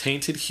power of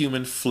tainted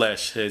human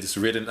flesh has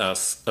ridden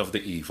us of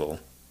the evil.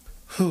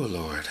 Oh,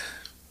 Lord.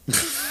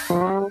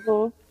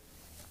 Mm-hmm.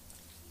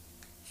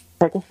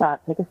 Take a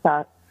shot, take a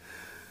shot.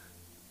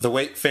 The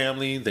Waite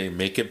family, they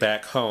make it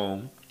back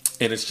home,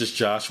 and it's just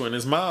Joshua and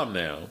his mom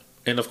now.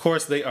 And of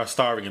course, they are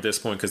starving at this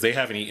point because they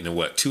haven't eaten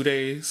in 2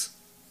 days?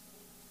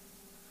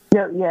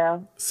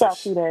 Yeah, about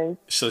 2 days.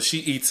 So she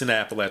eats an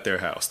apple at their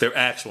house, their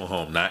actual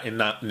home, not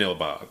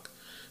Nilbog.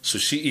 So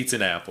she eats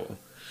an apple.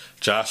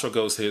 Joshua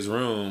goes to his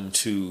room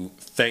to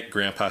thank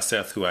Grandpa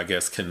Seth, who I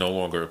guess can no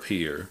longer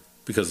appear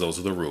because those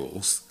are the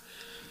rules.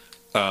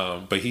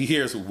 But he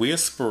hears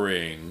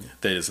whispering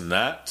that is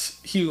not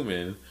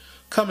human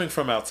coming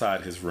from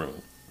outside his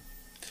room.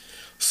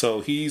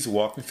 So he's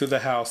walking through the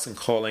house and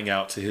calling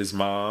out to his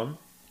mom.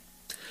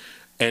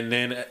 And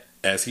then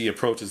as he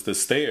approaches the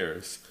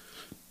stairs,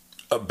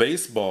 a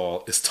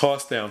baseball is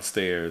tossed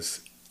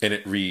downstairs and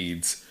it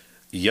reads,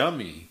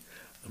 "Yummy,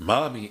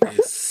 Mommy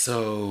is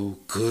so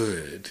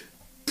good."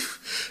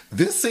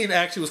 This scene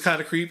actually was kind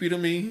of creepy to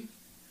me.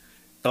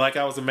 Like,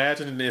 I was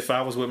imagining if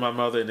I was with my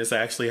mother and this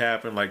actually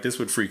happened, like, this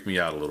would freak me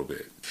out a little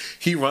bit.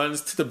 He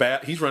runs to the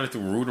bath. He's running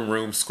through room to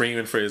room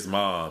screaming for his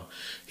mom.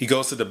 He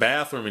goes to the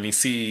bathroom and he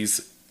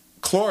sees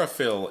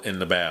chlorophyll in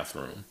the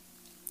bathroom.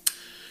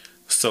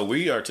 So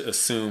we are to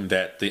assume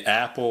that the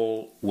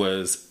apple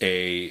was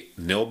a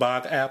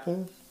Nilbog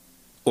apple,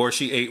 or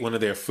she ate one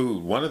of their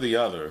food, one or the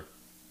other.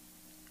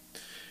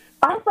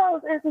 I thought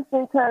it was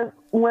interesting because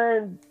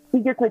when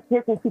she gets in the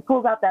kitchen, she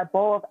pulls out that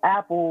bowl of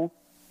apples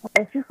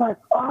and she's like,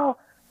 oh,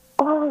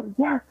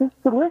 yes, it's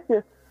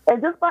delicious.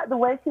 And just like the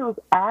way she was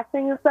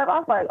acting and stuff, I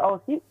was like,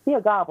 oh, she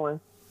a goblin.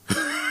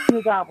 She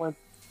a goblin.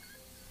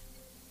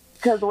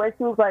 Because the way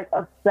she was like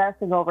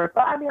obsessing over it.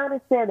 But I mean, I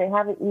understand they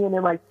haven't eaten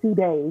in 2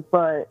 days,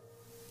 but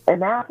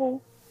an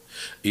apple?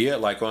 Yeah,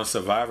 like on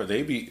Survivor,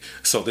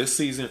 so this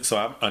season, so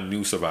I'm a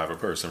new Survivor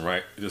person,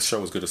 right? This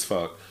show is good as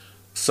fuck.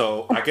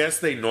 So I guess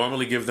they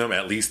normally give them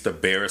at least the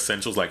bare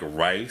essentials like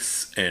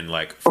rice and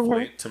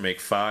flint to make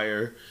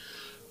fire.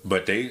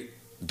 But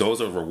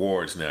those are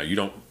rewards now. You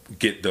don't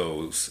get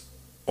those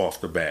off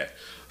the bat.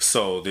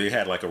 So they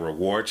had a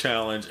reward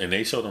challenge and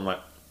they showed them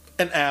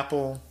an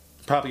apple,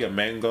 probably a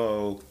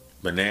mango,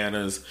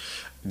 bananas.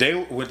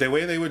 With the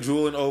way they were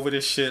drooling over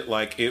this shit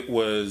like it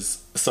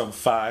was some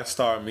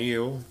 5-star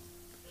meal.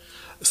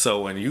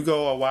 So when you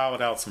go a while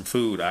without some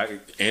food,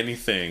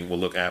 anything will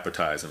look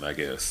appetizing, I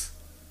guess.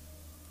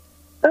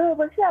 Oh,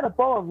 but she had a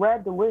bowl of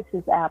red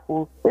delicious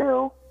apples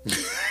too.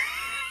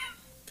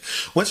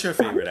 What's your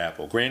favorite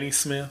apple? Granny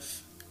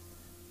Smith?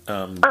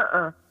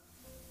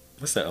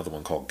 What's that other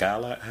one called?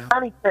 Gala apple?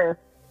 Honey Fist.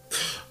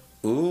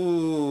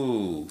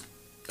 Ooh,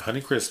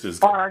 Honeycrisp is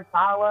good. Or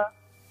Gala.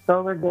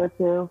 Those are good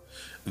too.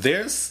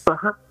 There's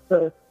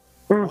Honeycrisp.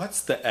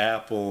 what's the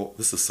apple?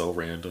 This is so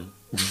random.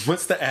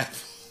 What's the apple?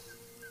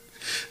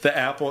 The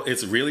apple.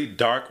 It's really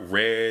dark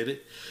red.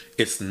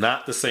 It's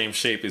not the same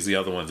shape as the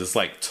other ones. It's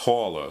like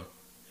taller.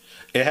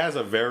 It has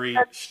a very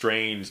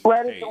strange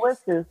Red is taste.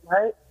 delicious,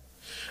 right?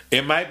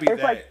 It might be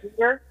It's that. like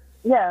beer.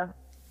 Yeah.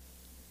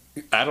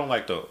 I don't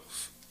like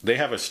those. They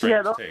have a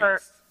strange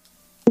taste.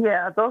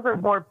 Those are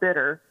more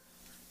bitter.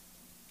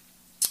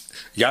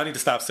 Y'all need to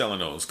stop selling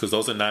those because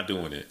those are not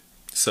doing it.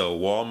 So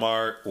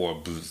Walmart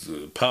or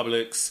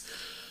Publix,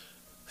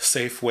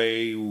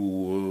 Safeway,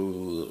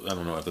 I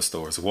don't know other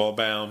stores,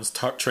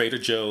 Walbounds, Trader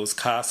Joe's,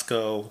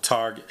 Costco,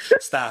 Target.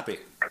 Stop it.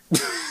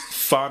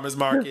 Farmers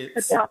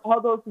markets. All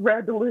those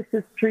red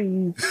delicious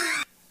trees.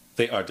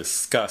 They are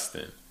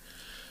disgusting.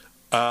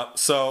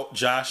 So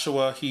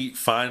Joshua, he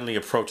finally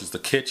approaches the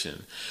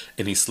kitchen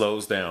and he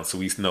slows down so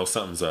we know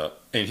something's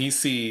up. And he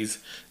sees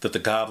that the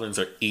goblins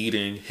are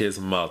eating his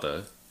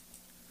mother.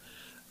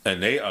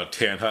 And they are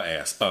tearing her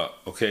ass up.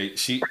 Okay,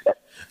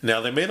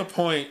 now they made a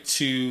point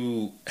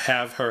to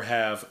have her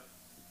have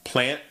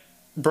plant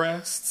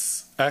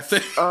breasts, I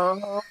think.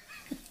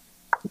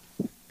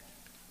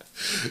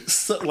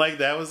 So, like,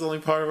 that was the only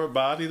part of her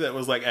body that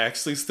was like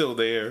actually still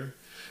there,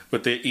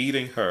 but they're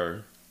eating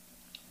her.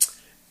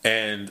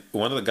 And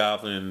one of the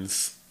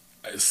goblins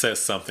says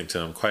something to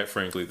him. Quite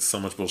frankly, there's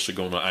so much bullshit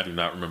going on. I do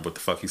not remember what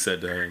the fuck he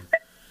said to him.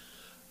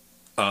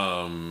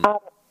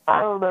 I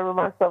don't remember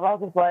myself. I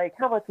was just like,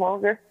 how much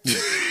longer?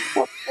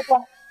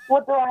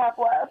 what do I have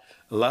left?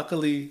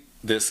 Luckily,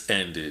 this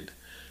ended.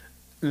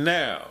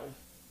 Now,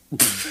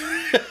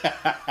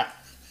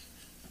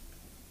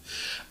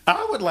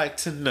 I would like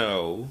to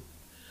know,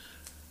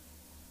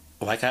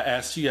 like I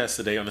asked you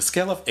yesterday, on a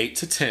scale of 8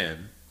 to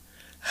 10,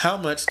 how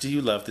much do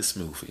you love this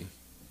movie?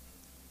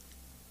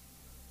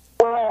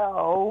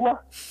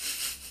 Well,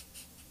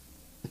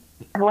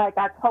 like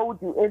I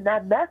told you in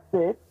that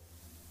message,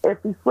 if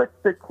we switch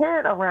the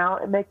 10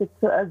 around and make it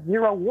to a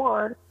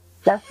 0-1,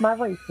 that's my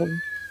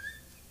rating.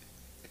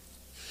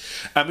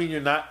 I mean,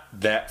 you're not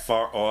that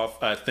far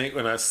off. I think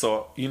when I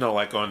saw,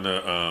 like on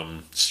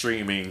the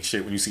streaming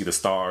shit, when you see the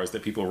stars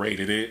that people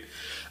rated it,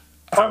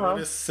 I want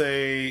to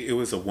say it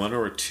was a 1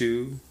 or a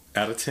 2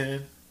 out of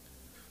 10.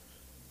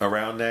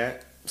 Around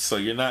that. So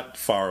you're not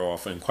far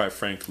off, and quite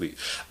frankly,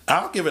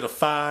 I'll give it a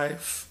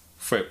 5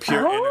 for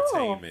pure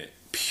entertainment.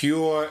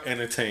 Pure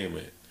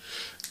entertainment.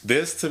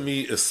 This to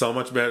me is so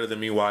much better than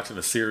me watching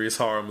a serious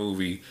horror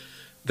movie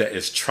that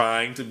is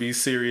trying to be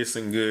serious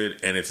and good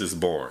and it's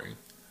just boring.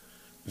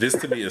 This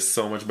to me is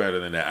so much better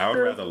than that. I would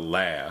rather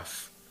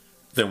laugh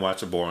than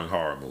watch a boring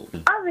horror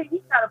movie. I mean,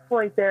 you got a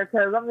point there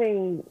because, I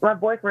mean, my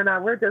boyfriend and I,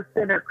 we're just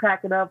sitting there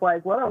cracking up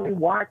like, what are we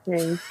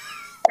watching?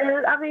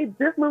 And, I mean,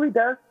 this movie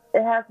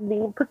it has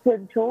meme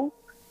potential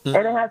and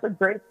it has a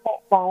great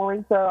cult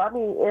following. So, I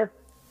mean, if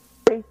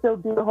they still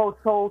do the whole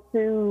Troll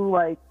 2,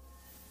 like,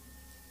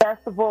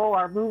 festival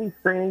or movie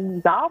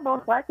screenings, I'll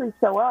most likely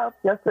show up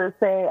just to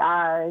say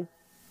I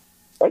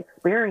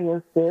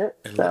experienced it.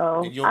 And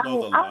the you'll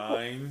know the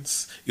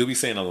lines. You'll be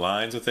saying the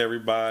lines with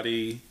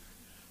everybody.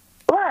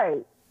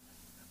 Right.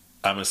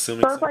 I'm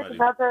assuming so it's like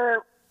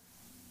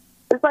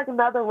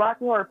another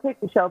Rocky Horror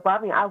Picture Show. But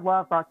I mean, I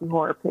love Rocky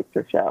Horror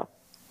Picture Show.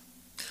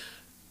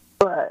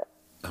 But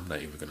I'm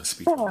not even going to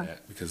speak on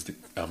that because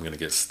I'm going to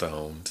get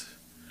stoned.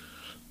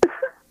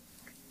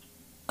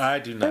 I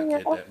do not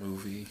get that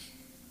movie.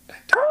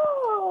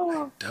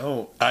 I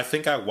don't. I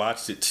think I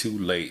watched it too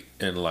late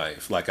in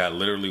life. Like, I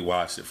literally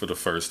watched it for the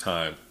first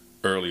time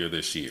earlier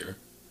this year.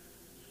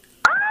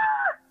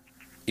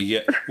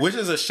 Yeah, which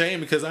is a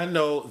shame because I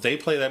know they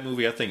play that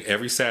movie, I think,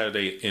 every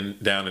Saturday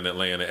down in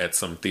Atlanta at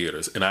some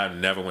theaters, and I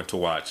never went to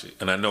watch it.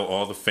 And I know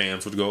all the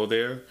fans would go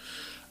there.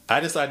 I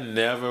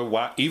never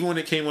watched. Even when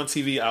it came on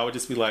TV, I would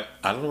just be like,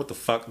 I don't know what the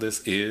fuck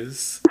this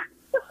is,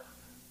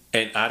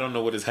 and I don't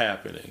know what is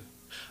happening.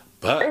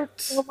 But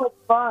it's so much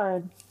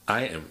fun.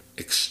 I am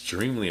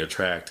extremely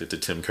attracted to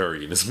Tim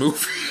Curry in this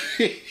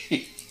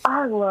movie.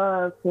 I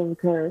love Tim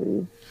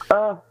Curry.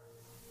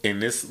 In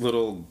this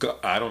little,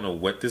 I don't know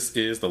what this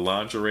is, the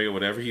lingerie or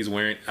whatever he's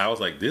wearing. I was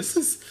like, this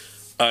is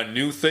a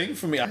new thing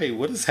for me. Hey,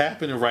 what is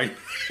happening right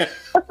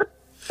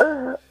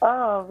now?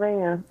 Oh,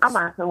 man. I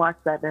might have to watch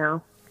that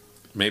now.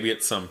 Maybe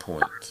at some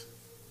point.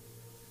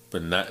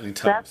 But not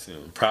anytime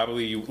soon.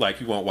 Probably you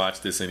won't watch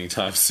this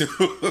anytime soon.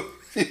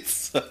 I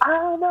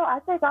don't know. I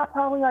think I'll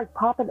probably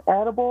pop an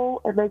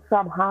edible and make sure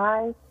I'm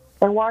high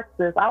and watch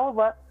this. I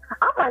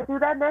might do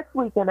that next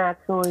weekend,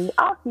 actually.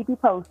 I'll keep you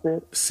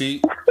posted.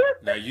 See,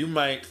 now you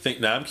might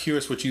think, now I'm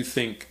curious what you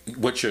think,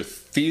 what your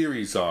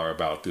theories are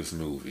about this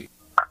movie.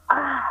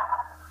 I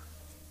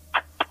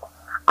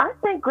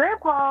think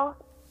Grandpa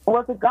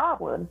was a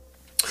goblin.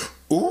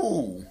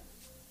 Ooh.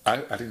 I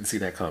didn't see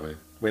that coming.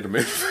 Wait a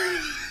minute.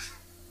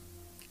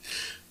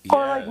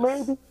 Or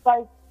maybe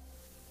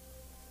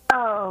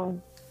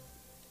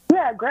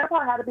yeah,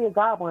 Grandpa had to be a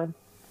goblin.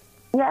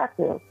 He had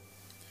to.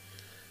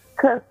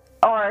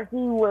 Or he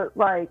would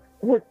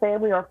his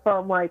family are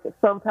from like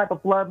some type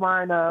of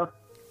bloodline of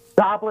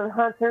goblin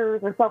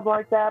hunters or something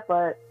like that,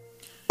 but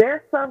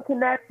there's some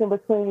connection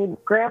between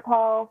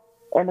Grandpa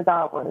and the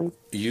goblins.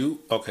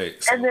 Okay,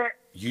 so and then,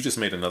 you just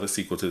made another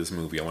sequel to this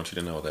movie. I want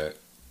you to know that.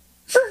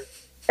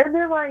 And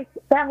then, like,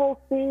 that whole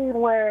scene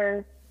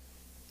where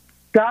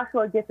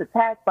Joshua gets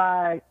attacked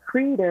by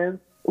Credence,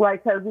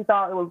 like, because we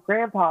thought it was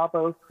Grandpa, but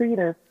it was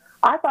Credence.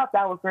 I thought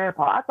that was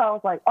Grandpa. I thought it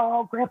was like,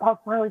 oh, Grandpa's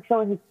finally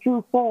showing his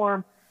true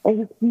form,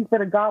 and he's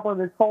been a goblin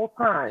this whole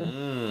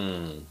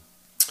time.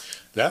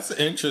 That's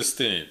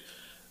interesting.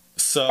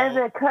 So, and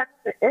then cut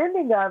to the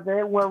ending of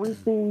it where we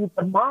see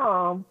the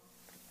mom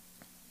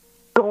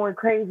going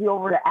crazy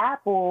over the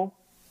apple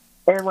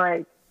and,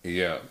 like,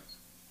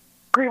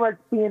 pretty much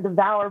being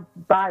devoured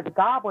by the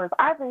goblins.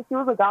 I think she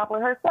was a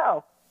goblin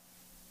herself.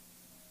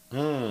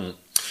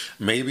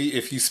 Maybe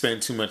if you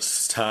spend too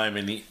much time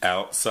in the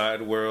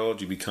outside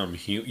world, you become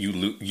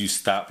you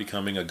stop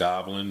becoming a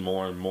goblin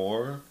more and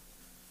more.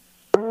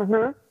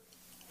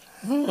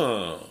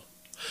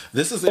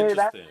 This is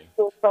interesting.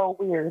 That's so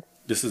weird.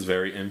 This is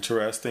very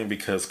interesting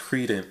because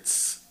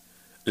Credence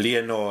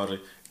Leonore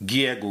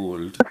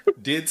Giergold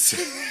did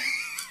say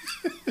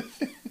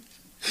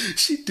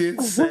she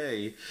did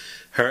say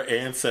her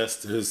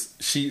ancestors.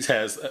 She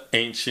has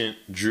ancient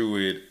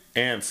Druid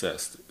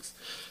ancestors.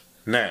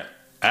 Now,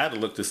 I had to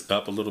look this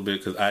up a little bit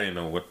because I didn't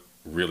know what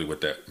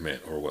that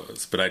meant or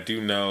was. But I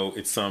do know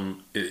it's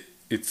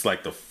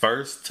like the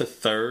 1st to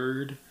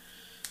 3rd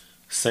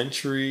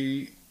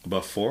century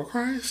before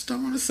Christ, I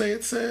want to say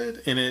it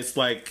said. And it's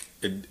like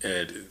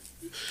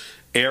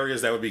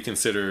areas that would be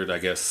considered, I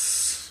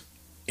guess,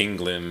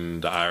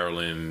 England,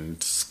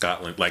 Ireland,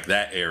 Scotland, like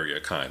that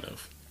area kind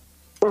of.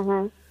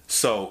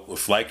 So,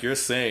 if, like you're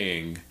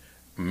saying,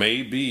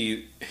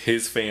 maybe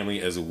his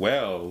family as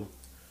well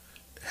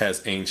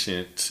has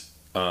ancient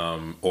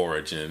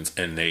origins,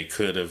 and they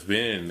could have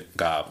been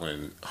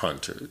goblin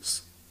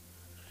hunters.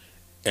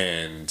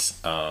 And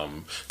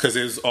because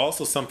there's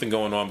also something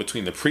going on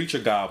between the preacher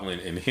goblin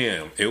and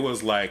him. It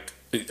was like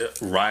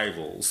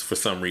rivals for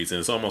some reason.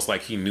 It's almost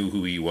like he knew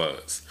who he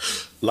was,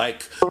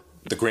 like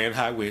the Grand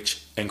High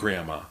Witch and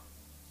Grandma.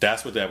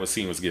 That's what that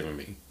scene was giving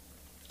me.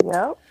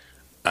 Yep.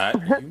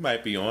 You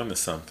might be on to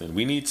something.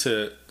 We need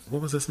to.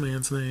 What was this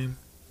man's name?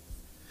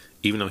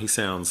 Even though he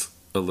sounds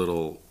a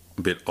little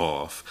bit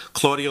off,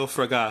 Claudio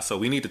Fragasso.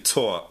 We need to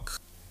talk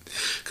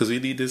because we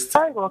need this.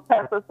 I'm gonna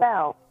pass us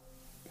out.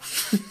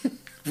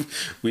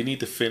 We need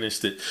to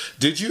finish it.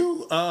 Did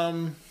you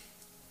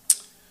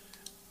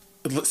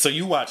so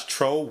you watched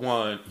Troll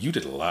 1? You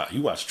did a lot.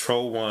 You watched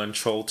Troll 1,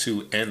 Troll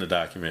 2, and the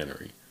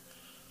documentary.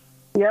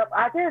 Yep,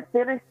 I didn't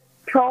finish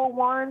Troll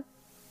 1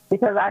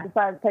 because I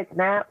decided to take a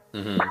nap.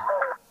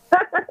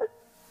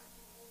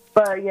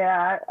 But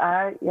yeah,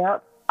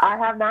 I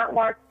have not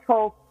watched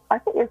Troll. I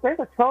think is there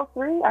a Troll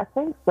 3? I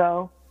think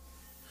so.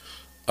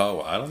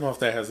 Oh, I don't know if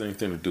that has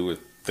anything to do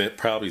with. That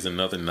probably is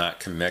another not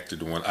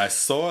connected one. I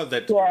saw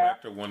that the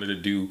director wanted to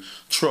do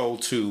Troll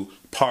 2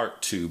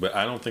 Part 2, but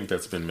I don't think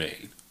that's been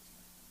made.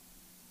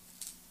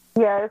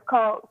 Yeah, it's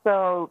called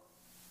The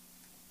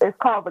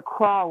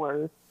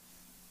Crawlers.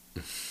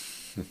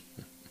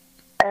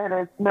 And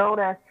it's known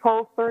as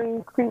Troll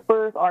 3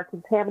 Creepers are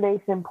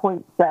Contamination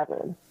Point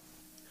 7.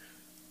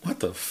 What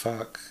the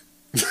fuck?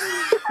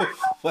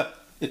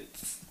 What?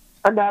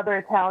 Another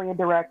Italian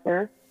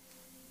director.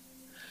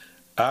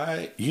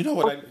 You know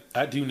what?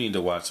 I do need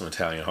to watch some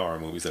Italian horror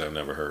movies that I've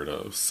never heard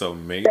of. So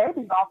maybe.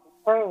 Baby's off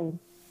the train.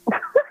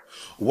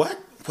 What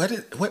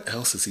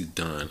else has he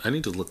done? I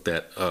need to look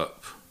that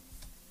up.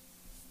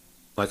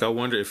 Like, I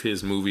wonder if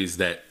his movies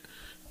that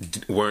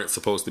weren't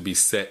supposed to be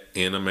set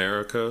in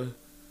America,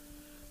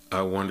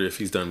 I wonder if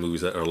he's done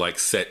movies that are like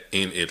set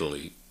in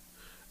Italy,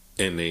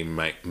 and they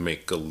might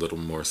make a little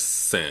more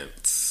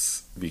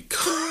sense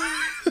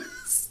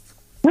because.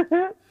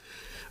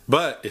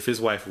 But if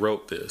his wife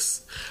wrote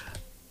this.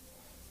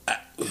 I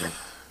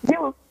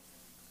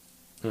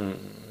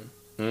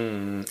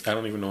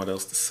don't even know what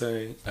else to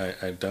say.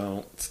 I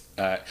don't.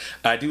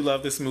 I do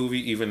love this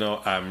movie, even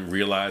though I'm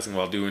realizing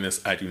while doing this,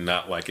 I do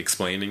not like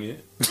explaining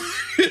it.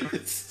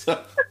 It's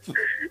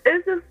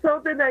just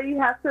something that you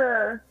have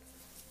to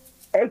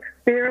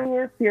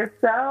experience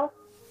yourself.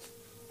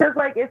 Because,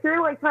 like, if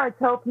you're, like, trying to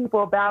tell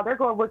people about it, they're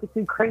going to look at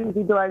you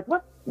crazy, be like,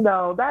 what?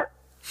 No, that,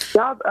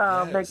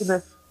 y'all making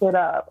this shit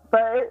up.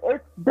 But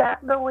it's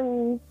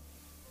definitely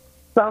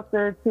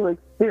something to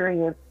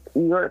experience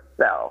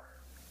yourself.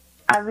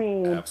 I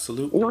mean,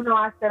 absolutely. Even though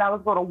I said I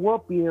was going to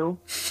whoop you,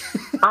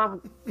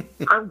 I'm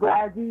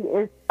glad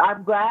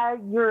I'm glad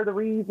you're the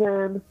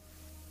reason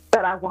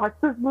that I watched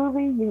this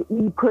movie.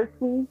 You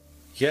pushed me.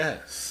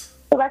 Yes.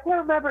 Because I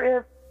can't remember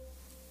if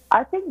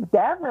I think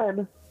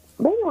Devin,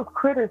 maybe it was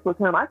Critters with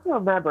him. I can't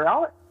remember.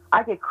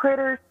 I get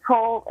Critters,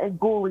 Troll, and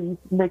Ghoulies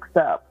mixed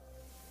up.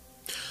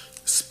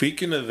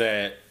 Speaking of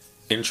that,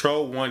 in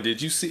Troll 1,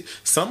 did you see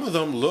some of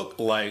them look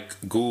like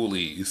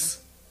Ghoulies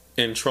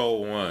in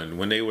Troll 1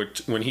 when he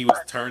was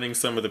turning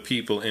some of the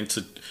people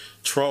into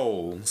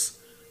trolls?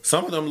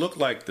 Some of them look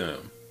like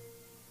them.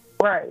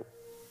 Right.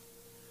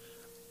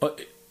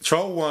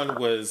 Troll 1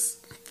 was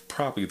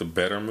probably the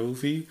better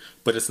movie,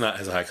 but it's not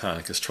as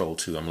iconic as Troll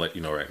 2. I'm letting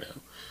you know right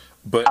now.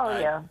 But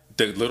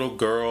the little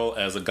girl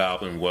as a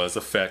goblin was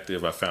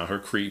effective. I found her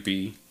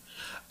creepy.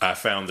 I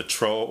found the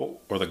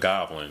troll or the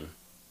goblin.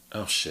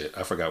 Oh shit,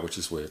 I forgot which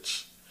is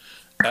which.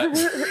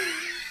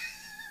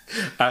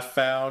 I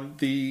found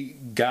the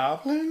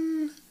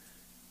goblin.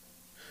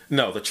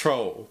 No, the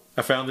troll.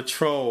 I found the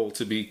troll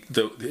to be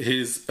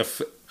his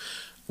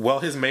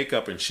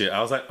makeup and shit.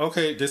 I was like,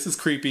 okay, this is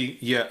creepy.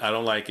 Yeah, I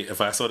don't like it.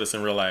 If I saw this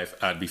in real life,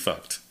 I'd be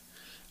fucked.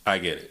 I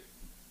get it.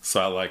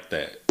 So I like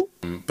that.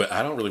 But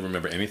I don't really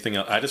remember anything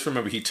else. I just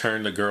remember he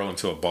turned the girl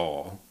into a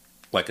ball,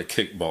 like a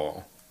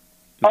kickball.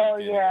 Oh,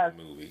 yeah. In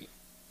the movie.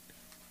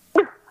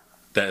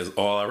 That is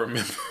all I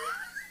remember.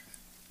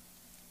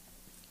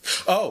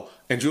 Oh,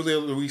 and Julia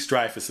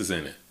Louis-Dreyfus is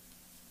in it.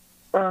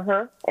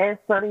 Uh-huh. And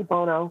Sonny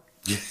Bono.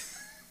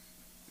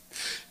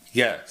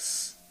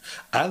 Yes.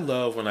 I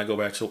love when I go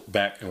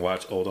back and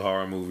watch old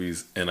horror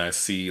movies and I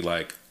see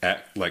like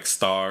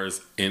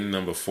stars in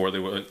them before they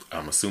were,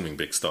 I'm assuming,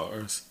 big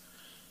stars.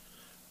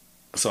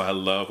 So I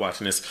love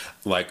watching this,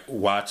 like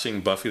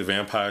watching Buffy the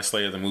Vampire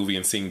Slayer, the movie,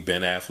 and seeing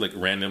Ben Affleck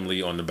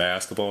randomly on the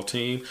basketball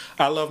team.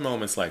 I love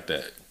moments like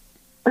that.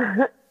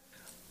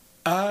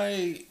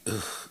 I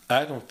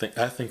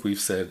think we've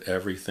said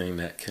everything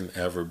that can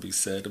ever be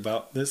said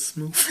about this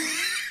movie.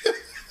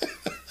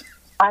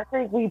 I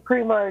think we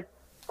pretty much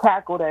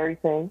tackled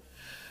everything.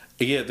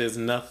 Yeah, there's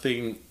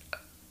nothing.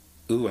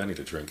 Ooh, I need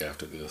a drink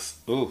after this.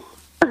 Ooh.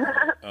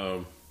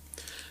 I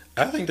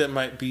think that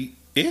might be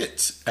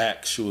it,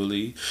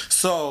 actually.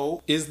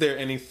 So, is there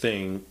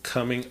anything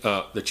coming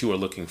up that you are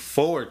looking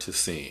forward to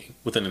seeing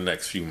within the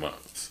next few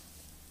months?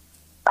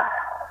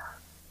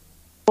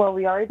 Well,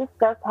 we already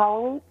discussed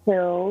Halloween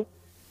Kills.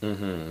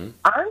 Mm-hmm.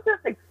 I'm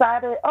just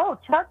excited. Oh,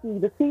 Chucky,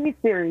 the TV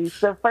series.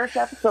 The first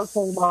episode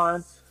came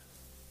on,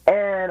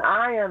 and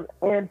I am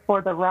in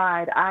for the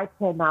ride. I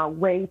cannot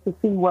wait to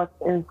see what's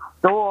in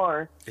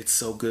store. It's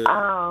so good.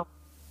 And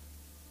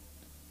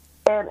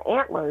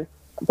Antlers.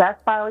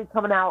 That's finally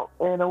coming out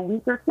in a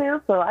week or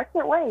two, so I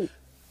can't wait.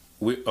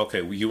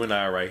 You and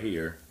I are right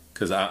here,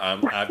 because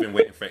I've been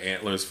waiting for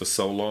Antlers for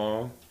so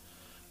long.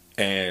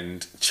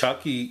 And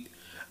Chucky,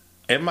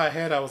 in my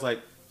head, I was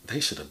like, they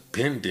should have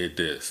did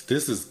this.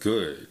 This is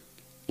good.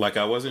 Like,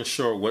 I wasn't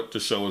sure what the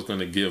show was going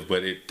to give,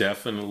 but it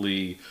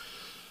definitely,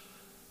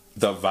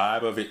 the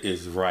vibe of it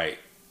is right.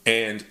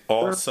 And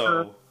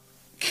also,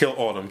 kill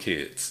all them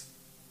kids.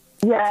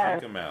 Yeah.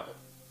 Take them out.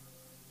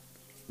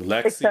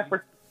 Lexi. Except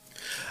for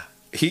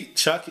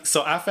Chucky.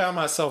 So I found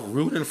myself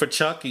rooting for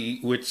Chucky,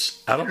 which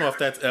I don't know if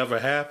that's ever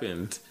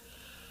happened.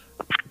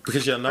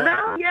 Because y'all know.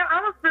 No, yeah,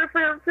 I was good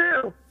for him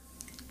too.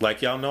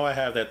 Like, y'all know I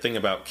have that thing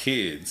about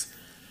kids.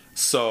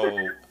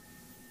 So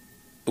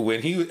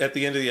when he, at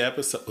the end of the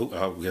episode,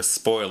 I guess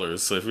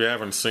spoilers, so if you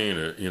haven't seen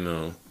it,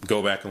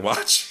 go back and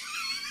watch.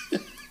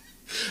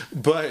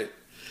 But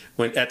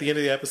when at the end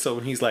of the episode,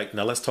 when he's like,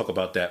 now let's talk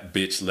about that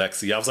bitch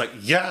Lexi, I was like,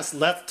 yes,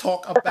 let's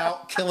talk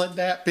about killing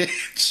that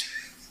bitch.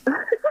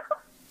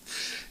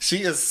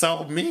 She is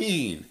so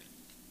mean.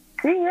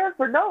 She is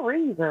for no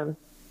reason.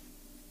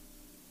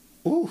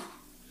 Ooh.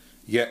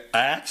 Yeah, I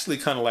actually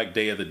kind of like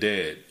Day of the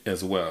Dead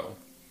as well.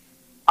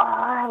 Oh,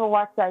 I haven't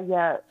watched that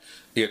yet.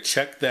 Yeah,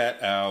 check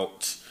that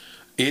out.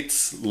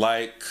 It's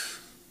like,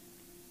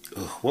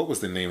 what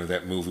was the name of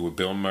that movie with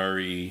Bill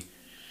Murray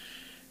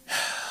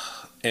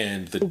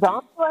and the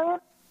Zombieland?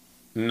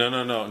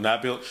 No,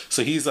 not Bill.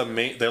 So he's a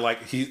main. They're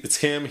like it's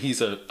him. He's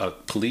a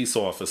police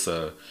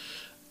officer,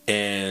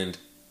 and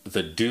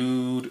the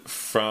dude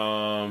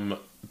from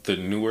the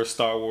newer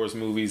Star Wars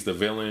movies, the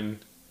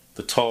villain,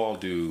 the tall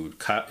dude.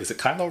 Is it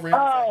Kylo Ren?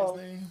 Oh. Is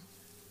that his name?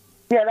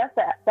 Yeah,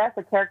 that's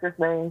the character's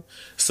name.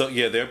 So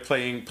yeah, they're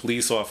playing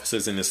police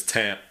officers in this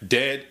town.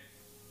 Dead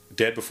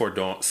Before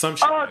Dawn. Some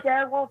shit. Oh,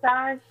 Dead Won't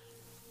Die.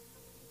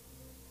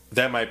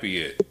 That might be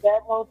it. Dead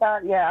Won't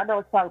Die. Yeah, I know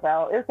what you're talking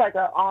about. It's like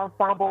an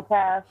ensemble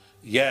cast.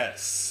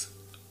 Yes.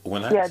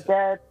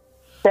 Dead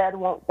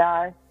Won't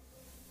Die.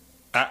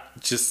 I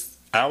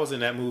was in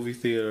that movie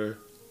theater,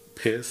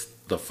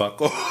 pissed the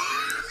fuck off.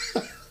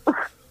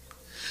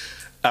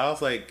 I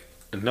was like,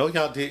 no,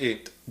 y'all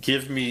didn't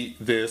give me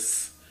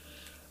this.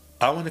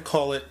 I want to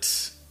call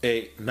it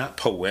a not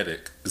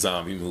poetic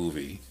zombie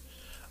movie,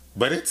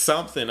 but it's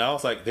something. I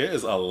was like, there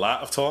is a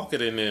lot of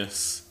talking in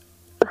this.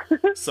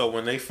 So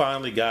when they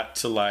finally got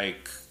to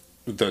like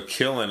the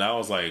killing, I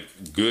was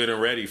like good and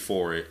ready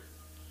for it.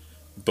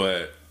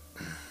 But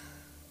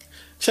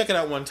check it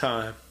out one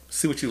time,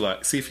 see what you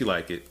like, see if you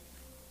like it.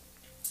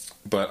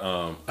 But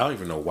I don't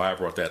even know why I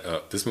brought that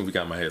up. This movie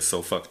got my head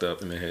so fucked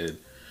up in the head.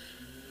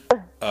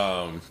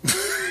 Oh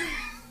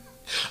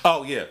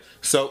yeah,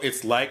 so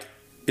it's like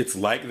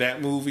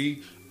that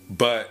movie,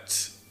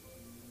 but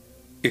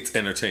it's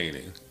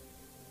entertaining,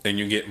 and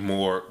you get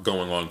more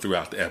going on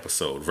throughout the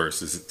episode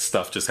versus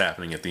stuff just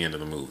happening at the end of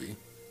the movie.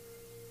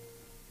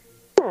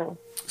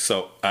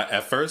 So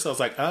at first I was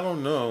like, I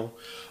don't know,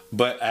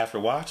 but after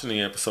watching the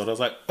episode, I was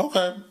like,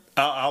 okay,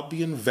 I'll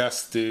be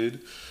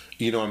invested.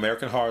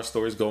 American Horror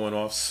Story is going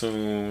off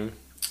soon.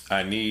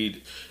 I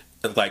need,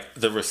 like,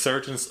 the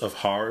resurgence of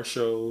horror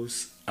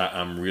shows.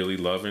 I'm really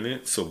loving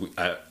it. So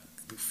I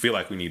feel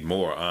like we need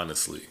more,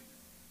 honestly.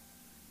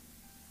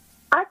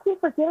 I keep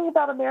forgetting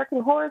about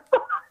American Horror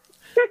Story.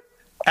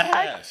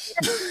 Ash!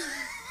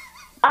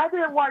 I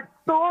didn't watch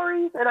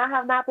Stories, and I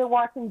have not been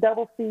watching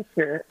Double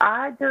Feature.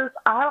 I think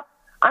I'm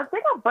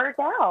burnt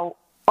out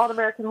on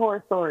American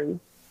Horror Story.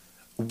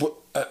 Well,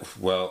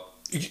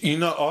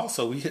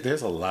 also,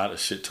 there's a lot of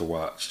shit to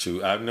watch,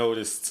 too. I've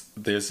noticed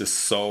there's just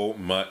so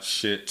much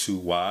shit to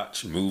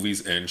watch,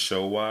 movies and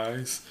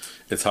show-wise.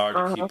 It's hard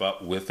to keep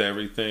up with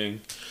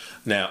everything.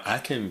 Now, I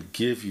can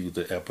give you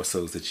the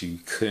episodes that you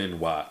can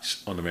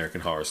watch on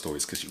American Horror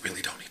Stories, because you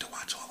really don't need to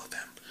watch all of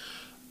them.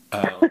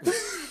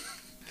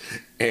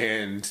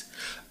 And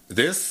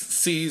this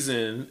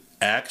season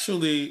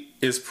actually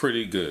is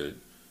pretty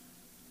good.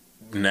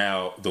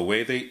 Now, the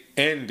way they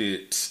end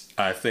it,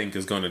 I think,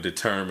 is going to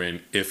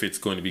determine if it's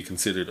going to be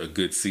considered a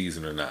good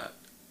season or not.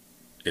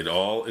 It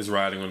all is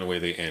riding on the way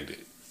they end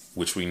it,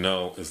 which we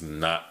know is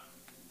not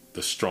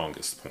the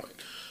strongest point.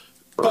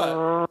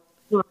 But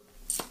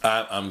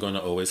I'm going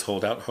to always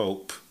hold out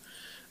hope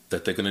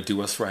that they're going to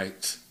do us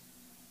right.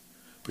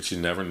 But you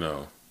never know.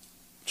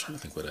 I'm trying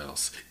to think what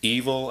else.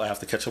 Evil, I have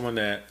to catch up on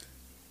that.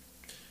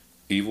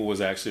 Evil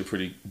was actually a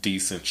pretty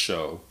decent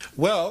show.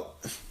 Well,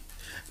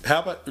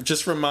 how about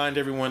just remind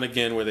everyone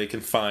again where they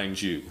can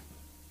find you?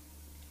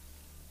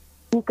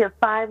 You can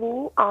find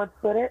me on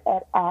Twitter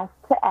at Ash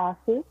to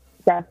Ashes.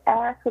 That's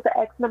Ash with the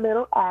X in the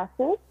middle,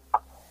 Ashes.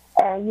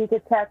 And you can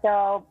check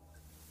out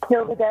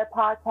Kill the Dead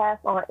podcast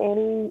on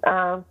any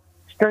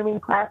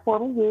streaming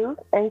platform you use.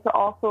 And you can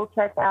also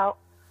check out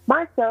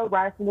my show,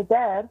 Rise from the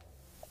Dead,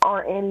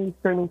 on any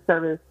streaming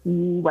service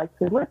you like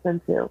to listen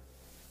to.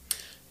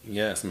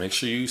 Yes, make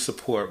sure you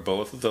support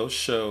both of those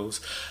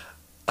shows.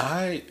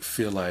 I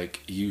feel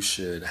like you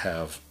should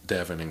have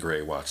Devin and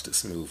Gray watch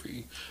this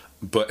movie,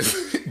 but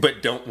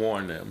don't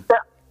warn them.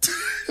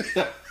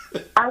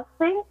 I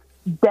think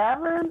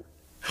Devin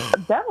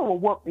will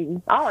whoop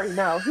me. I already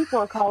know. He's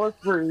going to call us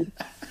rude.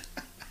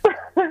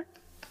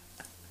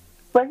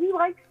 But he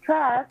likes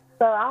trash,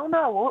 so I don't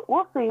know.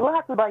 We'll see. We'll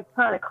have to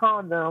kind of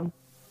con them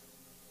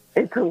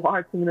into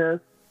watching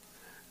this.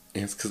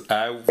 It's because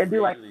it'd be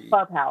like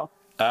Clubhouse.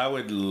 I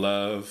would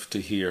love to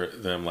hear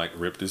them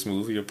rip this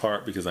movie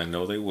apart, because I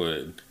know they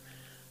would.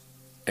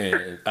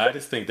 And I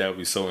just think that would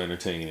be so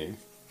entertaining.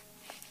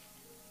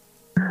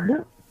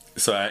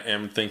 So I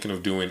am thinking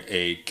of doing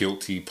a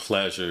Guilty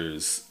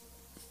Pleasures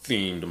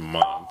themed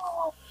month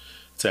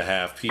to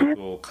have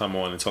people come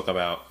on and talk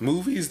about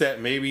movies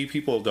that maybe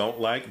people don't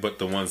like, but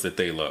the ones that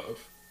they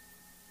love.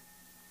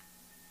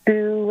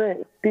 Do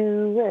it.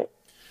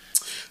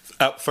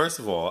 First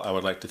of all, I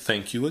would like to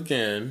thank you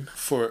again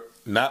for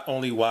not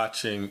only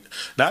watching,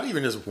 not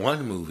even just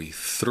one movie,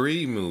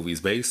 3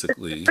 movies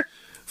basically,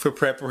 for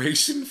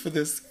preparation for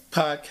this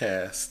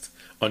podcast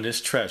on this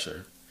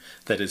treasure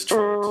that is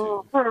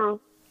Troll 2.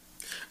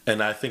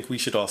 And I think we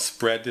should all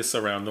spread this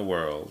around the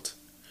world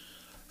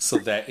so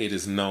that it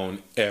is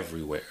known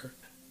everywhere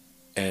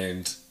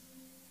and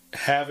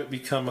have it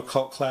become a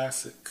cult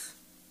classic.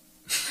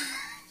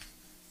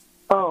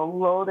 Oh,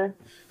 Lord.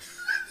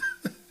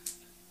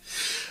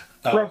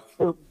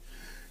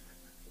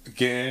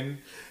 Again,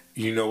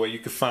 you know where you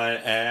can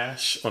find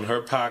Ash on her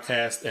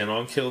podcast and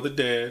on Kill the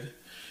Dead.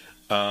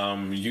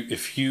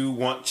 If you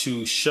want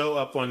to show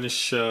up on this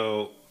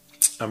show,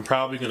 I'm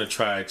probably going to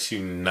try to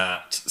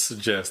not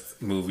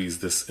suggest movies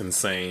this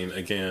insane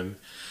again,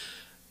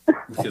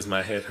 because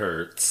my head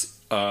hurts.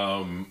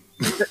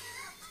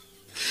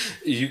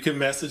 You can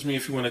message me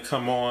if you want to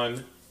come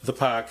on the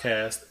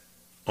podcast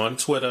on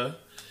Twitter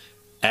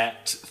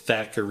at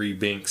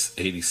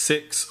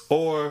ThackerayBinks86,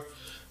 or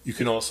you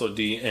can also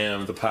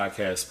DM the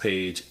podcast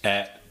page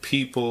at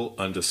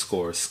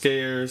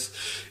people_scares.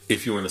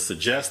 If you want to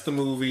suggest the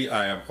movie,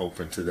 I am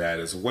open to that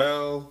as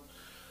well,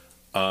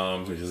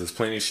 because there's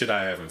plenty of shit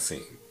I haven't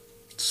seen.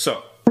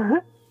 So,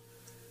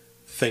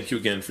 thank you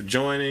again for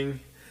joining.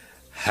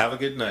 Have a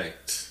good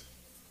night.